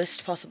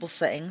lowest possible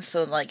setting,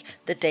 so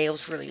the day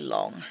was really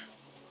long.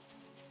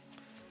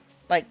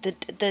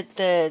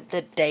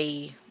 The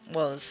day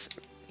was,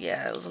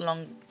 yeah, it was a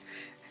long,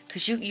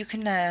 because you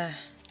can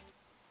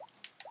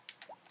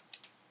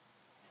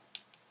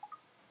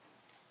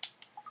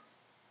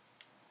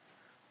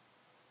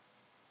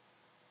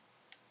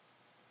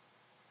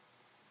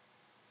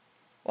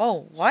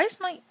whoa, why is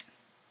my,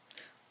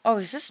 oh,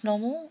 is this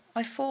normal?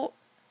 I thought,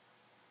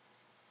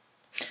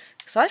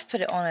 because I've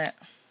put it on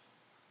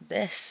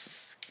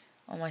this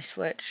on my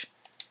Switch.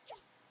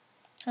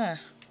 Huh.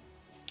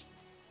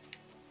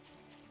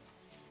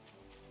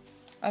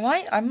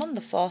 I'm on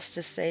the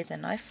fastest day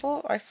then. I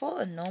thought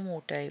a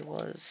normal day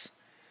was,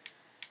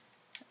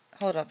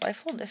 hold up, I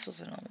thought this was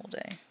a normal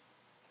day.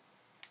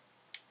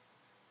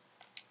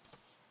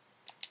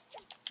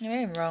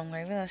 Maybe I'm wrong,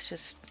 maybe that's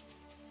just,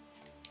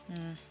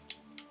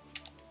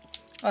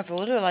 I thought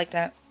we'll do it like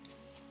that.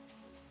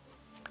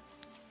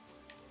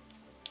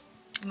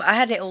 But I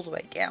had it all the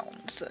way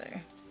down, so.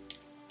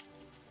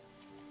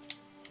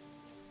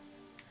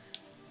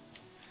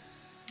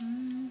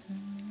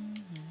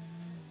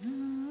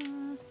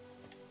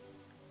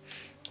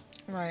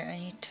 Right, I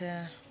need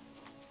to...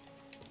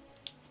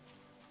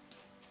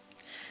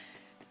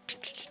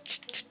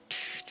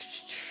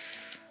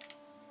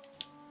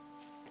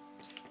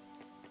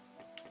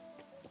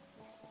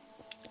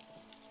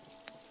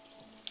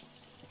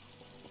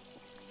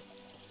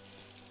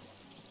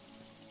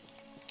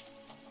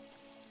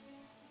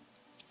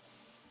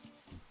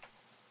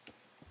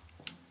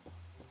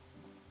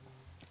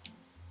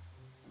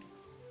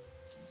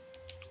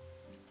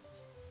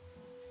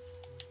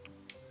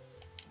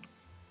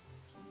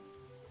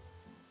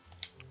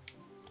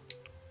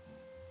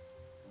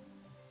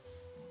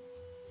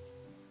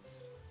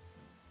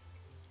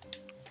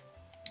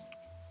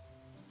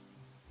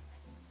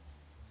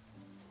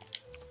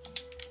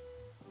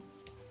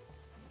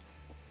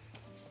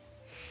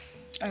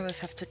 I always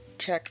have to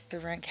check the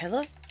rank.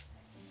 Hello?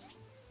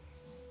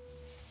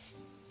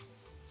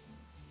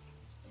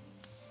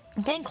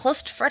 I'm getting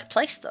close to third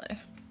place though.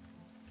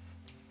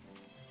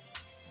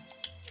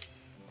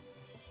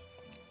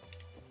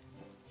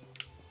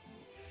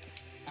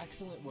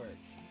 Excellent work.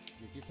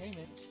 Here's your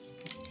payment.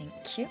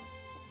 Thank you.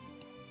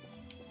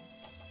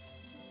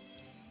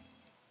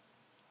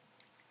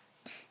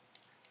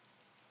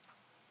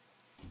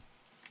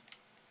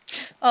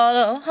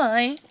 Hello,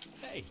 hi.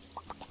 Hey,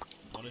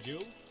 want a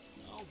duel?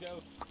 I'll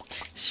go.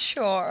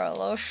 Sure,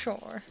 hello,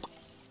 sure.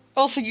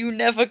 Also, you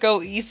never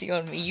go easy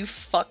on me. You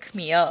fuck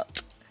me up.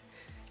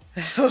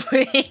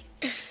 He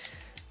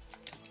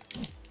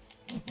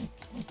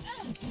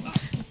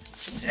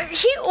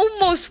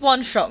almost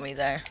one-shot me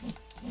there.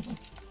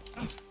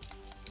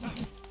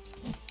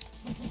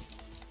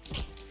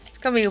 It's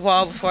gonna be a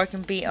while before I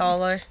can beat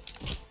Arlo.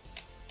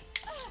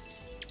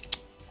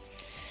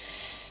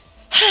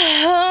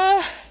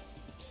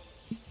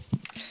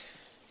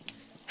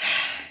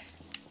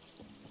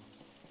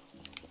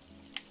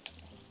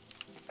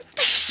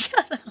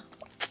 Shut up.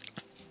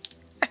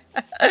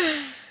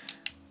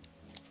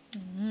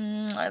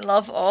 I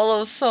love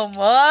Arlo so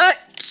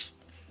much.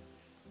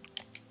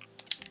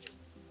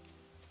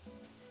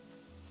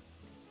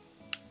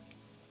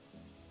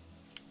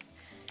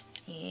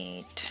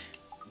 Eat.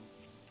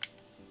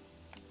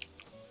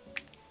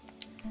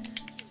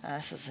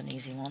 This is an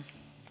easy one.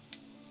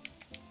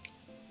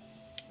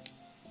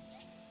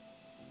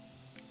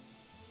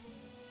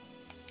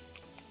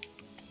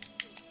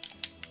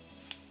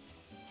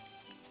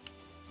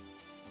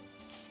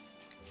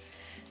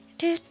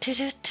 Do, do,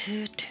 do,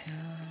 do, do.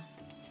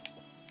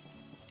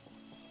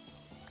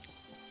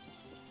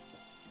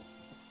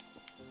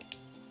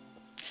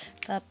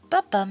 Ba,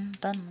 ba, bum,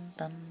 bum,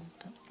 bum,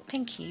 bum.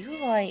 Pinky, you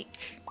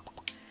like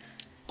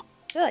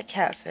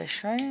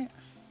catfish, right?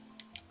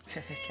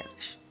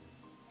 Catfish.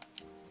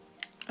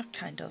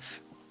 Kind of.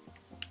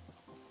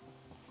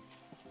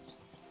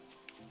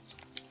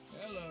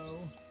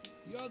 Hello.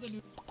 You're the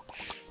new.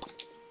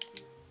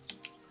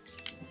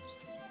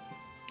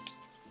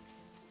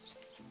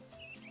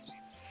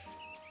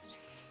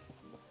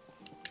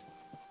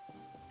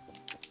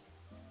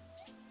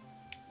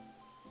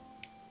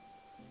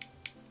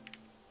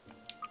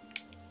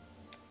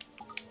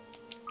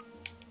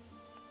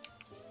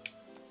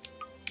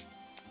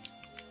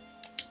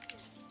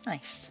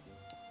 Nice.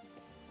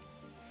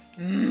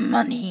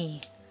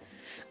 Money.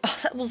 Oh,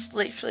 that was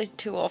literally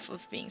 2 off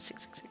of being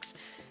 666.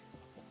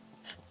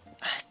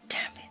 Ah,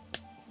 damn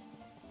it.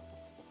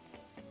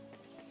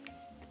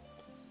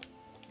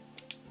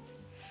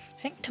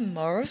 I think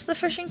tomorrow's the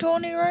fishing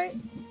tourney, right?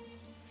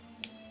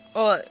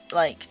 Or,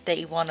 like,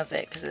 day 1 of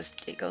it, because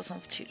it goes on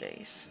for 2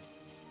 days.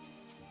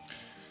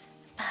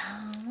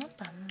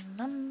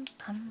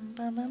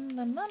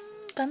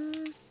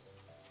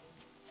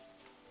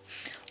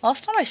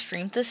 Last time I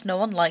streamed this, no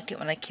one liked it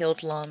when I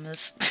killed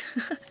llamas.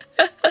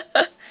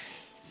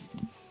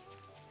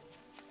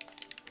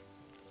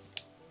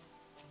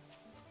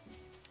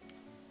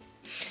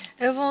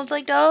 Everyone's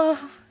like, no,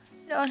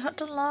 not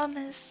the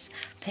llamas.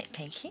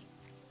 Pinky?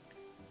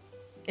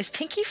 Is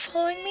Pinky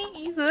following me?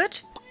 You good?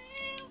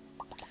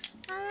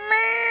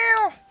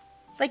 Meow.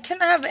 They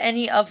couldn't have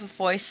any other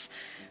voice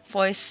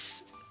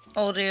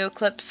audio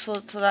clips for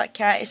that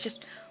cat. It's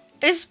just,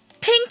 is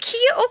Pinky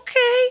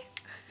okay?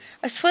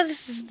 I swear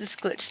this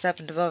glitch has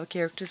happened to other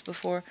characters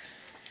before.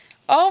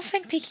 I don't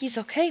think Pinky's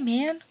okay,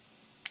 man.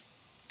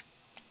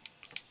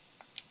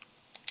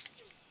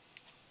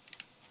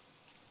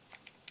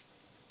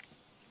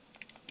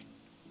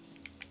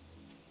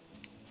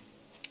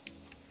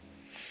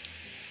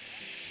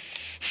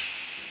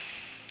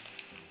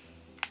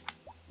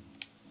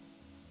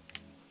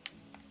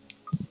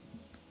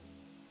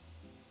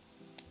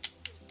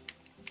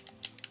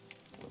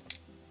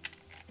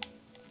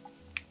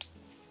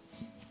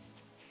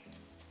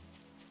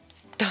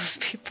 Those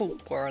people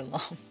were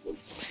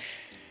llamas.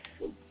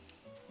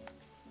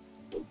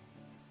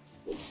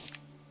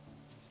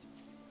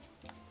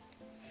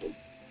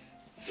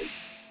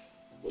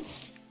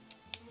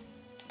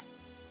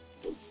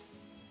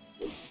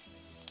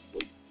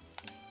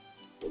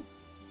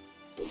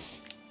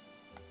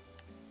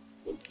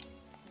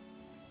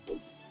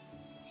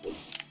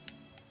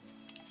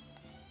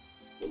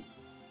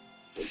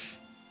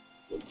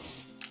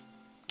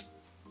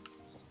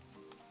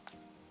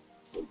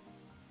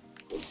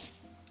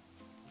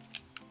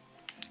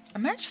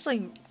 I'm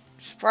actually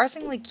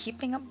surprisingly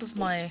keeping up with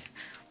my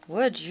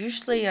wood.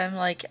 Usually I'm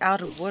like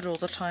out of wood all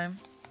the time.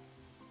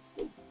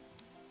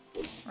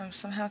 I'm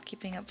somehow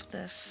keeping up with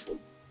this.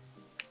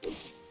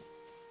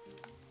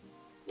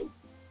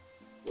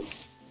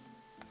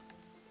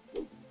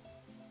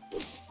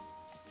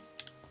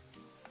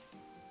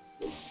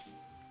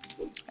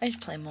 I need to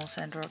play more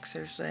Sandrock,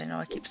 seriously. I know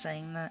I keep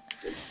saying that.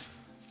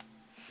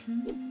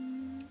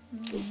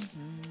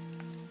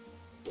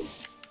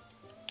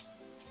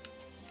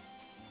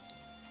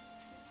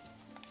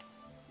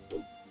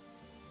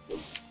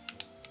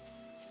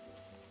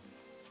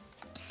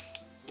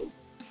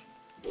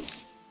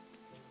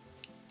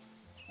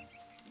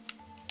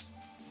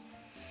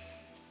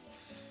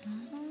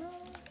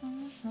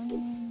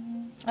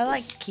 I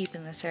like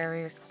keeping this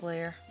area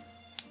clear.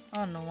 I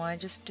don't know why I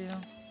just do.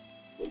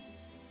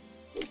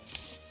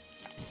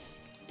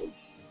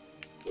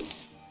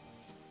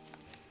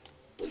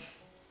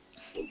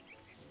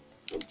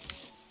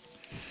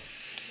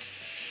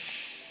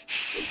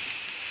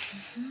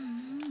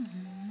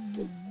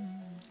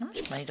 How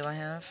much money do I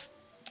have?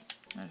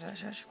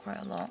 That's actually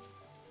quite a lot.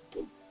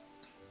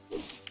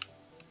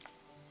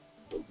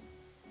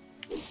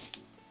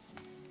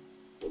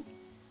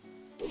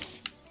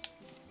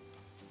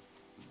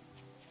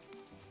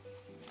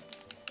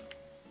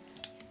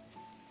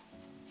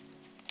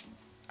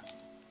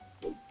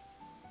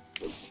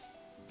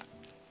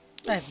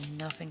 I have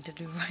nothing to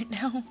do right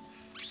now.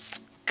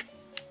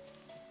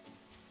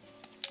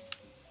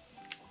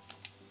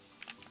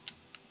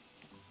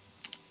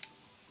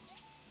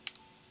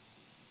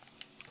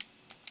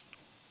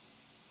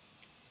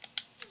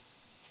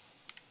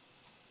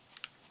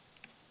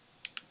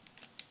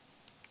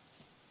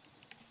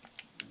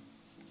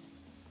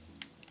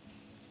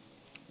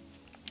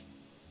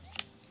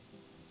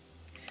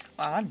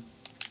 Wow, I'm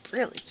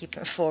really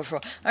keeping it full.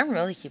 I'm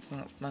really keeping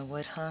up my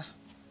wood, huh?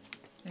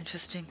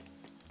 Interesting.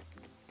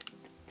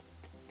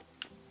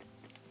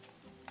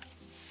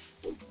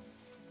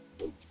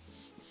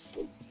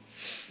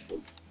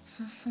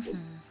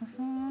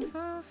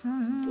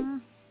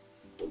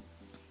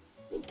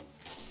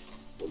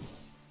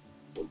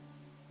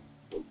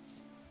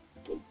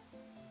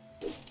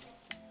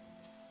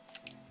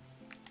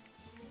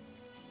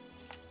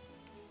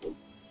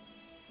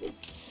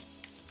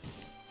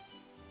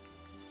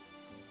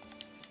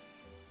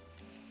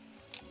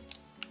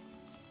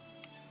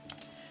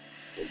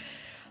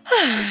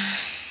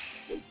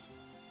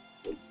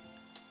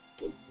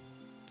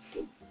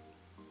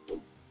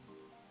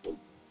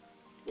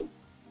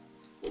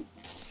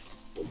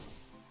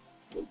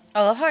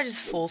 I love how it just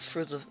falls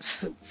through the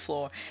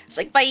floor. It's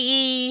like,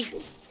 bye!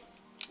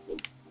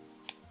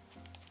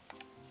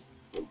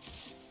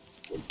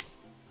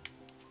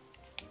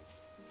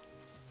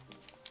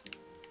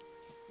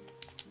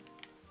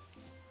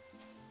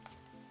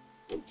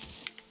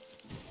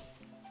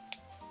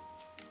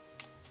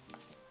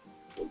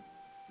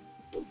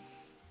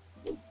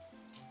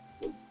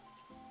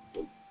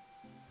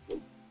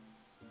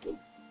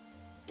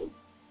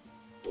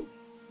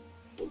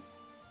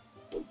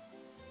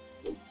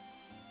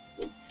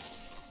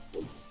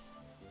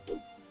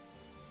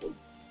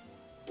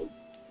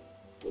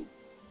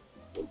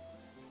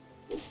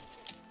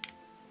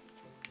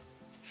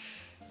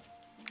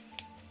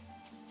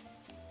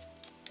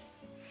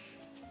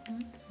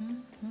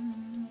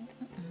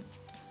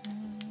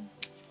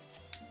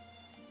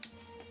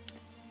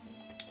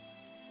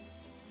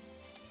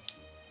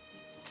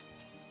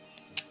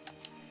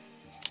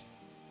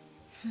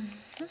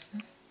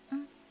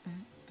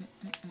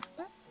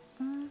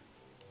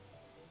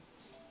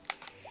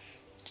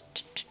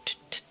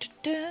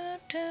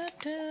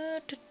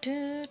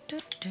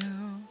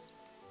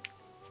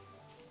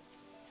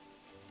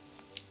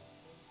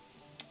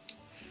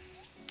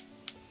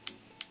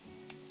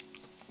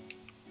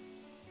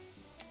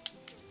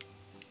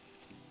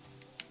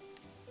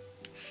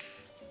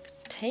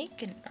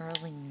 Take an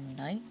early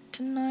night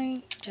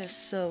tonight,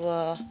 just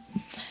so,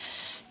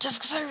 just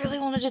because I really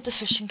want to do the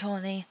fishing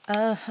colony.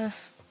 Don't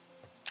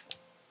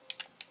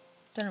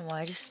know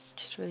why, I just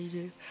really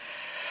do.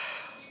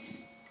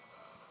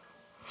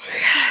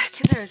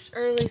 Get there as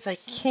early as I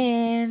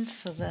can,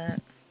 so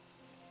that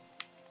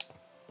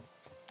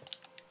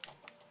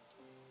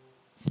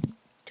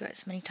do it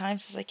as many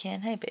times as I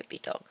can. Hey, baby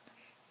dog.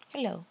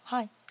 Hello,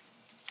 hi.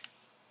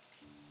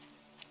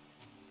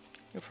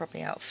 You're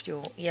probably out of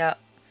fuel. Yeah.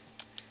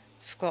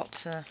 Forgot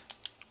to.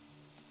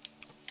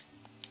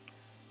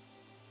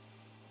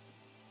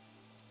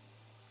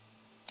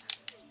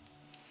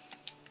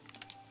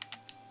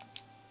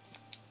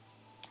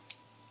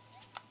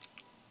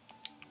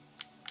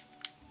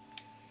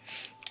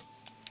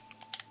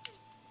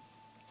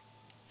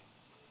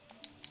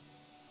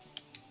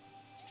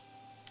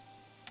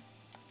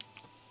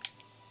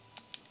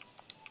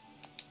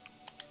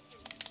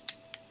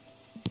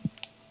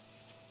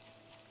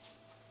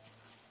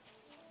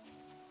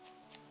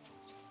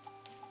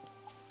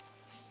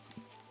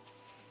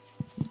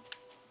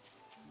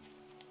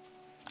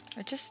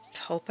 I just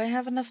hope I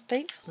have enough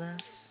bait for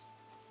this.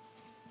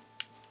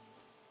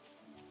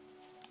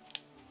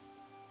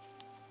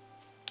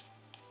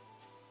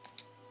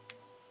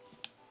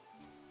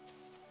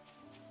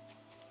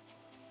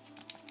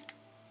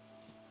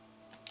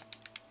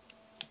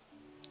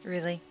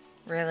 Really?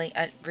 Really?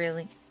 I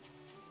really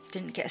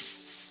didn't get a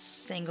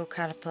single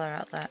caterpillar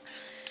out of that.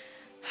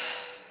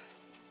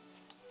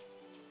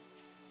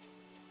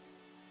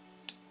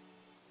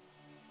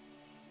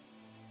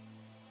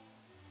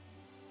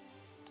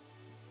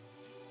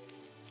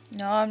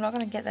 No, I'm not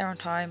gonna get there on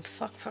time.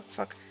 Fuck, fuck,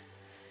 fuck.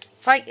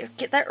 If I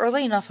get there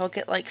early enough, I'll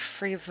get like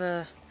three of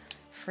them.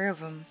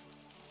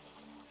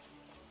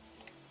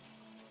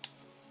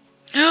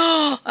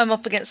 I'm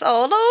up against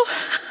Olo.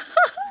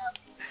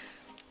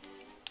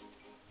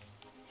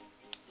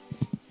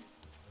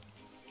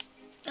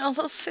 All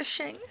those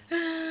fishing.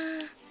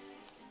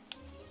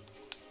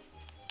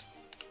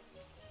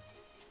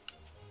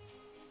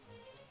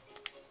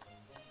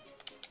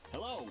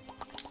 Hello.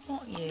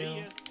 Not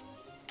you.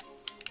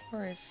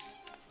 Where is...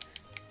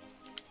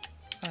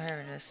 Oh,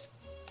 here it is.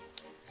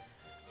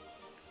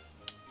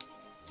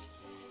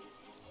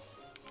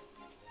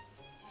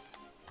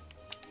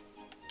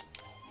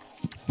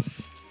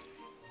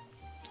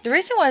 The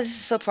reason why this is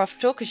so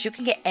profitable because you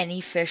can get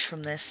any fish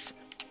from this.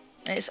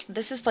 And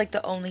this is like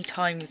the only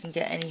time you can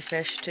get any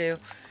fish too.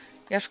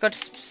 You have to go to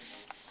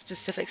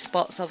specific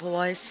spots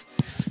otherwise.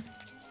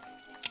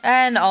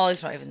 And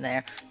Ollie's not even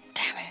there.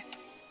 Damn it.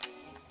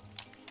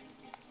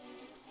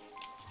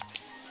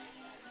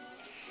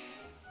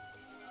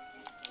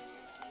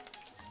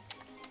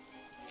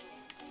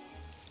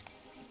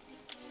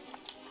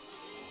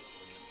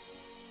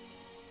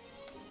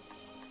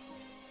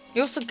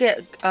 You also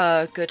get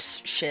good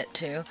shit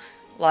too,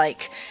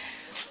 like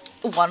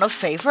one of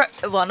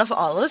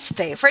Ollie's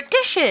favorite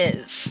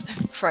dishes,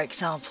 for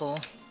example.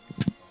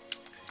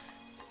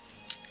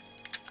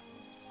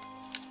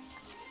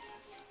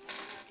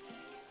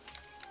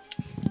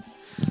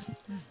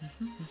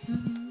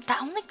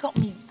 That only got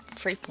me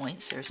 3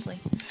 points, seriously.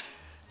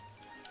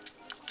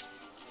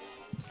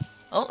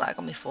 Oh, that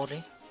got me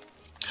 40.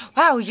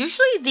 Wow,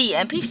 usually the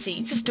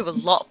NPCs just do a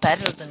lot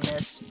better than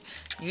this.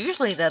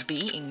 Usually they're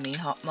beating me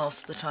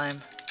most of the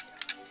time.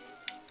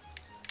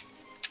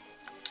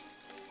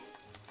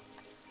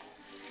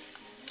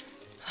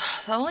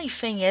 The only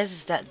thing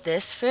is that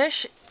this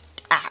fish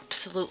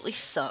absolutely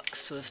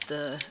sucks with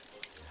the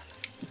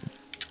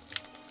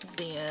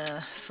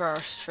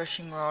first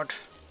fishing rod.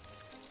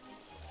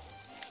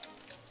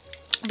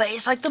 But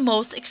it's like the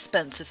most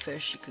expensive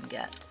fish you can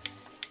get.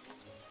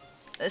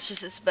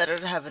 It's better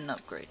to have an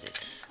upgraded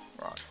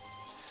rod.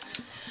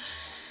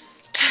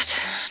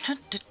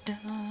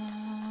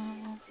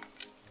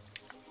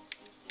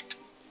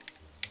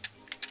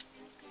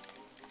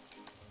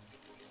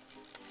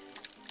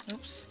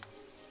 Oops.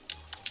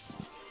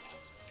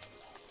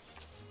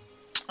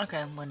 Okay,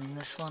 I'm winning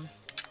this one.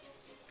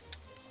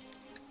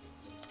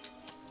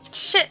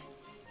 Shit!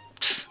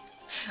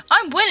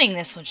 I'm winning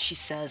this one, she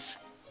says.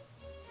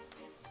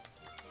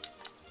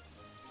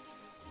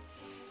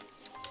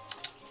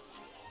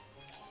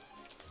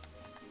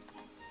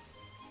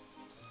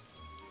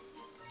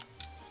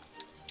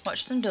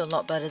 Watch them do a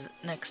lot better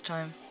next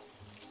time.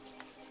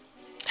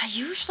 I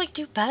usually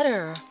do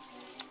better.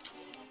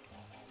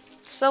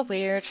 So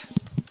weird.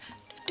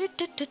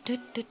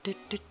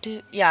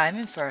 Yeah, I'm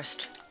in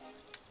first.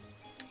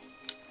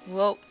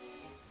 Whoa.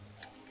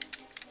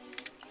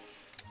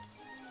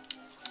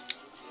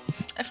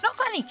 I've not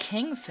got any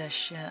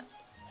kingfish yet,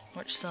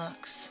 which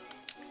sucks.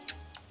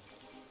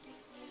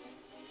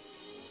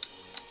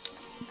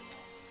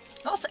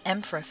 Lots of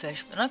emperor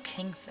fish, but no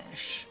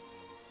kingfish.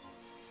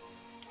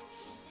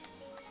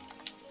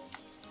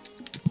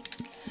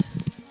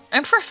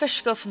 Emperor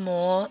fish go for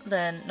more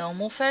than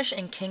normal fish,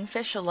 and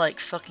kingfish are like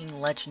fucking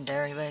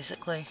legendary,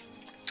 basically.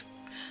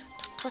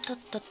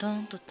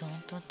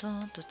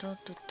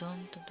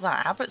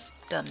 Wow, Albert's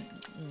done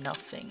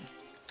nothing.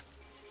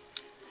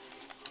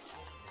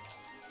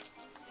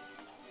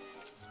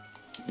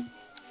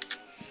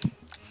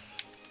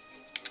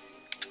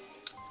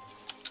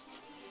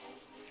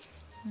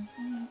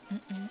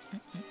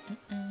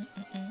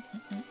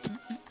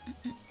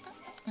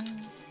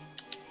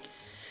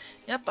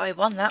 Yep, I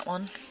won that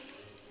one.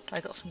 I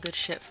got some good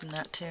shit from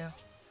that too.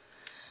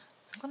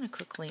 I'm gonna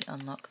quickly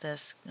unlock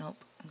this.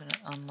 Nope, I'm gonna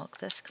unlock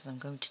this because I'm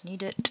going to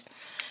need it.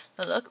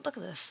 But look at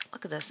this.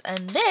 Look at this.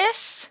 And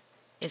this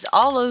is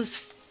Arlo's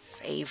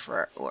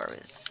favorite. Where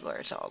is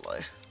Arlo?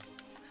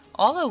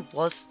 Arlo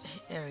was...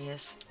 Here he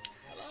is.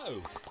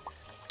 Hello.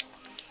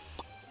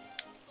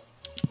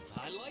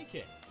 I like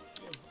it.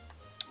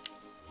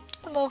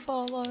 I love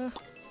Arlo.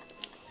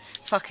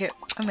 Fuck it.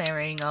 I'm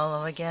marrying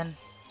Arlo again.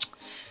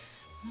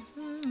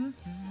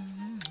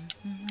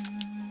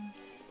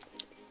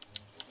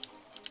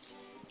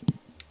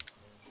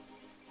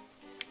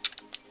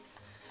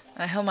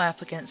 Who am I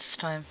up against this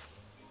time?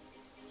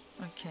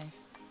 Okay.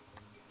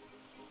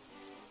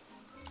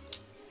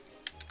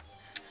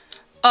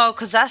 Oh,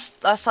 because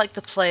that's like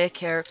the player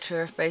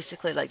character,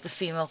 basically, like the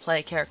female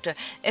player character.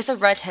 It's a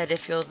redhead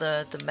if you're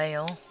the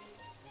male.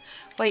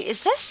 Wait,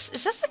 is this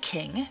the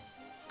king?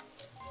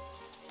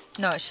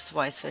 No, it's just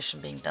wise fish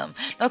and being dumb.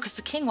 No, because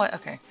the king white.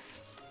 Okay.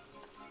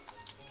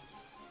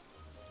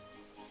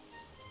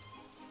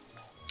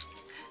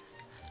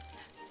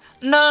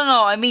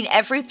 No. I mean,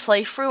 every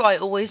playthrough, I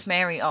always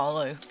marry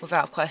Arlo,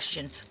 without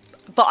question.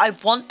 But I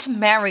want to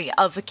marry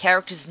other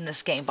characters in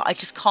this game, but I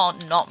just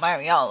can't not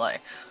marry Arlo.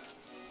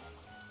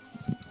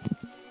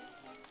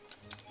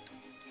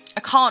 I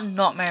can't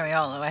not marry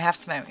Arlo. I have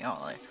to marry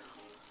Arlo.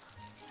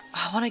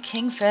 I want a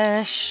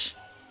kingfish.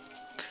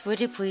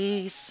 Pretty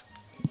please.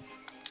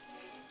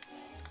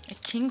 A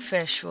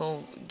kingfish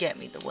will get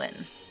me the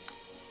win.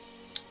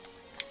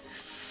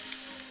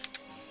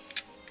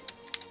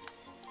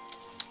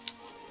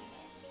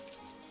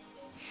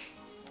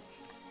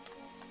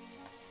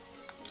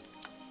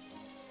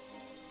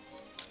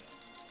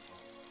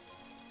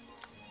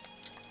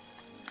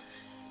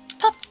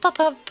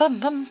 That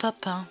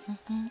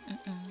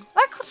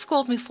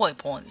scored me 40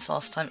 points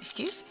last time,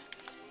 excuse.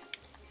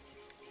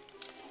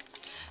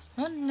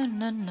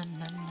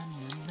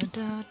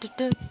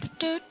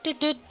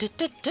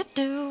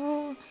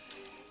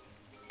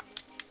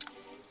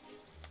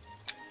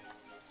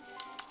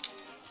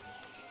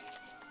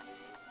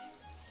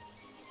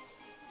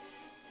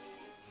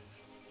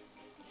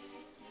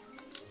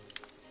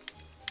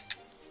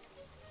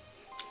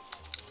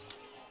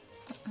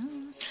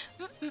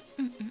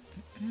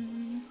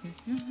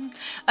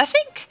 I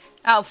think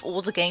out of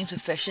all the games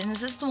with fishing,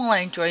 this is the one I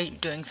enjoy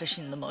doing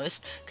fishing the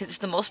most, because it's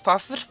the most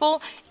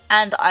profitable,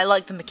 and I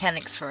like the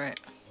mechanics for it.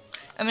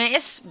 I mean,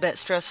 it's a bit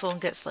stressful and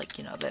gets, like,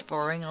 you know, a bit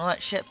boring and all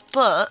that shit,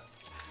 but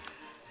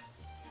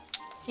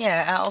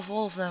yeah, out of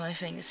all of them, I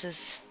think this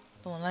is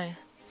the one I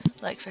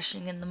like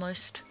fishing in the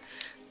most.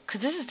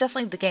 Because this is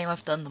definitely the game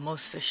I've done the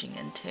most fishing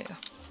in, too.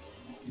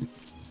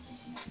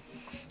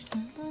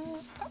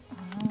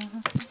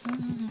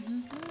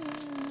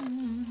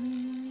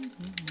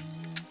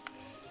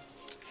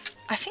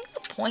 I think the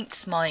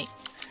points might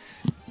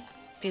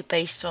be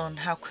based on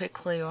how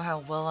quickly or how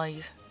well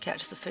I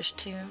catch the fish,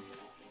 too.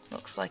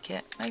 Looks like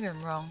it. Maybe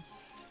I'm wrong.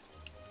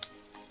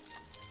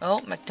 Oh,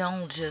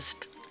 McDonald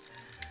just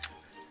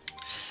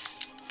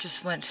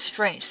went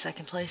straight to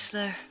second place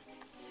there.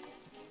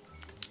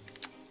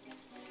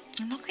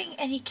 I'm not getting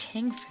any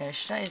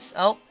kingfish. That is...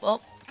 Oh.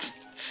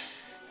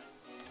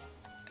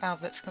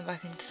 Albert's come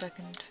back into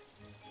second.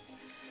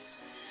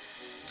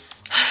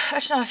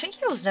 Actually, no, I think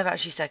he was never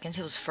actually second.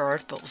 He was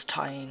third, but was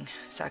tying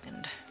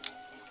second.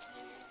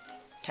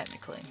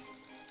 Technically.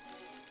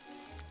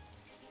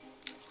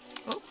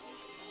 Oh.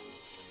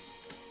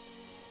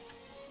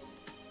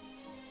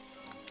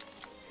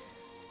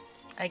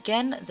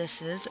 Again,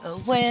 this is a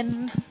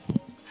win.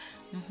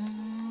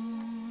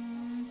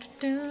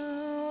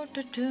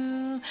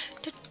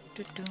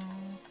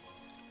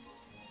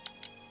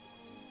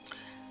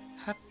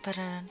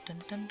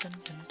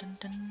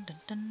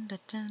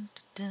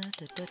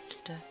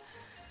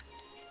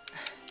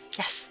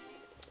 Yes!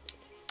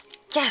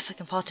 Yes, I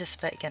can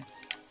participate again.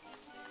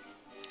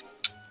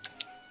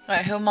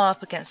 Alright, who am I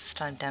up against this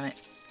time, damn it?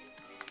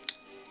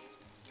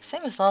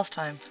 Same as last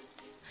time.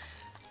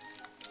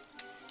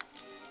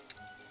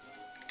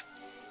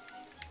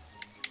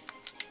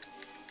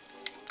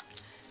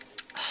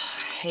 I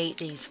hate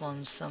these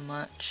ones so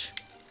much.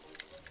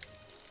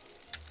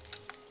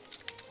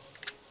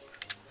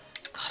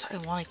 God, I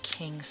want a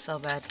king so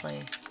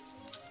badly.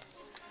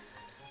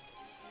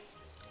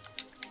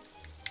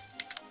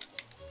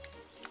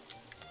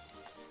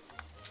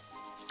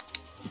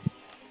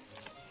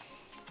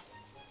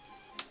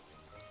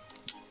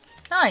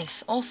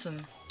 Nice,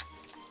 awesome.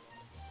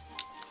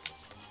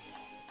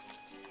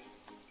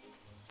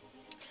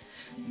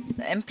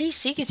 The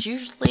NPCs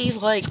usually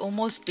like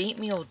almost beat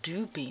me or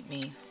do beat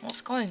me.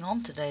 What's going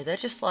on today? They're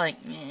just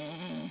like,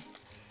 meh.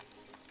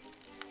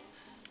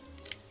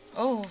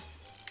 Oh,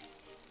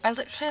 I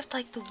literally have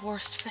like the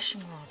worst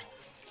fishing rod.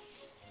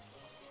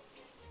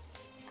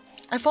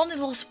 I've only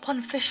lost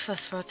one fish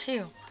first throw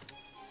too.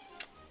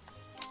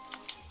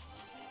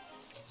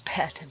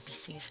 Bad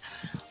NPCs.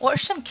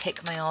 Watch them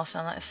kick my ass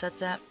now that I've said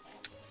that.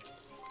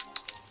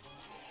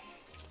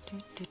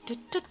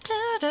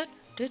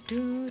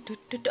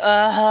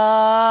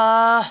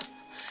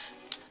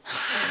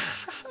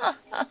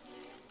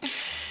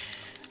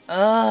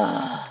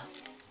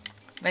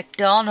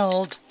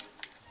 McDonald.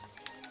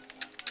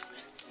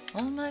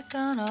 Oh,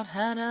 McDonald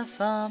had a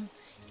farm.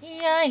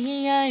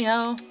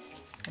 E-I-E-I-O.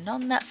 And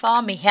on that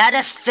farm he had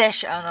a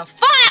fish on a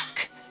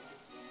fuck!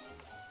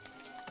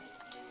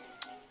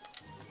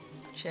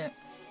 Shit.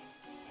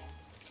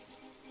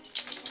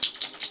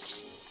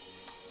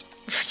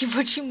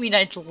 What do you mean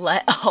I'd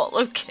let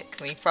Hollow kick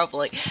me?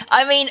 Probably.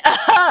 I mean,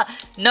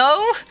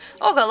 no?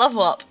 Oh, got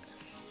level up.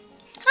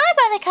 Hi,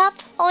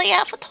 Buttercup. I'll let you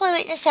out for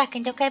toilet in a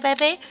second, okay,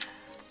 baby?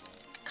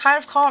 Kind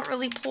of can't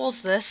really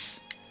pause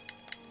this.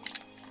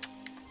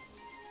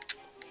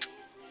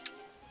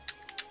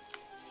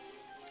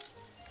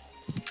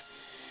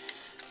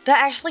 They're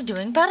actually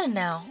doing better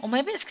now. Or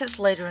maybe it's because it's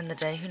later in the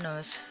day, who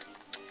knows.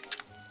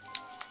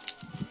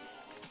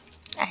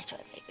 That's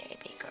what my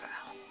baby girl.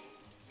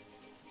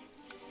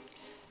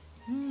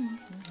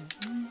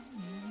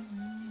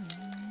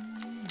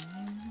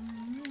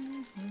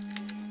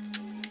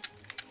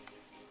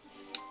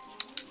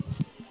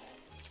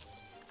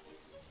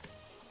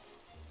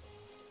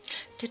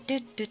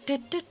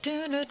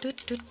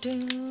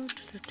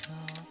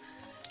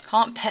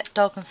 Can't pet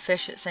dog and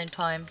fish at the same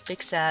time.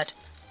 Big sad.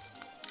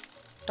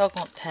 Dog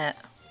want pet.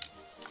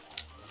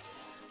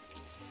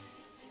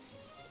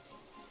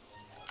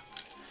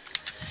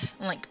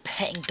 I'm like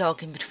petting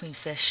dog in between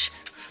fish.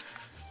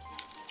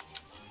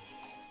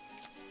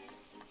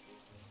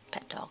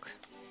 Pet dog.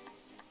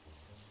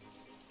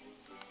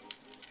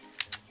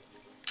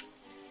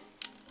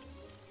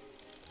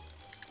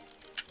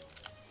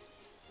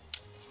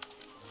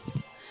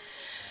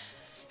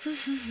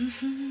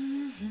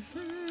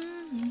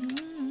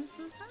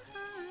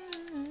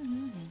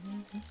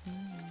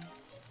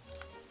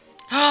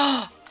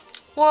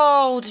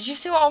 Whoa, did you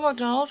see what old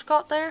McDonald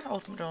got there?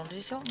 Old McDonald, did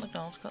you see what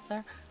McDonald got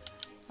there?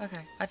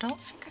 Okay, I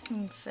don't think I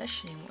can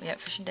fish anymore. Yeah,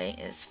 fishing day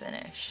is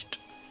finished.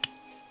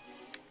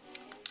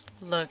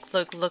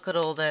 Look at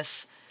all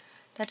this.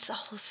 That's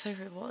Al's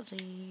favorite. What are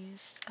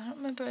these? I don't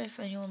remember if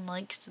anyone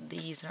likes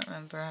these. I don't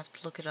remember. I have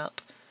to look it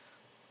up.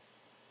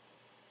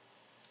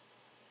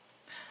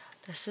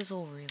 This is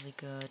all really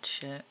good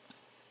shit.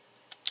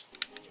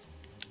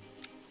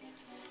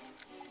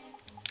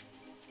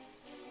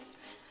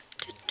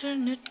 I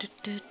don't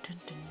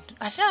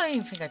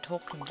even think I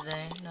talked to him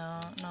today. No,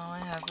 I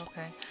have.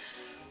 Okay.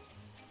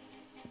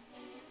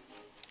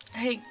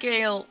 Hey,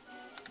 Gail.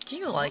 Do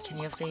you like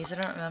any of these? I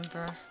don't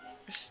remember.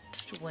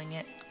 Just wing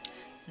it.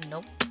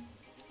 Nope.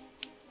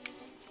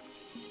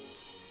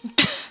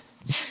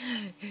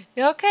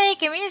 You okay?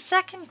 Give me a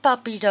second,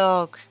 puppy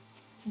dog.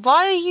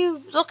 Why are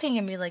you looking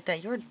at me like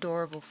that? You're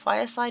adorable.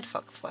 Fireside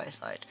fucks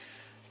Fireside.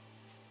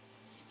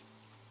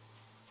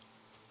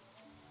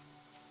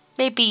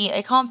 Baby,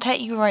 I can't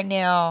pet you right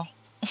now.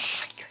 Oh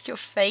my god, your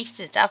face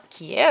is so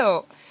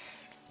cute.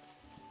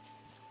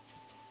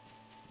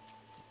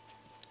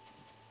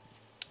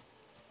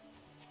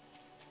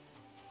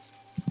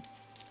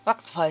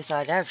 Fuck the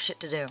Fireside. I have shit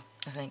to do,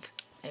 I think.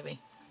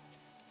 Maybe.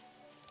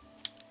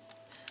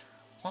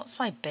 What's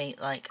my bait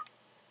like?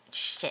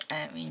 Shit,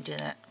 I didn't mean to do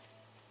that.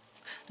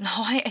 No,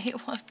 I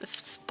ate one of the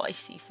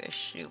spicy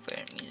fish soup. I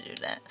didn't mean to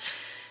do that.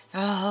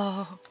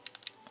 Oh.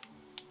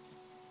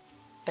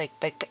 Beg.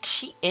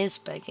 She is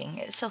begging.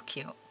 It's so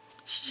cute.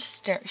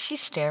 She's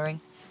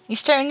staring. You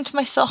staring into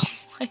my soul?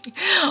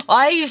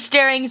 Why are you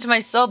staring into my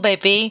soul,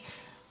 baby?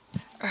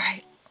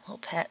 Alright, little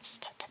pets.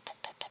 Pet.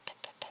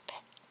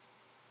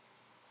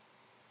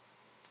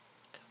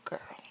 Good girl.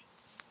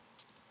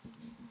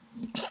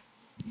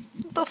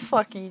 What the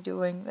fuck are you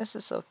doing? This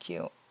is so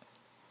cute.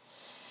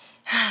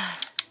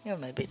 You're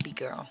my baby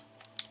girl.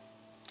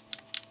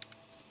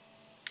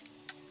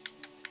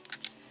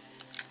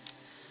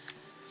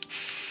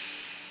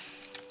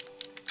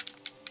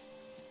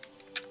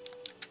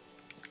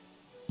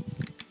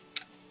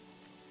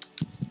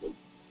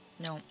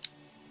 No.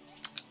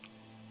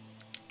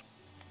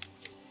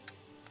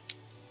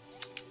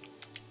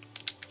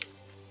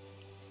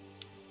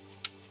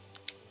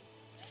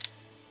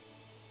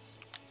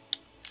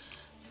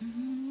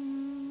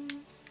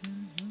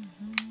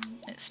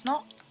 It's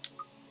not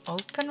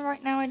open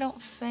right now, I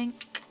don't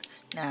think.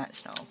 Nah,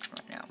 it's not open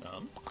right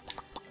now.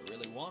 I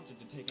really wanted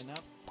to take a nap.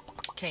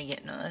 Okay, yeah,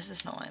 no, this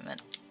is not what I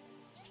meant.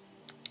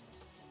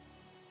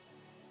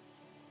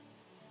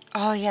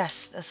 Oh,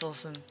 yes, that's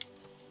awesome.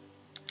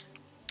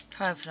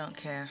 Kind of don't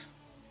care.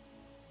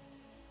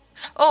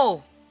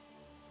 Oh!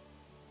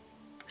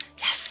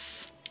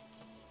 Yes!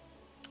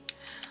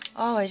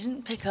 Oh, I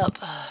didn't pick up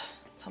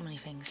so many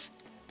things.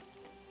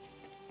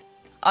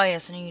 Oh,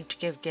 yes, I need to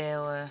give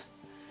Gail a...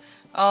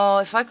 Oh,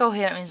 if I go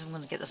here, that means I'm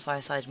going to get the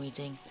Fireside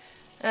meeting.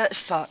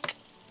 Fuck.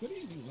 Good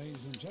evening,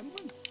 ladies and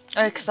gentlemen.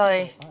 Oh, because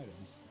I...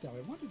 That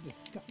I want to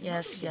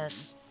discuss.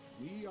 Yes.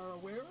 We are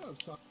aware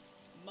of some...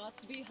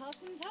 Must be Huss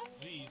and Tuck.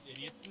 These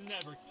idiots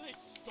never. They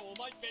stole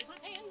my favorite.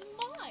 And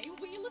my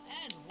wheel of...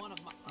 And one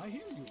of my. I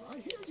hear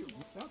you.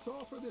 That's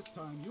all for this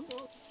time. You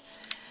all...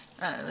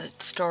 The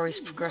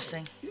story's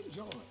progressing.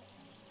 Enjoy.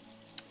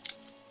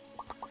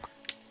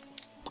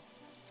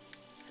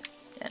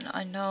 And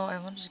I know I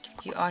wanted to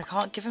give you... I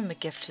can't give him a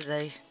gift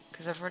today,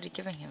 because I've already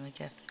given him a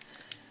gift.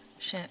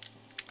 Shit.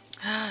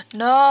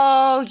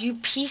 No, you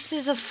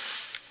pieces of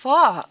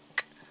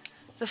fuck.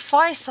 The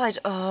Fireside...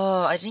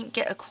 Oh, I didn't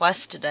get a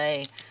quest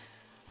today.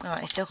 No,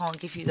 I still can't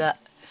give you that.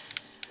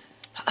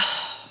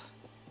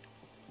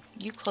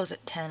 You close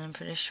at 10, I'm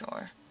pretty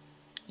sure.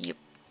 Yep.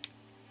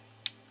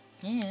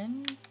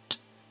 And...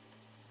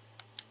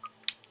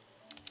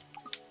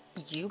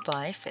 you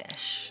buy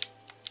fish.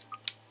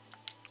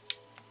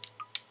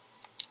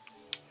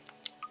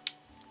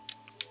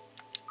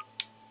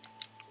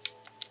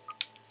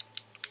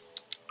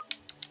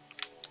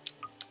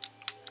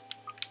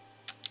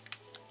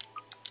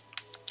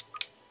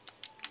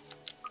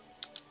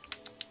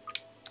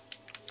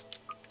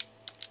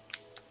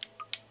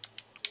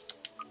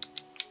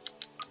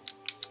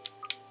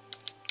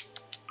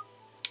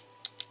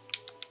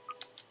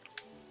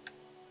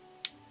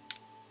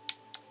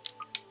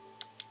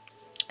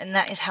 And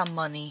that is how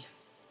money.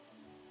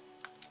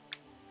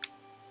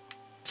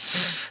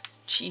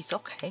 Jeez,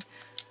 okay.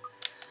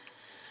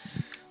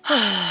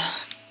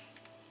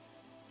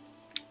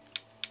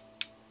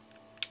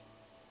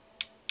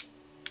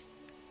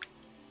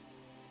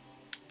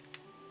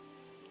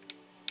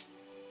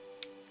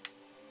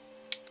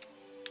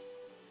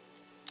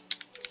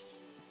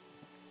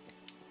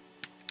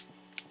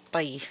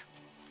 Bye.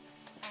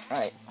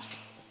 Right.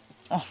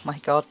 Oh my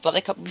god,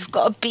 Buttercup, we've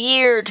got a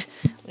beard!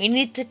 We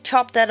need to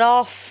chop that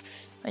off.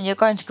 And you're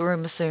going to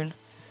groom soon.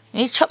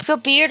 You need to chop your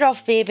beard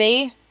off,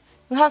 baby.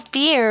 You have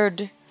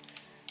beard.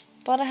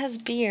 Butter has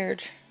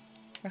beard.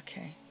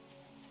 Okay.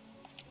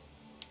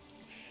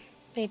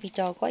 Baby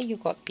dog, why you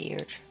got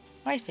beard?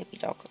 Why is baby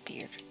dog got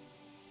beard?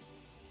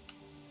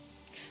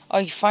 Oh,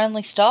 you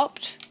finally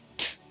stopped?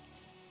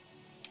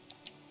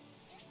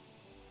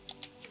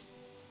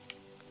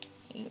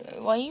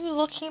 Why are you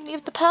looking at me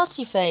with the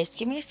pouty face?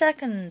 Give me a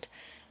second.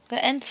 I'm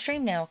gonna end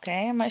stream now,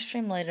 okay? I might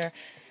stream later.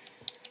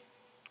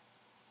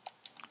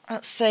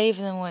 I'll save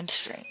and then we'll end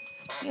stream.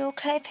 You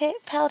okay,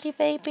 pouty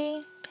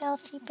baby?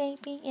 Pouty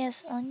baby?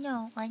 Yes, I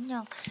know.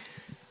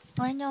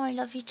 I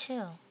love you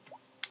too.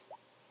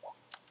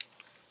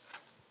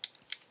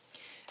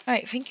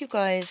 Alright, thank you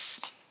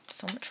guys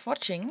so much for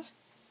watching.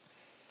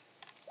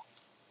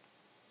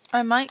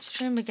 I might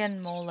stream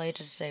again more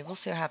later today. We'll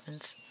see what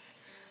happens.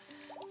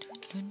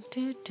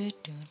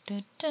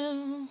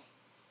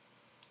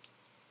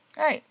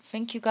 Alright,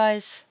 thank you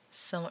guys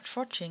so much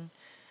for watching.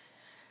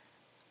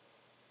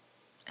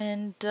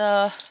 And,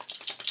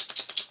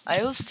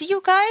 I will see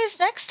you guys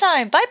next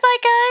time. Bye bye,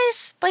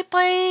 guys. Bye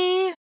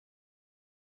bye.